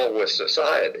 To hell with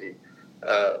society.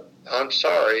 I'm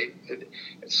sorry.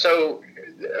 So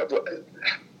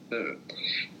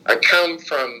I come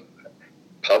from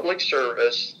public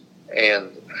service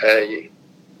and a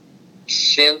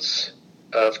sense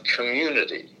of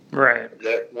community. Right.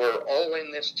 That we're all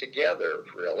in this together,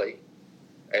 really.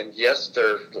 And yes,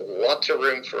 there's lots of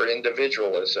room for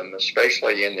individualism,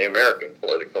 especially in the American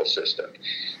political system.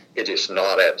 It is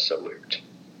not absolute.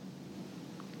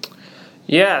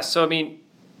 Yeah, so I mean,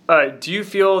 do you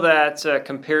feel that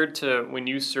compared to when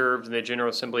you served in the General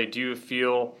Assembly, do you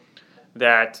feel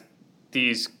that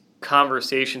these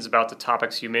conversations about the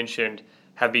topics you mentioned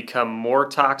have become more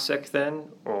toxic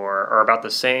then, or are about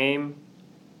the same?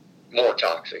 More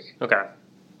toxic. Okay.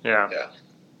 Yeah. Yeah.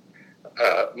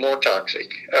 More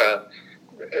toxic.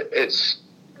 It's,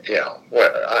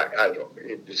 I don't,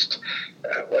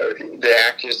 the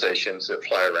accusations that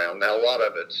fly around. Now, a lot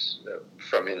of it's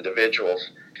from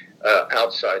individuals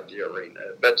outside the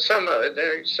arena, but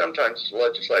sometimes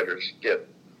legislators get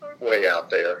way out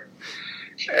there.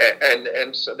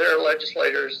 And so there are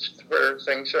legislators where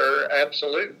things are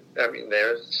absolute. I mean,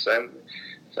 there's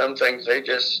some things they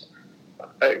just,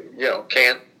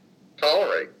 can't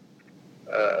tolerate.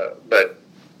 But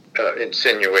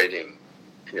insinuating,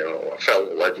 a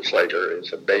fellow legislator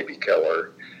is a baby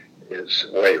killer is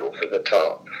way over the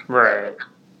top. Right.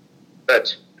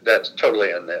 That's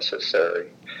totally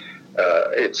unnecessary.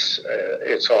 It's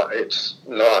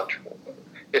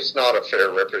not a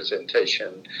fair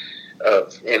representation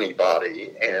of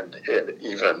anybody, and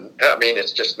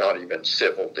it's just not even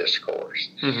civil discourse.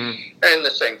 Mm-hmm. And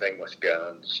the same thing with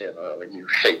guns. You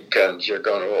hate guns, you're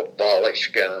going to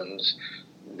abolish guns.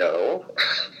 No,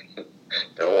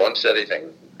 no one said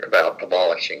anything about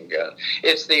abolishing guns.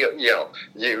 It's you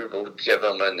give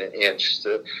them an inch,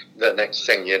 the next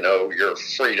thing you know, your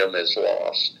freedom is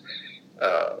lost.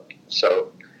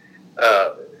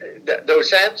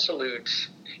 Those absolutes,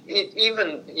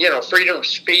 even, freedom of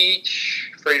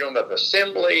speech, freedom of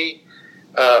assembly,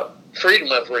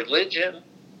 freedom of religion,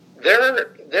 there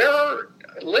are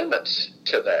limits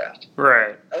to that.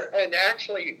 Right. And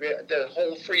actually, the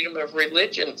whole freedom of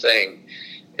religion thing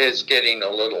is getting a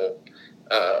little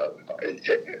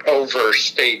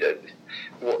overstated.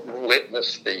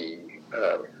 Witness the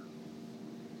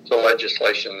the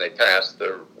legislation they passed,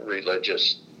 the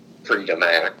Religious Freedom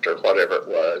Act or whatever it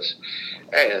was,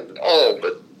 and all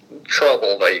the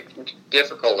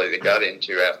difficulty they got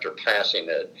into after passing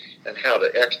it, and how to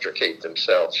extricate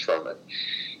themselves from it.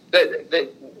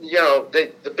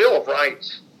 The Bill of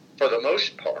Rights, for the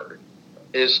most part,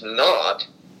 is not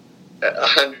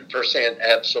 100%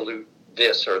 absolute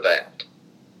this or that.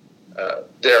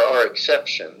 There are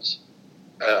exceptions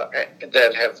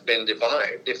that have been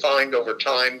defined over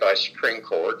time by Supreme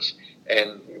Courts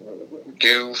and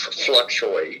do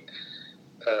fluctuate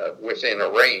within a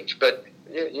range. But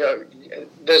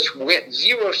this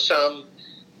zero sum,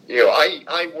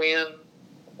 I win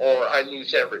or I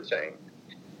lose everything,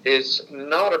 is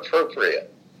not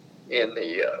appropriate in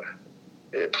the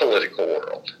political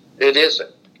world. It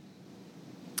isn't.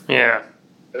 Yeah.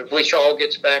 Which all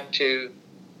gets back to,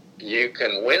 you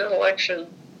can win an election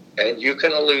and you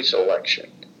can lose an election.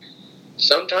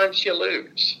 Sometimes you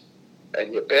lose,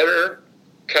 and you better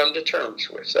come to terms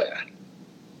with that.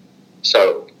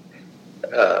 So,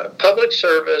 public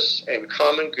service and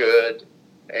common good,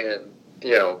 and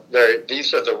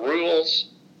these are the rules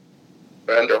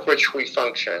under which we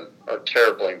function, are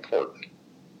terribly important.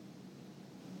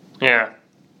 Yeah,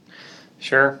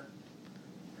 sure.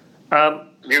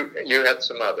 You had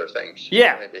some other things.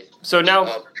 Yeah. Maybe. So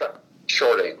now,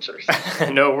 short answers.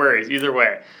 No worries. Either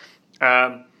way.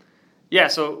 Yeah.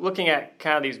 So looking at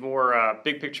kind of these more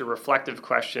big picture reflective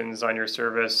questions on your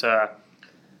service,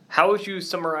 how would you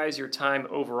summarize your time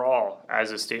overall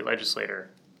as a state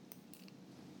legislator?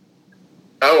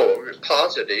 Oh,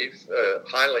 positive,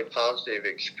 highly positive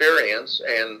experience,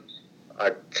 and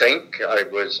I think I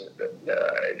was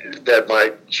that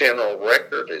my general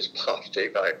record is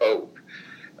positive. I hope,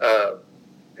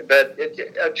 but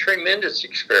a tremendous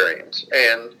experience,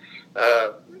 and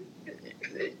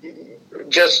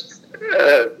just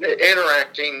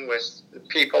interacting with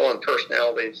people and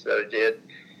personalities that I did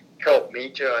helped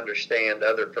me to understand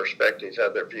other perspectives,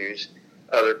 other views,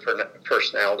 other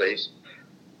personalities.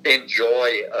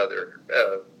 Enjoy other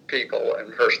people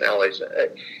and personalities.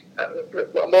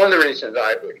 One of the reasons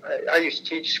I used to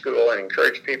teach school and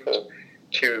encourage people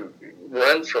to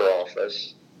run for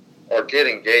office or get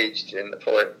engaged in the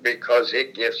politics, because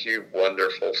it gives you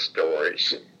wonderful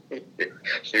stories.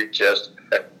 You just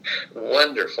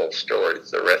wonderful stories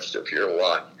the rest of your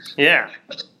life. Yeah.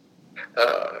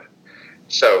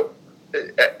 So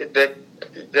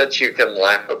that you can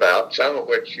laugh about, some of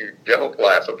which you don't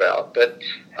laugh about, but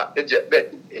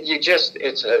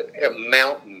it's a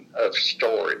mountain of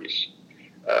stories.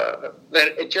 And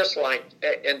it just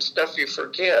and stuff you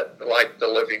forget, like the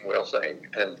Living Will thing,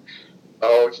 and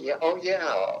oh yeah,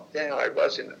 I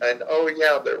wasn't, and oh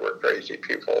yeah, there were crazy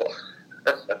people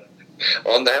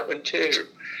on that one too.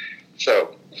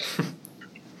 So,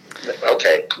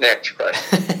 okay, next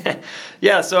question.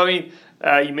 Yeah, so I mean,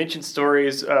 you mentioned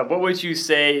stories. What would you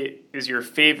say is your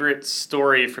favorite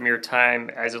story from your time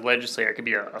as a legislator? It could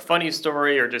be a funny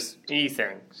story or just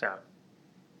anything. So.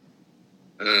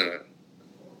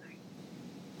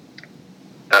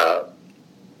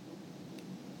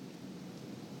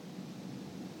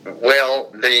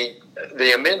 Well,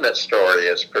 the amendment story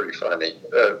is pretty funny,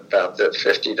 about the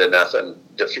 50-0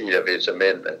 defeat of his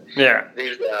amendment. Yeah.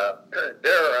 There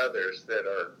are others that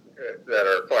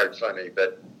are quite funny,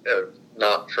 but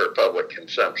not for public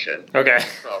consumption. Okay.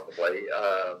 Probably.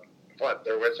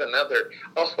 There was another.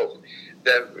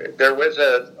 There was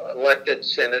an elected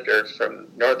senator from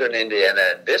northern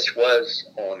Indiana. This was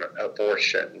on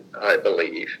abortion, I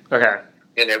believe. Okay.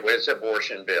 And it was an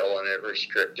abortion bill, and it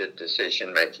restricted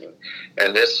decision making.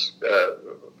 And this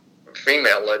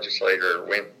female legislator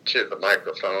went to the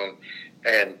microphone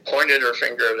and pointed her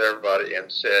finger at everybody and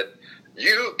said,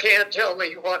 "You can't tell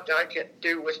me what I can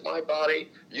do with my body.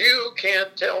 You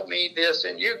can't tell me this,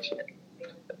 and you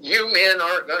men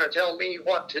aren't going to tell me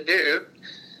what to do."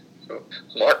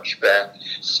 Marched back,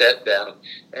 sat down,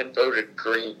 and voted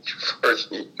green for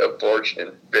the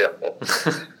abortion bill.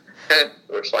 And it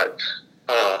was like,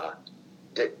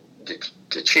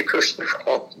 did she push the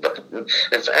wrong button?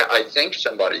 In fact, I think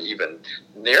somebody even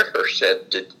near her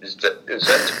said, "Is that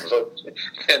the vote?"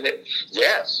 And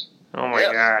yes. Oh my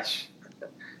gosh.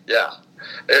 Yeah.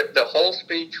 The whole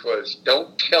speech was,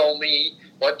 "Don't tell me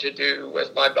what to do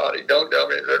with my body. Don't tell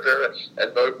me."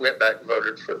 And went back and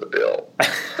voted for the bill.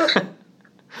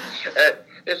 And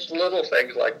it's little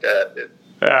things like that.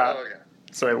 Yeah.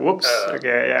 So like, whoops.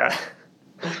 Okay, yeah.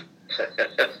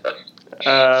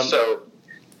 So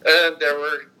there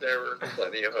were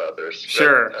plenty of others.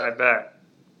 Sure, but, I bet.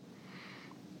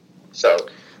 So,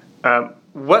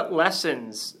 what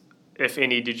lessons, if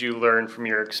any, did you learn from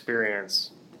your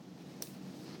experience?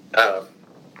 Uh,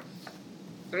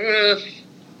 mm,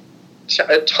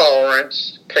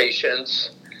 Tolerance,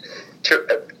 patience,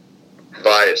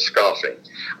 via scoffing.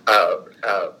 Uh,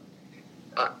 uh,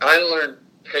 I learned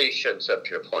patience up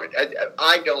to a point.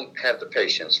 I don't have the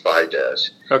patience Vi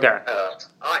does. Okay.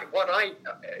 I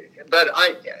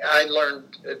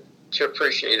learned to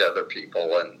appreciate other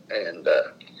people and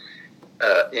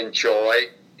enjoy.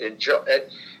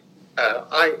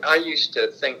 I used to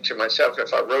think to myself,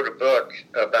 if I wrote a book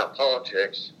about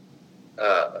politics,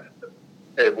 the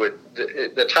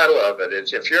title of it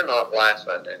is, if you're not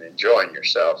laughing and enjoying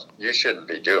yourself, you shouldn't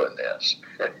be doing this.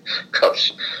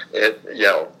 Because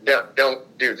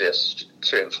don't do this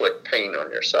to inflict pain on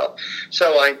yourself.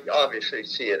 So I obviously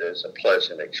see it as a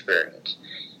pleasant experience.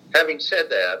 Having said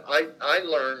that, I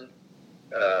learned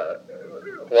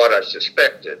what I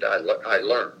suspected. I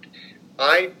learned.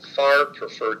 I far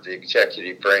preferred the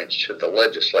executive branch to the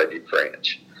legislative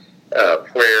branch,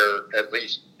 where at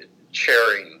least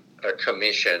chairing a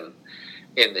commission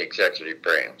in the executive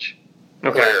branch,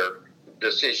 Okay. where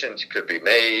decisions could be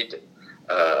made.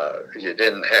 You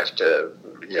didn't have to,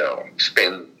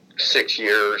 spend 6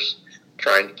 years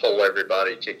trying to pull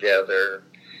everybody together.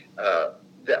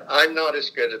 I'm not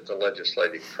as good at the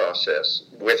legislative process,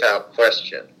 without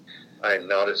question.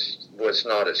 Was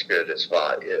not as good as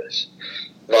Vi is.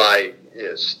 Vi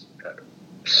is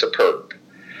superb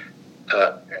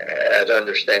at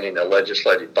understanding the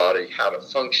legislative body, how to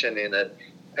function in it,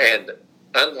 and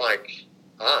unlike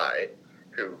I,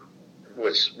 who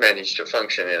managed to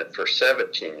function in it for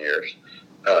 17 years,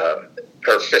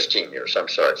 or 15 years, I'm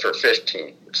sorry, for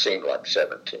 15, it seemed like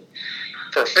 17.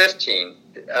 For 15,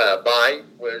 Vi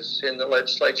was in the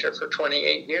legislature for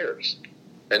 28 years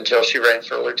until she ran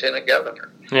for lieutenant governor.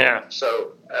 Yeah.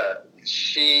 So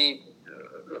she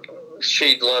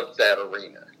loved that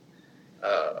arena,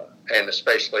 and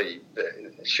especially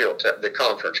the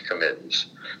conference committees.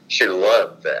 She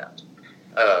loved that.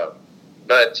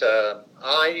 But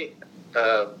I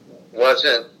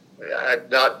wasn't.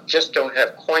 Just don't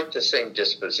have quite the same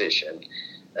disposition,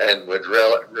 and would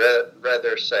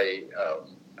rather say,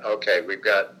 okay, we've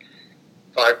got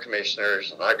 5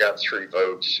 commissioners and I got 3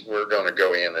 votes. We're going to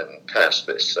go in and pass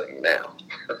this thing now.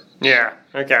 Yeah.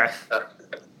 Okay.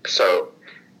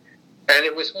 And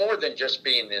it was more than just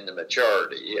being in the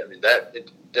majority. I mean,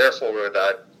 therefore, would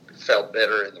I felt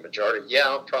better in the majority? Yeah,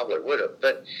 I probably would have.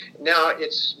 But now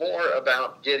it's more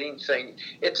about getting things.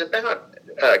 It's about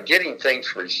getting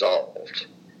things resolved,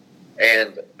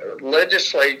 and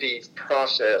legislative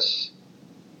process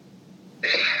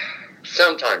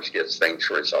sometimes gets things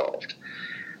resolved,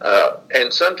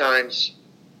 and sometimes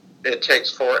it takes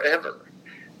forever.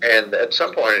 And at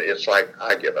some point, it's like,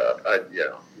 I give up.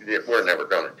 We're never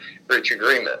going to reach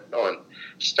agreement on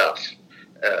stuff.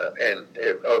 And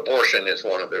abortion is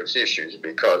one of those issues,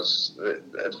 because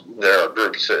there are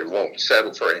groups that won't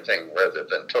settle for anything rather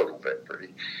than total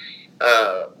victory.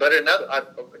 But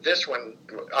this one,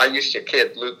 I used to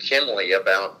kid Luke Kinley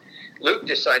about. Luke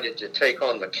decided to take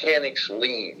on mechanics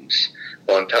liens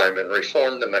one time and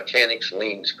reform the mechanics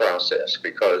liens process,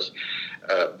 because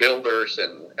builders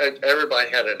and everybody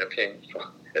had an opinion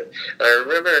on it. I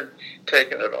remember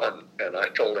taking it on, and I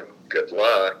told him, good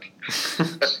luck.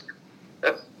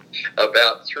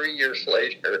 About 3 years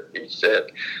later, he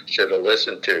said, should have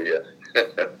listened to you.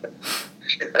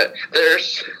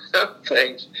 There's some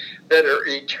things that are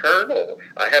eternal.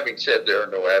 Having said there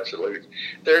are no absolutes,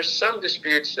 there's some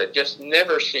disputes that just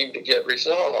never seem to get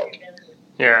resolved.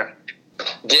 Yeah.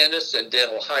 Dentists and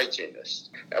dental hygienists,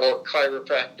 or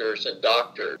chiropractors and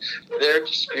doctors, their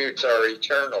disputes are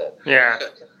eternal. Yeah.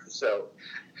 So,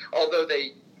 although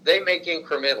they make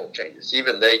incremental changes.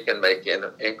 Even they can make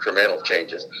incremental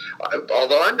changes.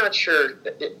 Although I'm not sure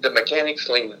the mechanics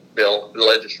lien bill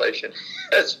legislation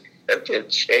has been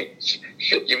changed.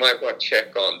 You might want to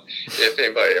check on if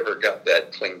anybody ever got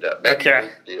that cleaned up. Maybe Okay.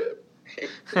 he did.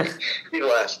 He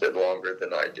lasted longer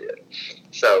than I did.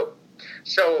 So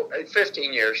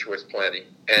 15 years was plenty,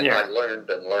 and Yeah. I learned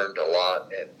a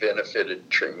lot and benefited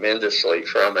tremendously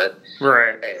from it.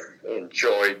 Right. And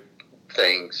enjoyed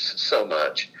things so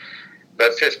much.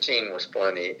 But 15 was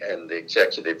plenty, and the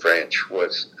executive branch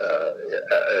was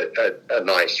a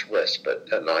nice respite,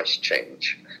 a nice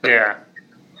change. Yeah.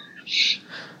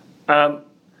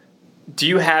 Do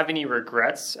you have any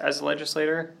regrets as a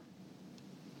legislator?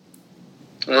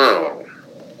 Oh.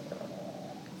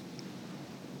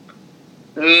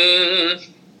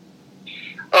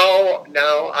 Oh,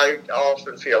 no, I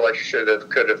often feel I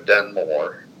could have done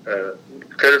more.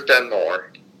 Could have done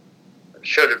more.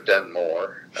 Should have done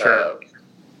more. Sure.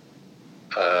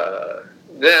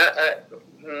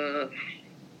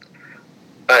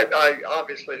 I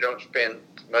obviously don't spend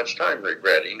much time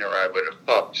regretting, or I would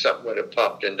have something would have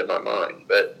popped into my mind.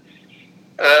 But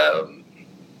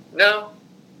no.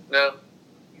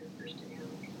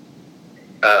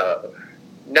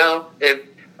 No, at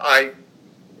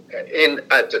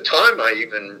the time I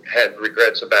even had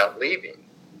regrets about leaving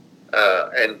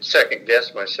and second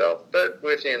guessed myself. But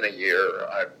within a year,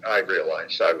 I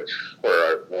realized I was where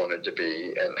I wanted to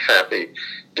be and happy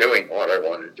doing what I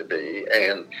wanted to be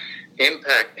and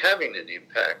having an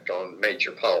impact on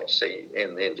major policy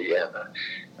in Indiana,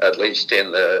 at least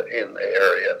in the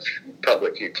area of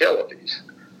public utilities.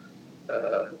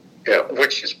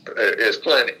 Which is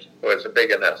plenty, was a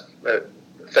big enough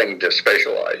thing to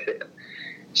specialize in.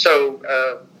 So,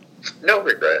 no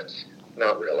regrets,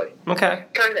 not really. Okay.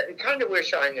 Kind of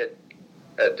wish I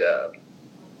had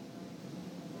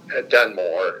done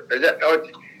more.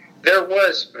 There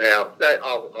was.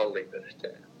 I'll leave it at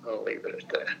that. I'll leave it at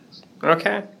that.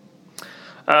 Okay.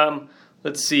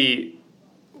 Let's see.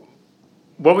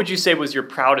 What would you say was your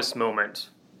proudest moment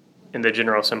in the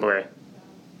General Assembly?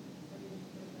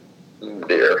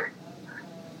 Dear.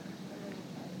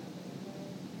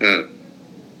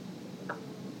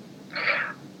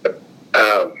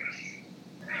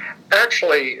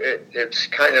 Actually, it's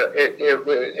kind of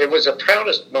it was a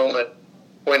proudest moment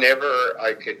whenever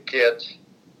I could get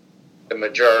the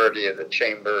majority of the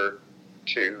chamber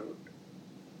to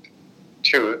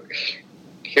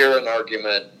hear an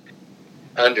argument,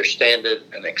 understand it,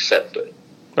 and accept it.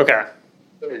 Okay.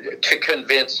 To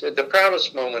convince, the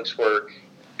proudest moments were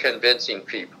convincing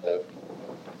people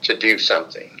to do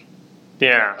something.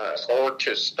 Yeah. Or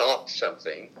to stop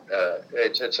something.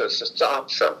 To stop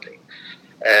something.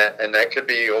 And that could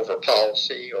be over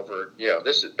policy, over,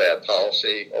 this is bad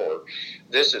policy, or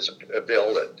this is a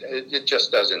bill that it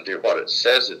just doesn't do what it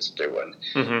says it's doing.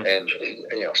 Mm-hmm. And,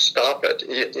 stop it.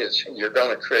 You're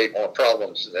going to create more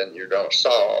problems than you're going to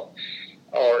solve,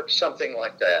 or something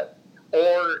like that.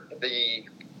 Or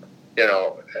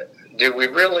do we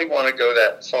really want to go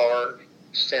that far,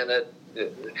 Senate?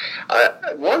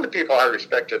 One of the people I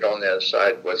respected on the other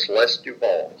side was Les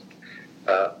Duval,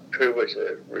 who was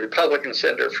a Republican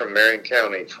senator from Marion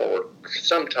County for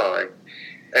some time.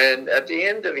 And at the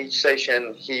end of each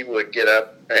session, he would get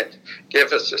up and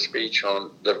give us a speech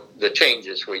on the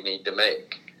changes we need to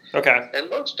make. Okay. And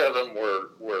most of them were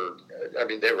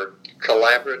they were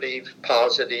collaborative,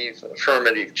 positive,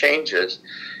 affirmative changes.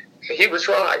 He was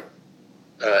right.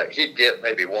 He'd get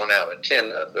maybe 1 out of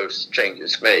 10 of those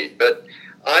changes made. But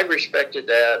I respected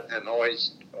that and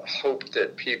always hoped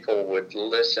that people would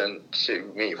listen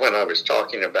to me when I was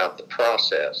talking about the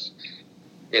process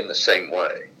in the same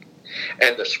way.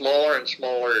 And the smaller and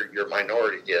smaller your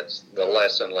minority gets, the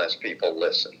less and less people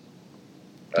listen.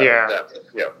 There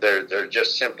are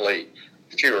just simply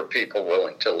fewer people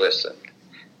willing to listen.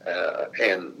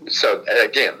 And so,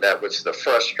 again, that was the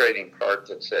frustrating part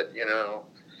that said,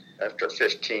 after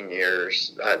 15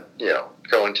 years,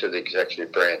 going to the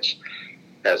executive branch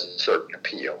has a certain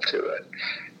appeal to it.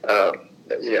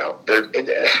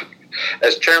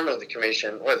 As chairman of the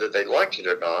commission, whether they liked it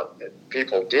or not,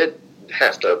 people did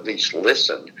have to at least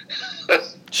listen.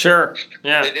 Sure.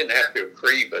 Yeah. They didn't have to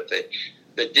agree, but they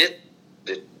did.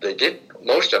 They did.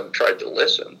 Most of them tried to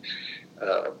listen.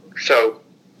 But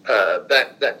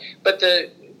the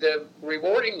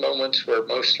rewarding moments were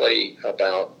mostly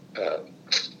about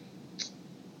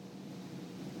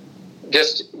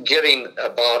just getting a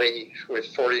body with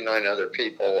 49 other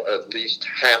people, at least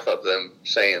half of them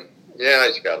saying, "Yeah,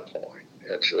 he's got a point.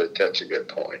 That's a good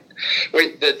point."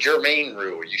 The germane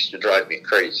rule used to drive me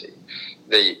crazy.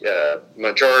 The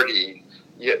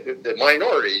the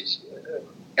minority's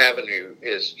avenue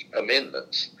is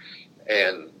amendments,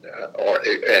 and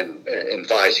in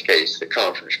Vi's case, the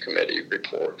conference committee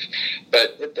reports.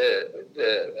 But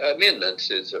the amendments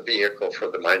is a vehicle for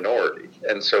the minority,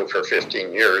 and so for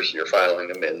 15 years, you're filing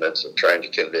amendments and trying to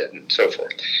convince and so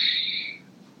forth.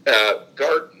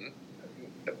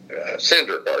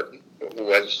 Senator Garden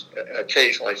was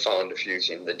occasionally fond of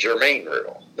using the germane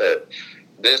rule, that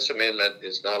this amendment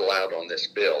is not allowed on this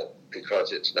bill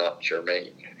because it's not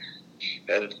germane.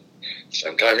 And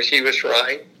sometimes he was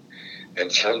right,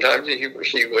 and sometimes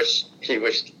he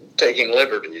was taking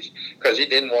liberties because he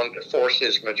didn't want to force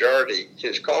his majority,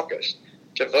 his caucus,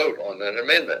 to vote on an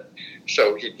amendment.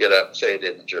 So he'd get up and say it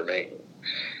isn't germane,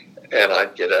 and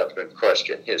I'd get up and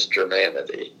question his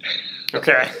germanity.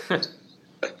 Okay.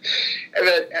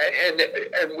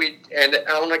 And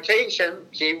on occasion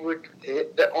he would,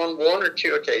 on one or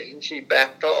two occasions, he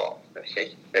backed off.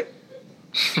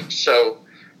 So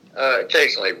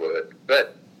occasionally would,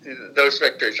 but those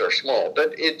victories are small.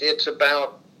 But it's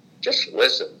about just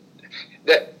listen.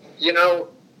 That, you know,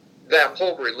 that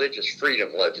whole religious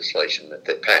freedom legislation that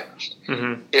they passed,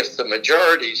 if the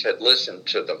majorities had listened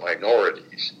to the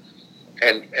minorities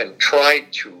and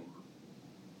tried to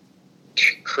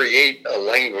create a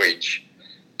language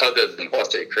other than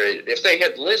what they created, if they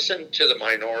had listened to the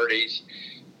minorities,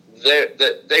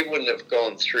 they wouldn't have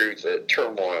gone through the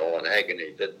turmoil and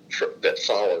agony that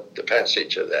followed the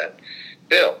passage of that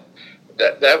bill.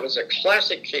 That was a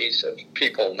classic case of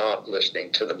people not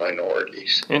listening to the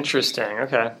minorities. Interesting.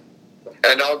 Okay.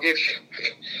 And I'll give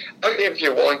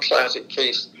you one classic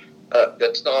case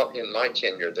that's not in my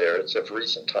tenure there. It's of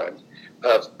recent times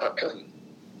of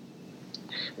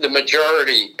the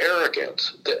majority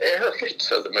arrogance. The arrogance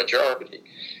of the majority.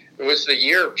 It was the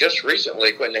year just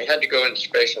recently when they had to go into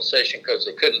special session because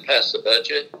they couldn't pass the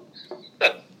budget.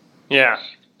 Yeah.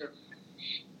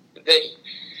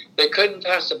 They couldn't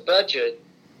pass the budget,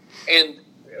 and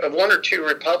one or two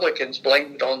Republicans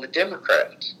blamed it on the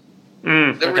Democrats.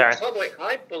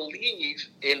 I believe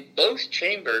in both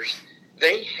chambers,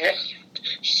 they had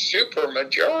super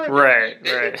majority. Right.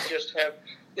 Didn't just have.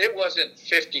 It wasn't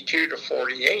 52 to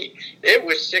 48. It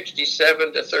was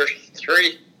 67 to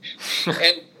 33,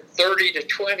 and 30 to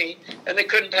 20, and they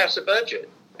couldn't pass a budget,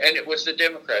 and it was the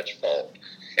Democrats' fault.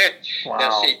 Wow.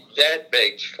 Now, see, that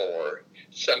begs for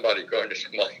somebody going to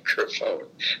the microphone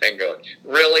and going,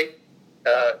 really?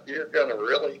 You're going to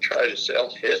really try to sell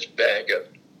his bag of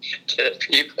to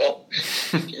people?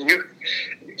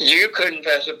 You couldn't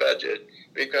pass a budget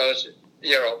because,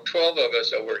 12 of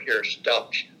us over here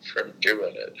stopped you from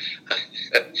doing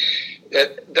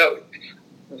it.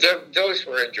 Those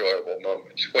were enjoyable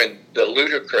moments when the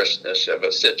ludicrousness of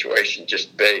a situation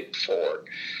just begged for,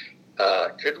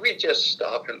 could we just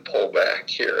stop and pull back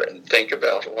here and think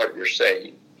about what you're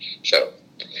saying? So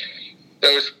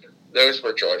those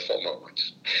were joyful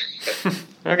moments.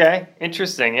 Okay,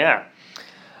 interesting, yeah.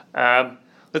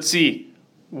 Let's see.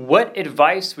 What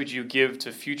advice would you give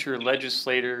to future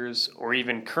legislators or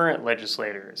even current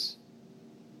legislators?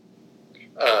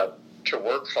 To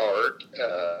work hard,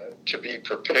 to be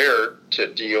prepared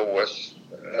to deal with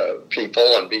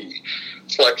people and be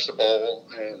flexible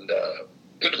and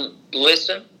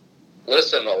listen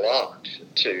a lot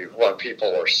to what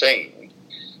people are saying,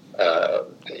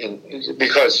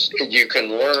 because you can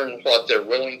learn what they're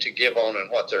willing to give on and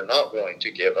what they're not willing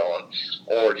to give on,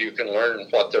 or you can learn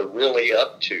what they're really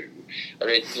up to. I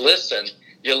mean, listen,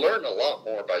 you learn a lot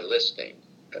more by listening.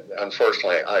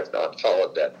 Unfortunately, I've not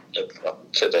followed that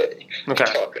today. Okay.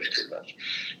 I'm talking too much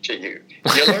to you.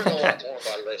 You learn a lot more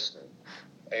by listening.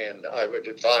 And I would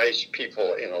advise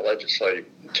people in a legislative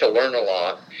to learn a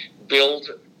lot, build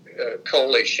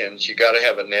coalitions. You got to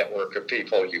have a network of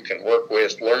people you can work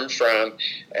with, learn from,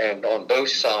 and on both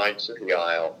sides of the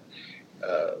aisle.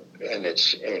 And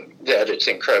it's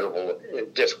incredible,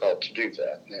 difficult to do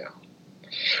that now.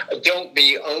 Don't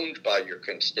be owned by your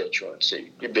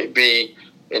constituency. Be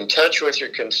in touch with your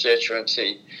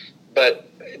constituency, but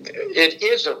it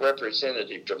is a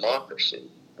representative democracy.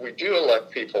 We do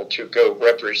elect people to go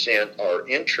represent our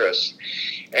interests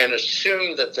and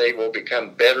assume that they will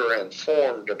become better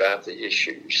informed about the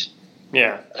issues.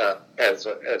 Yeah. As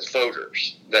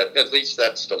voters. That at least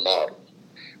that's the model.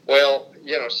 Well,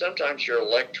 sometimes your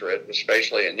electorate,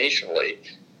 especially initially,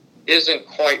 isn't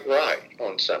quite right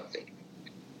on something.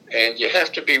 And you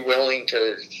have to be willing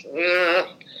to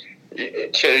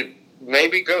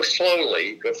maybe go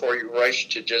slowly before you rush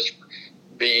to just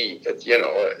be,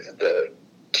 the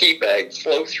teabag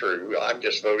flow through. I'm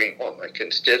just voting what my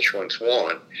constituents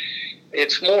want.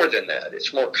 It's more than that.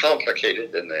 It's more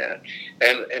complicated than that.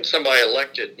 And somebody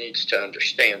elected needs to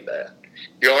understand that.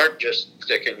 You aren't just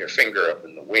sticking your finger up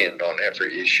in the wind on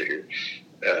every issue.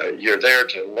 You're there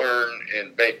to learn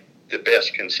and make the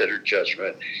best considered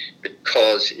judgment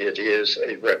because it is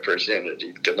a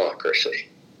representative democracy.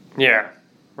 Yeah,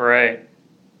 right.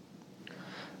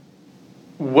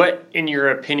 What, in your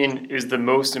opinion, is the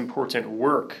most important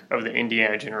work of the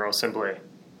Indiana General Assembly?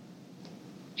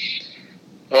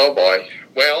 Oh boy.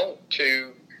 Well,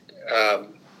 to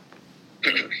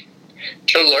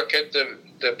look at the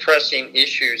pressing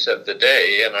issues of the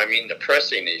day, and I mean the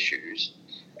pressing issues,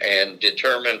 and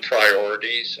determine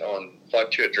priorities on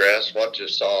what to address, what to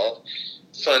solve.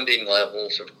 Funding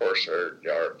levels, of course,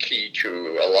 are key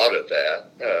to a lot of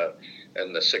that,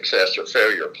 and the success or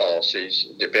failure of policies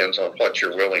depends on what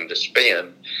you're willing to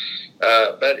spend.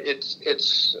 But it's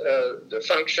the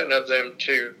function of them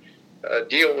to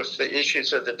deal with the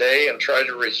issues of the day and try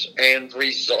to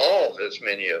resolve as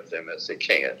many of them as they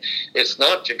can. It's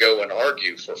not to go and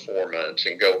argue for 4 months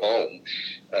and go home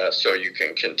so you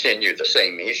can continue the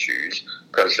same issues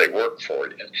because they work for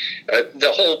you.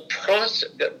 The whole process,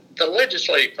 the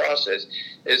legislative process,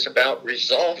 is about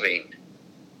resolving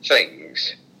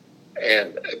things,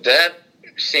 and that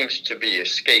seems to be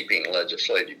escaping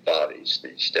legislative bodies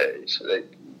these days.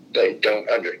 They're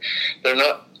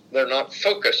not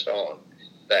focused on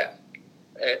that,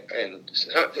 and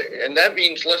that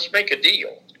means let's make a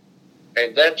deal,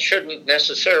 and that shouldn't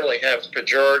necessarily have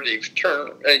pejorative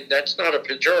term. That's not a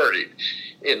pejorative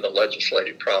in the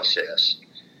legislative process.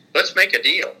 Let's make a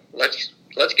deal. Let's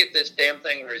get this damn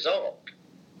thing resolved.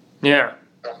 Yeah.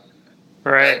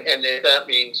 Right. And if that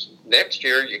means next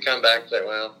year you come back and say,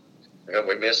 well,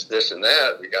 we missed this and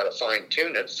that, we got to fine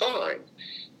tune it. Fine.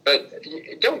 But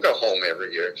don't go home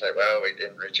every year and say, well, we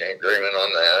didn't reach an agreement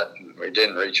on that, and we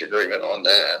didn't reach agreement on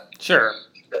that. Sure.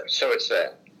 So it's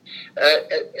that.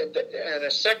 And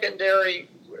a secondary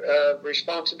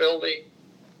responsibility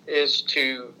is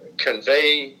to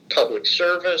convey public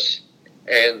service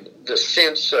and the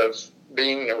sense of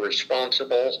being a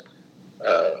responsible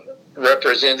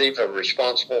representative of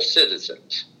responsible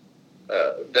citizens.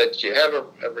 That you have a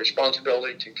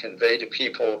responsibility to convey to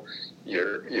people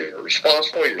you're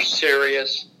responsible, you're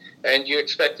serious, and you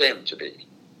expect them to be.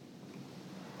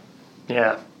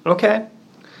 Yeah. Okay.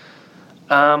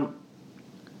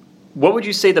 What would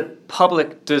you say the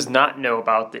public does not know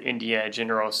about the Indiana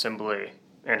General Assembly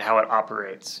and how it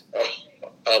operates?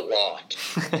 A lot.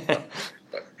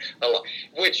 A lot.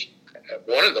 Which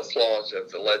one of the flaws of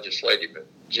the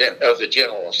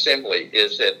General Assembly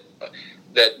is that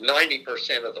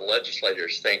 90% of the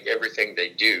legislators think everything they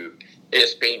do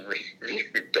is being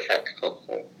reviewed back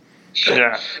home.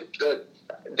 Yeah.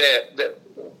 that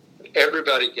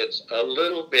everybody gets a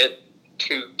little bit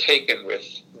too taken with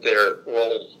their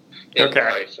role in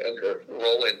life and their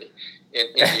role in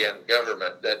Indian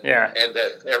government. And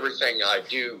that everything I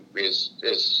do is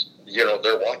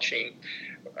they're watching.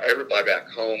 Everybody back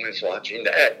home is watching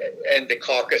that, and the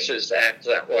caucuses act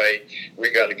that way. We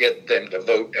got to get them to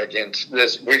vote against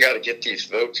this. We got to get these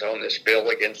votes on this bill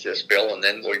against this bill, and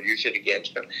then we'll use it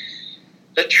against them.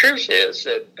 The truth is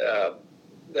that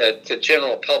the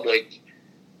general public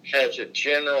has a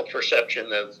general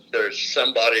perception of there's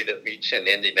somebody that meets in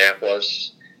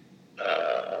Indianapolis.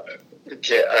 I'm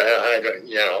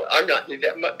not.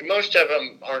 Most of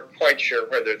them aren't quite sure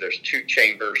whether there's 2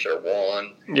 chambers or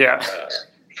one. Yeah.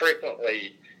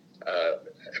 Frequently,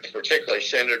 particularly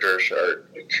senators are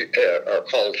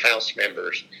called House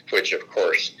members, which of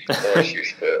course always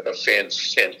used to offend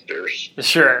senators.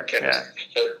 Sure.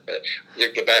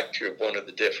 You go back to one of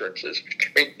the differences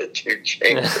between the 2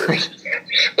 chambers.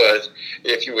 But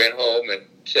if you went home and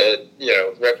said,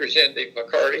 Representative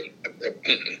McCarty,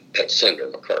 that's Senator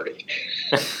McCarty.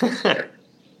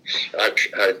 I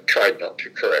tried not to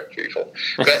correct people,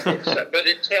 but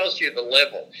it tells you the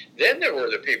level. Then there were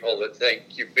the people that think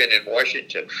you've been in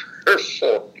Washington for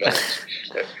 4 months.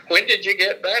 When did you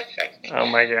get back? Oh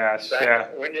my gosh!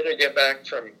 When did I get back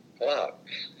from? Wow,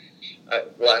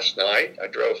 last night I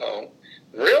drove home.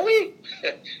 Really?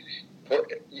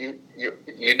 You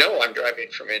know I'm driving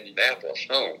from Indianapolis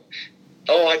home.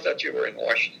 Oh, I thought you were in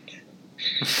Washington.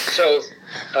 So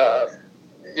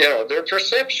their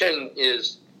perception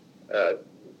is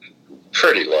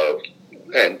pretty low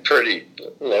and pretty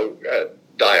low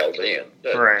dialed in,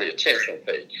 the attention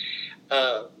paid.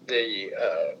 The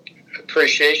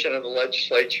appreciation of the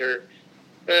legislature,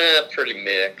 pretty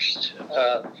mixed,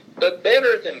 but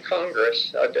better than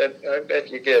Congress. I bet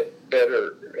you get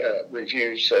better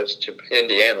reviews as to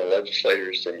Indiana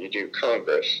legislators than you do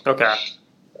Congress. Okay.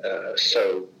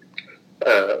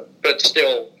 But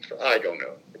still, I don't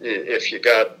know. If you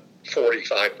got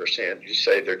 45%, you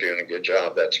say they're doing a good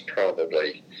job, that's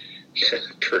probably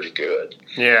pretty good.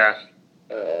 Yeah.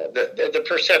 The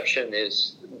perception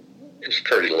is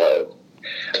pretty low.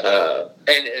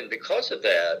 And because of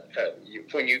that,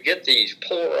 when you get these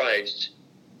polarized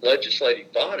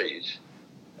legislative bodies,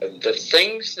 the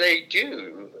things they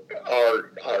do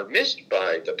are missed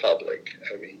by the public.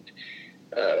 I mean,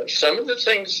 some of the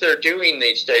things they're doing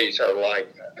these days are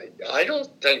like, I don't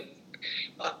think,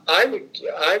 I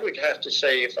would have to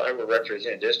say if I were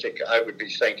representing district, I would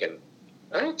be thinking,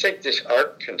 I don't think our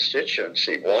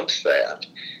constituency wants that,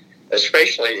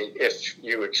 especially if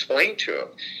you explain to them.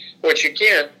 Which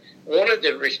again, one of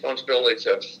the responsibilities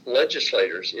of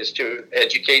legislators is to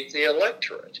educate the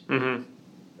electorate. Mm-hmm.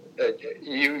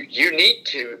 You need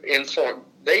to inform.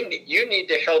 You need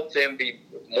to help them be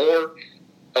more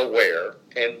aware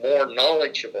and more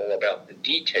knowledgeable about the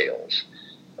details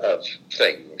of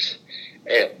things.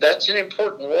 And that's an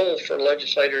important role for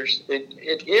legislators.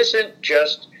 It isn't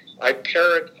just I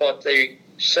parrot what they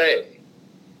say.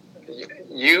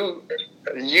 You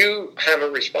have a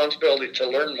responsibility to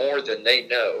learn more than they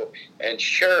know and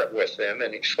share it with them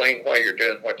and explain why you're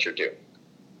doing what you're doing.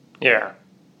 Yeah.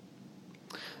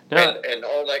 No. And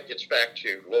all that gets back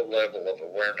to low level of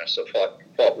awareness of what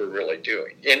we're really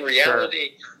doing. In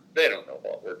reality, they don't know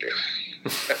what we're doing.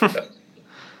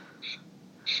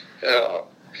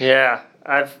 Yeah,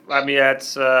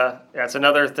 that's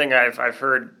another thing I've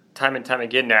heard time and time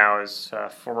again now is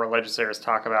former legislators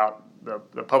talk about the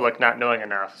public not knowing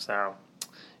enough. So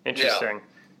interesting.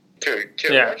 To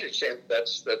a large extent,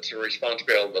 that's the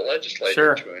responsibility of the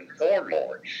legislature to inform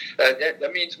more.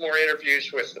 That means more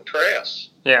interviews with the press.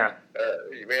 Yeah.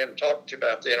 We haven't talked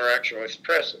about the interaction with the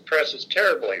press. The press is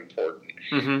terribly important,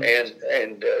 mm-hmm.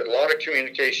 and a lot of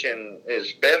communication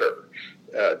is better,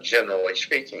 generally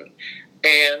speaking.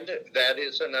 And that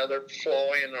is another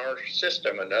flaw in our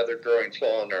system. Another growing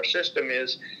flaw in our system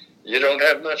is you don't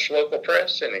have much local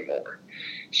press anymore.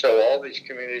 So all these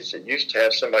communities that used to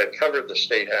have somebody cover the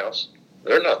State House,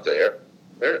 they're not there.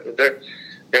 They're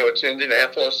it's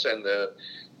Indianapolis and the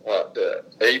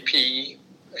AP,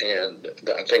 and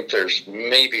I think there's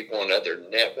maybe one other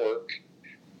network.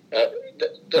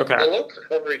 The local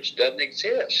coverage doesn't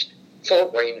exist.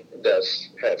 Fort Wayne does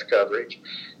have coverage.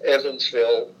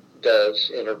 Evansville does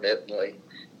intermittently,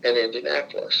 and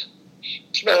Indianapolis.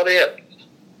 That's about it.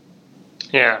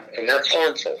 Yeah. And that's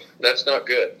harmful. That's not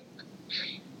good.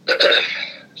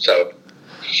 So,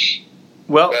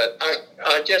 well, but I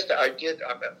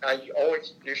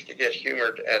always used to get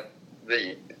humored at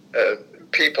the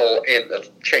people in the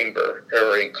chamber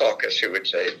or in caucus who would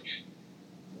say,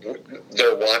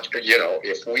 they're watching,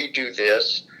 if we do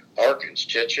this, our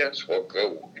constituents will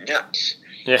go nuts.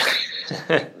 Yeah.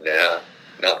 Nah,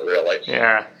 not really.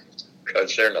 Yeah.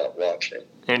 Because they're not watching.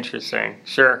 Interesting.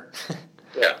 Sure.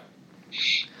 Yeah.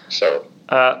 So.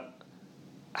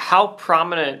 How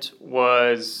prominent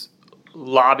was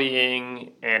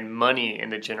lobbying and money in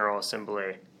the General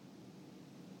Assembly?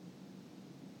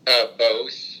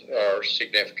 Both are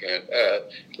significant.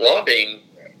 Lobbying,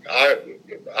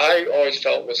 I always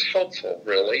felt was helpful,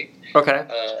 really. Okay.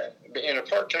 In a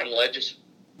part-time legislature,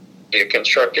 a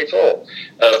constructive role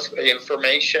of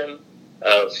information,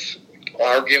 of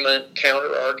argument,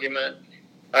 counter-argument.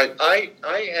 I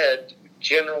had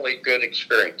generally good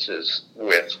experiences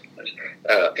with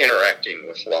interacting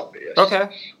with lobbyists. Okay.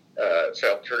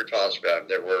 Felt pretty positive.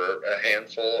 There were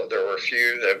a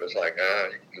few that was like,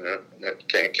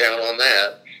 can't count on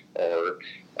that, or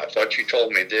I thought you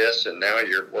told me this, and now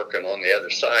you're working on the other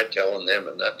side telling them,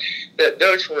 and that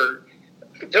those were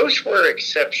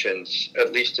exceptions,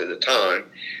 at least at the time.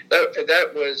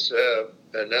 That was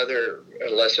another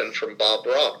lesson from Bob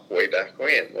Rock way back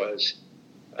when was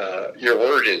your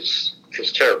word is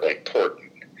terribly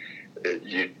important.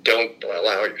 You don't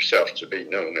allow yourself to be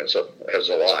known as a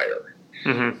liar.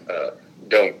 Mm-hmm.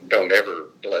 Don't ever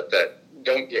let that.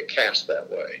 Don't get cast that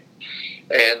way.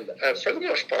 And for the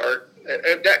most part,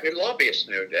 lobbyists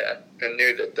knew that and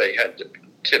knew that they had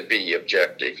to be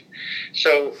objective.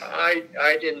 So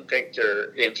I didn't think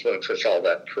their influence was all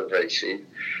that pervasive.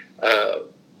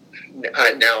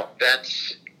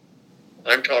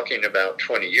 I'm talking about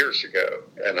 20 years ago,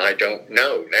 and I don't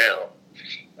know now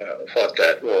what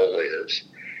that role is,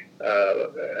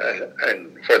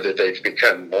 and whether they've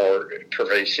become more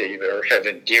pervasive or have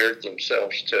endeared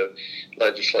themselves to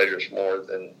legislators more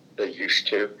than they used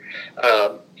to.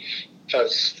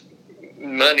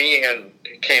 Money and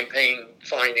campaign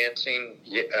financing,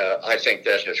 I think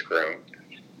that has grown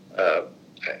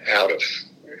out of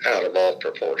all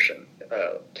proportion,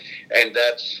 and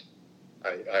that's.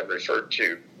 I referred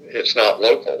to, it's not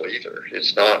local either.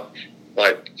 It's not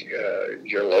like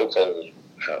your local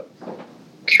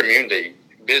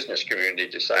business community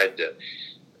decide to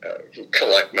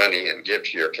collect money and give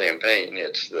to your campaign.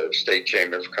 It's the State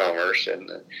Chamber of Commerce and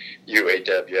the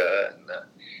UAW, and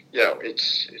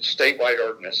it's statewide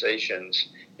organizations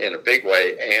in a big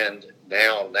way, and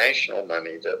now national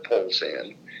money that pulls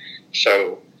in.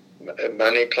 So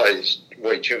money plays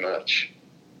way too much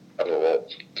of a role.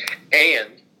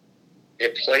 And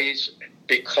it plays,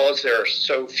 because there are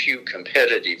so few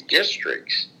competitive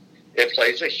districts, it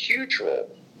plays a huge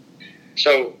role.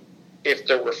 So if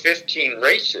there were 15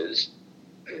 races,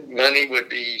 money would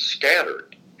be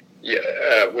scattered.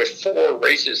 With 4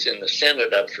 races in the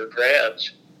Senate up for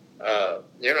grabs,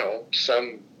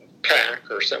 some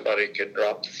PAC or somebody could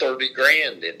drop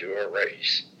 $30,000 into a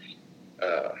race.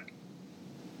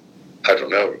 I don't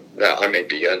know. Now, I may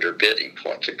be underbidding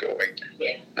what's going.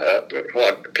 Yeah. But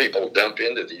what people dump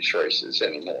into these races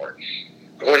anymore.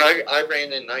 When I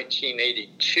ran in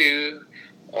 1982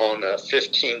 on a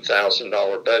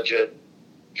 $15,000 budget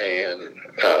and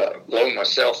loaned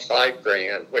myself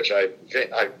 $5,000, which I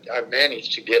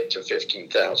managed to get to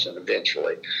 $15,000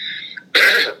 eventually.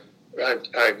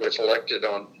 I was elected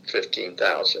on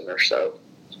 $15,000 or so.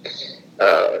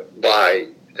 By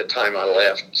the time I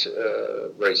left,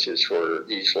 races were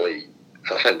easily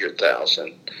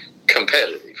 100,000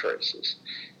 competitive races.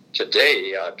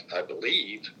 Today, I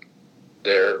believe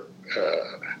they're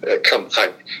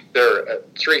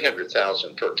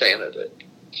 300,000 per candidate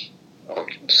on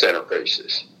Senate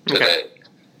races today. Okay.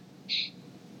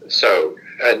 So,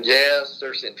 and yes,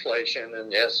 there's inflation, and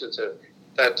yes,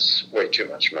 that's way too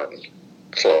much money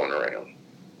flowing around.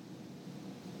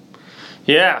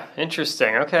 Yeah,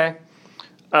 interesting. Okay.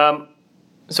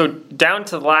 So down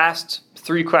to the last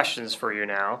 3 questions for you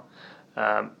now.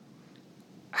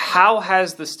 How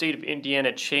has the state of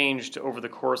Indiana changed over the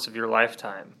course of your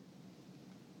lifetime?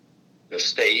 The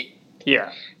state?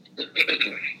 Yeah.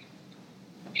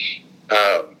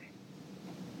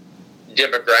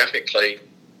 Demographically,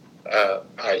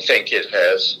 I think it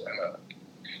has...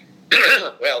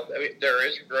 well, there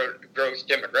is growth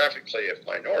demographically of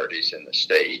minorities in the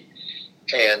state,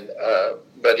 and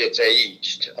but it's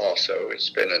aged also. It's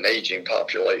been an aging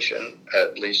population,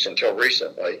 at least until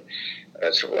recently.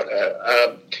 That's what.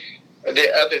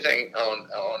 The other thing on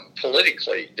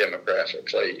politically,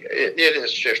 demographically, it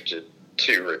has shifted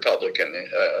to Republican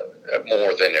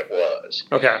more than it was.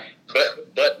 Okay.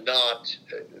 But not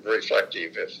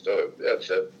reflective of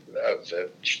the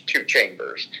two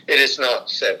chambers. It is not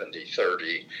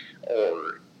 70-30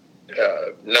 or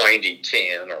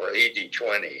 90-10 or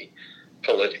 80-20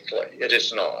 politically. It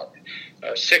is not.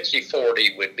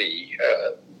 60-40 would be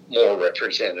more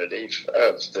representative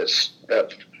of this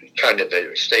kind of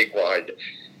the statewide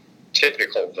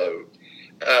typical vote.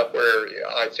 Where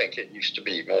I think it used to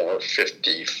be more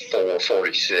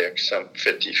 54-46, some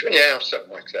 50,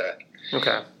 something like that.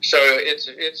 Okay. So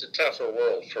it's a tougher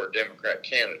world for Democrat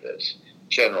candidates,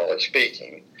 generally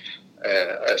speaking,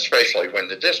 especially when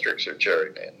the districts are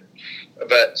gerrymandered.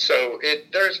 But so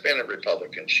there's been a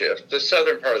Republican shift. The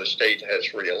southern part of the state has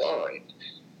realigned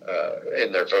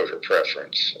in their voter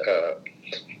preference,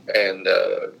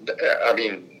 I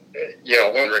mean.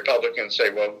 When Republicans say,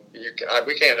 well,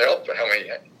 we can't help how many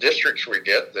districts we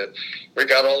get, that we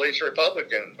got all these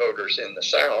Republican voters in the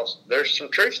South, there's some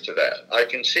truth to that. I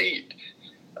concede.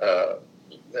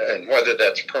 And whether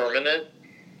that's permanent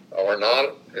or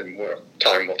not,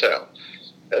 time will tell.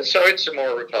 So it's a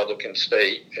more Republican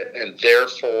state, and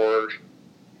therefore,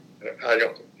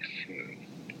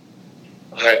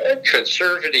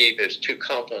 conservative is too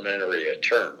complimentary a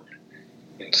term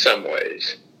in some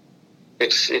ways.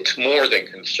 It's more than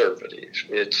conservative.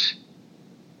 It's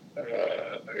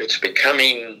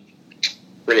becoming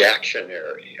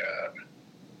reactionary.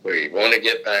 We want to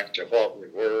get back to what we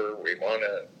were. We want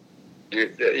to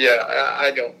do.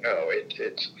 I don't know.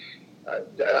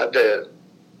 The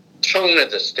tone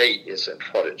of the state isn't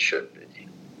what it should be.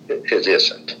 It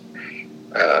isn't.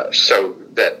 So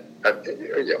that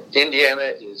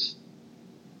Indiana is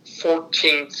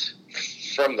 14th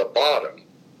from the bottom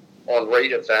on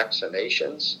rate of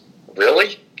vaccinations.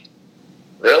 Really?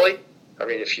 I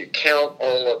mean, if you count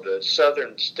all of the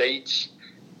southern states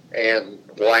and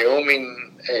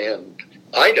Wyoming and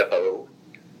Idaho,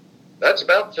 that's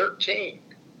about 13.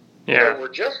 Yeah. So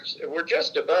we're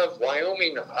just above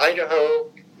Wyoming,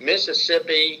 Idaho,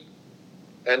 Mississippi,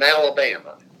 and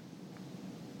Alabama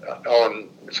on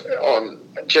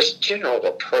just general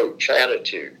approach,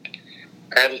 attitude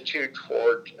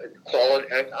toward quality.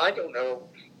 And I don't know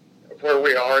where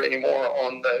we are anymore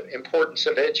on the importance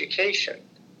of education.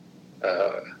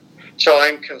 So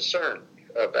I'm concerned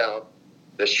about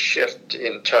the shift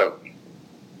in tone.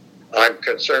 I'm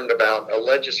concerned about a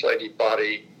legislative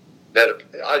body that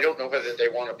I don't know whether they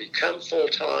want to become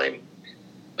full-time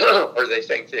or they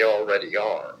think they already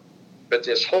are. But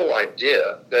this whole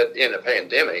idea that in a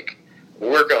pandemic,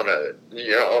 we're going to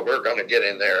get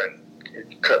in there and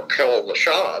call the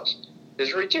shots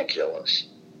is ridiculous.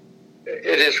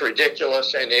 It is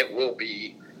ridiculous, and it will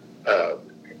be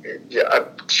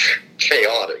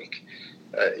chaotic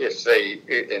if they.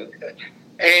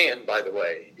 And by the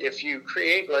way, if you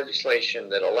create legislation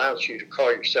that allows you to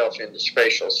call yourself into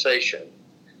special session,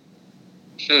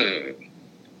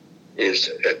 is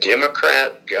a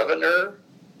Democrat governor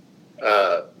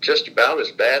just about as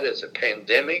bad as a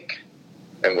pandemic,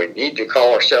 and we need to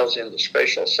call ourselves into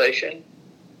special session?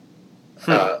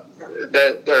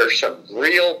 There are some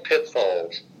real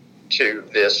pitfalls to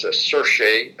this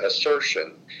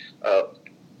assertion of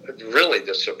really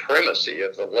the supremacy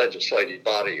of the legislative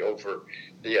body over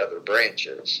the other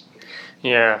branches.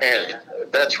 Yeah. And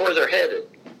that's where they're headed.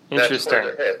 Interesting. That's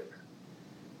where they're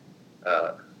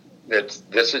headed.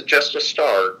 This is just a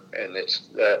start, and it's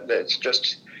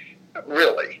just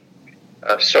really.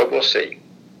 So we'll see.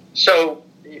 So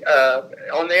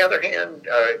on the other hand,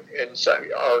 in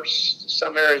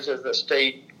some areas of the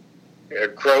state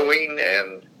growing,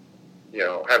 and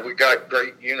have we got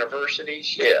great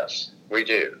universities? Yes, we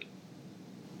do.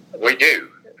 We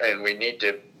do, and we need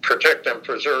to protect them,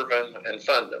 preserve them, and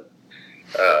fund them.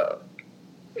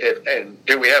 And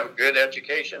do we have a good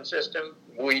education system?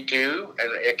 We do, and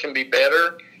it can be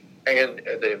better. And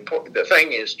the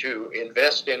thing is to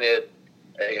invest in it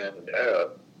and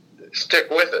stick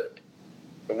with it.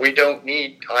 We don't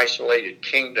need isolated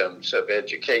kingdoms of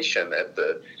education at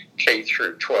the K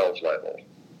through 12 level.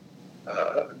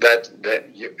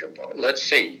 Let's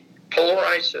see,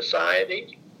 polarized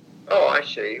society. Oh, I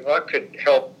see. What could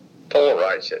help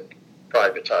polarize it?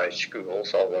 Privatized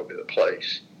schools all over the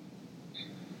place.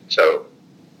 So,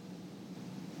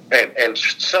 and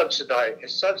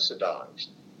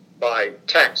subsidized by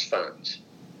tax funds.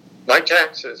 My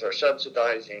taxes are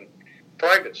subsidizing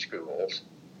private schools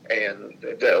and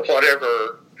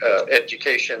whatever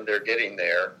education they're getting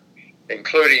there,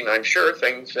 including, I'm sure,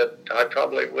 things that I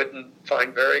probably wouldn't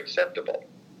find very acceptable.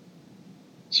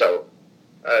 So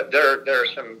there are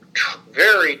some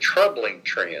very troubling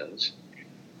trends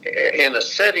in a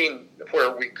setting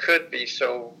where we could be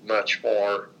so much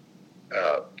more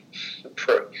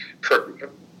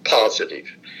positive,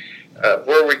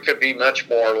 where we could be much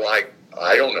more like,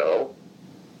 I don't know,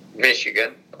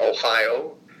 Michigan,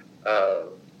 Ohio,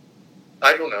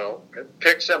 I don't know,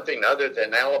 pick something other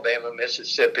than Alabama,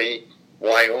 Mississippi,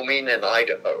 Wyoming, and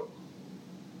Idaho.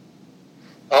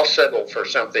 I'll settle for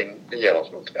something,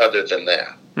 other than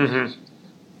that. Mm-hmm.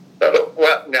 So,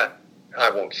 well, no,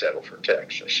 I won't settle for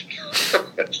Texas.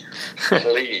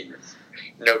 Please,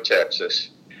 no Texas.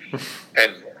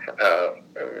 And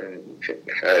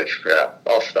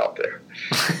I'll stop there.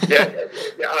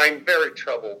 I'm very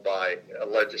troubled by a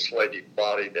legislative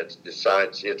body that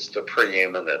decides it's the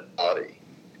preeminent body.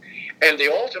 And the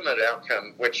ultimate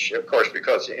outcome, which, of course,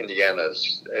 because Indiana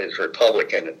is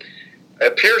Republican,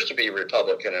 appears to be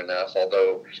Republican enough,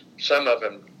 although some of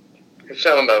them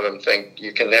think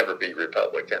you can never be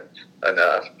Republican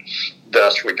enough.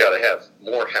 Thus, we got to have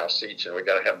more House seats and we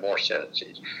got to have more Senate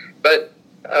seats. But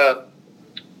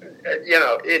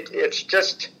it's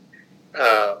just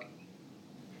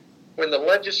when the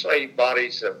legislative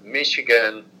bodies of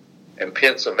Michigan and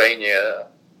Pennsylvania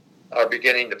are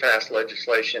beginning to pass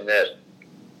legislation that,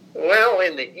 well,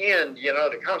 in the end,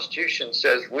 the Constitution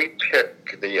says we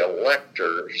pick the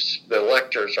electors. The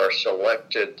electors are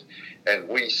selected, and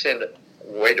we send it.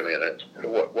 Wait a minute.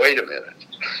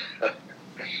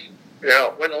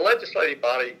 When a legislative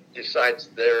body decides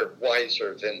they're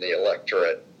wiser than the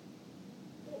electorate,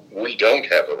 we don't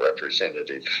have a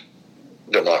representative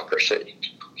democracy.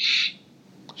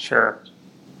 Sure.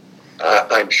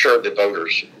 I'm sure the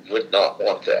voters would not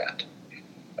want that.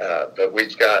 But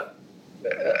we've got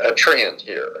a trend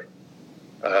here.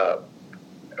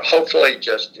 Hopefully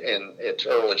just in its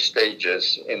early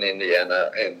stages in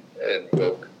Indiana, and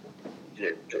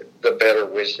the better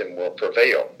wisdom will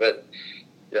prevail. But,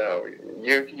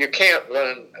 you can't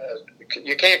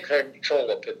you can't control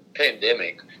a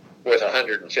pandemic with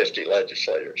 150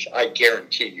 legislators. I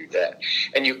guarantee you that.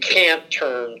 And you can't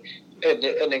turn,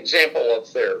 an example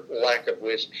of their lack of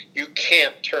wisdom, you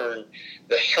can't turn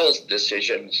the health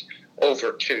decisions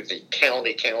over to the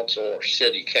county council or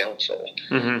city council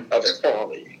of the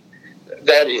county.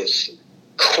 That is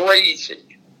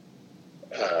crazy.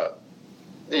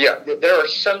 There are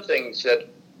some things that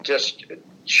just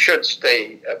should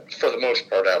stay, for the most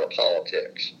part, out of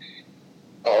politics.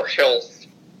 Our health,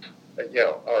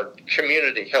 our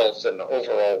community health and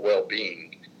overall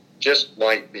well-being just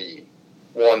might be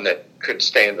one that could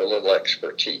stand a little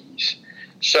expertise.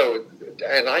 So,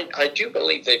 and I do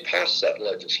believe they passed that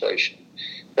legislation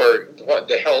where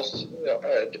the health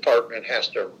department has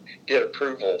to get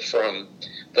approval from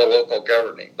the local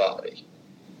governing body.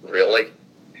 Really?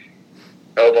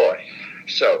 Oh boy.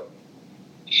 So,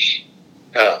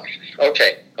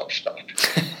 okay, I'll stop.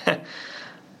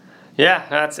 Yeah,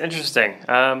 that's interesting.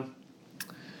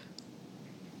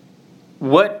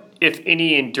 What, if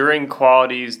any, enduring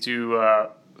qualities do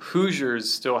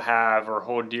Hoosiers still have or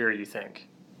hold dear, you think?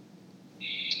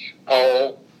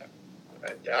 Oh,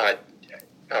 I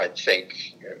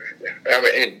think,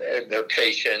 they're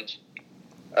patient.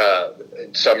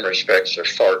 in some respects, are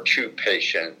far too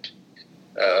patient.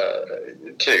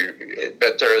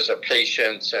 But there is a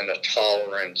patience and a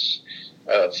tolerance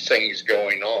of things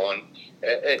going on,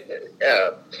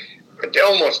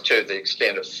 almost to the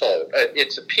extent of fault.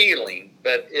 It's appealing,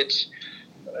 but it's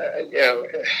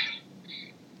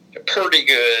pretty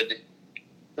good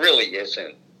really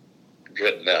isn't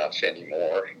good enough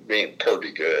anymore. Being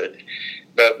pretty good,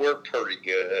 but we're pretty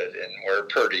good, and we're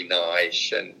pretty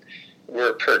nice, and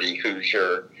we're pretty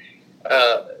Hoosier.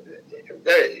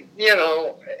 There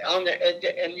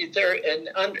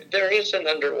is an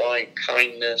underlying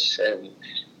kindness and,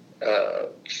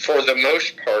 for the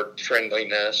most part,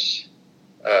 friendliness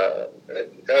of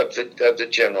the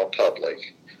general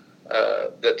public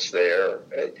that's there.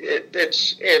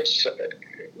 It's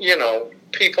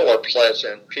people are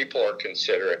pleasant, people are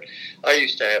considerate. I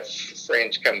used to have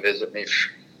friends come visit me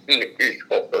from New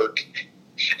York,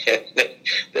 and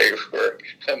they were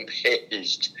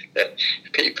amazed that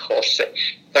people say,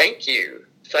 "Thank you,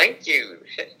 thank you."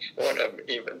 One of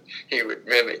them he would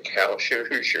mimic how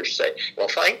Hoosiers say, "Well,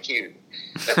 thank you."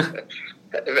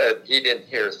 But he didn't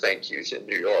hear thank yous in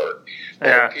New York.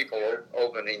 Yeah. People are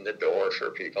opening the door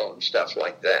for people and stuff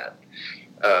like that.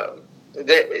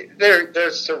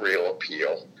 There's the real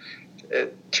appeal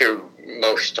to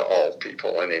all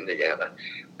people in Indiana.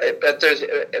 But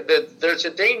there's a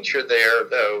danger there,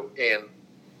 though, in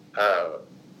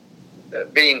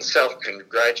being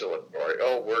self-congratulatory.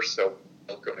 Oh, we're so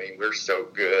welcoming, we're so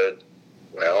good.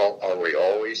 Well, are we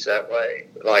always that way?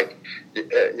 Like,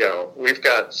 we've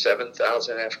got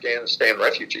 7,000 Afghanistan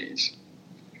refugees.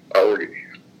 Are we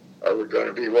going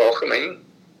to be welcoming?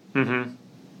 Mm-hmm.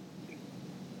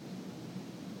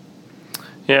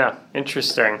 Yeah,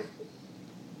 interesting.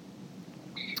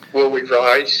 Will we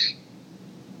rise?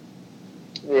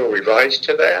 Will we rise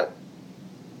to that?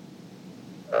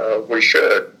 We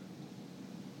should.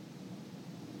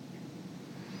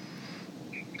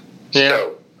 Yeah.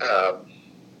 So,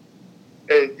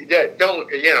 you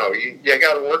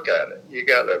got to work at it. You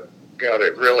got to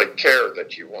really care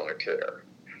that you want to care.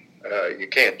 You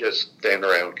can't just stand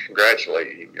around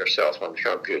congratulating yourself on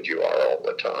how good you are all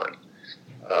the time.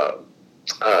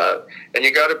 And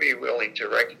you got to be willing to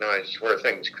recognize where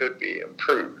things could be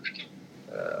improved.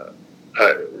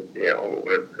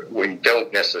 We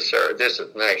don't necessarily. This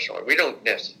is national. We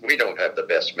don't have the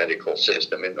best medical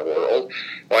system in the world.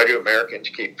 Why do Americans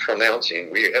keep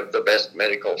pronouncing we have the best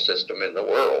medical system in the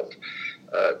world?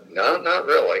 No, not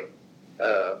really.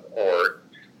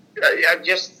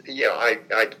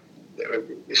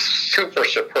 Super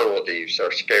superlatives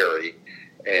are scary,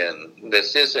 and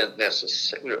this isn't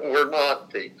necessary. We're not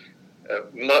the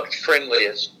much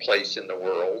friendliest place in the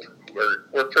world.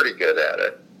 We're pretty good at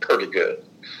it. Pretty good.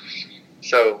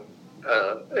 So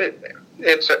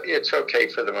it's okay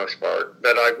for the most part,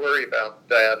 but I worry about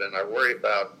that, and I worry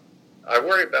about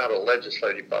a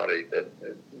legislative body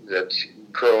that's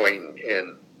growing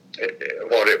in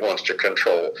what it wants to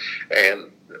control,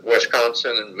 and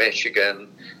Wisconsin and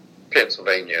Michigan,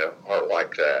 Pennsylvania are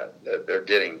like that. They're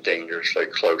getting dangerously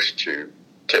close to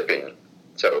tipping.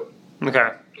 So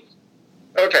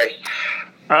Okay.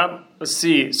 Let's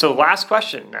see. So last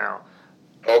question now.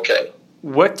 Okay.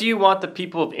 What do you want the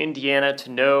people of Indiana to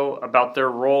know about their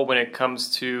role when it comes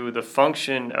to the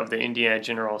function of the Indiana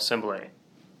General Assembly?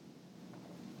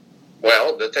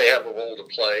 Well, that they have a role to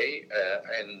play,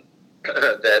 and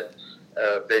that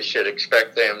they should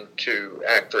expect them to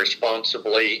act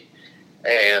responsibly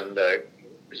and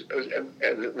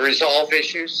resolve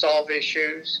issues, solve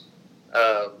issues,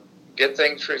 get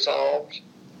things resolved.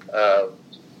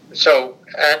 So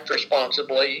act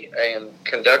responsibly and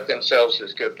conduct themselves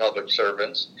as good public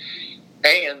servants,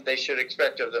 and they should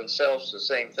expect of themselves the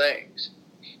same things.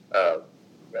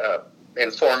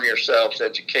 Inform yourselves,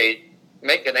 educate,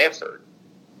 make an effort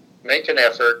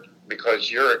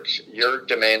because you're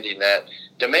demanding that.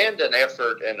 Demand an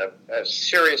effort and a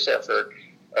serious effort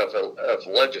of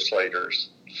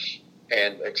legislators,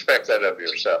 and expect that of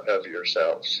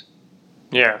yourselves.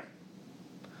 Yeah.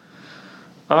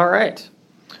 All right.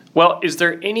 Well, is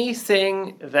there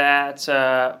anything that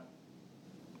I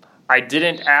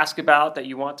didn't ask about that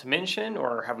you want to mention,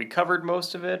 or have we covered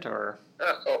most of it? Or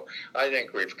I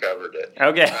think we've covered it.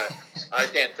 Okay. I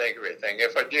can't think of anything.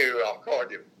 If I do, I'll call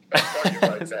you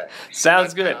right back.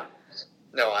 Sounds good.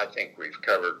 No, I think we've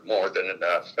covered more than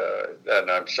enough,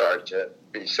 and I'm sorry to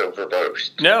be so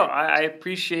verbose. No, I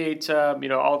appreciate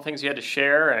all the things you had to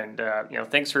share, and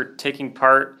thanks for taking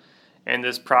part in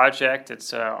this project.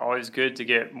 It's always good to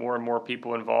get more and more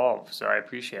people involved, so I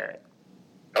appreciate it.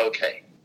 Okay.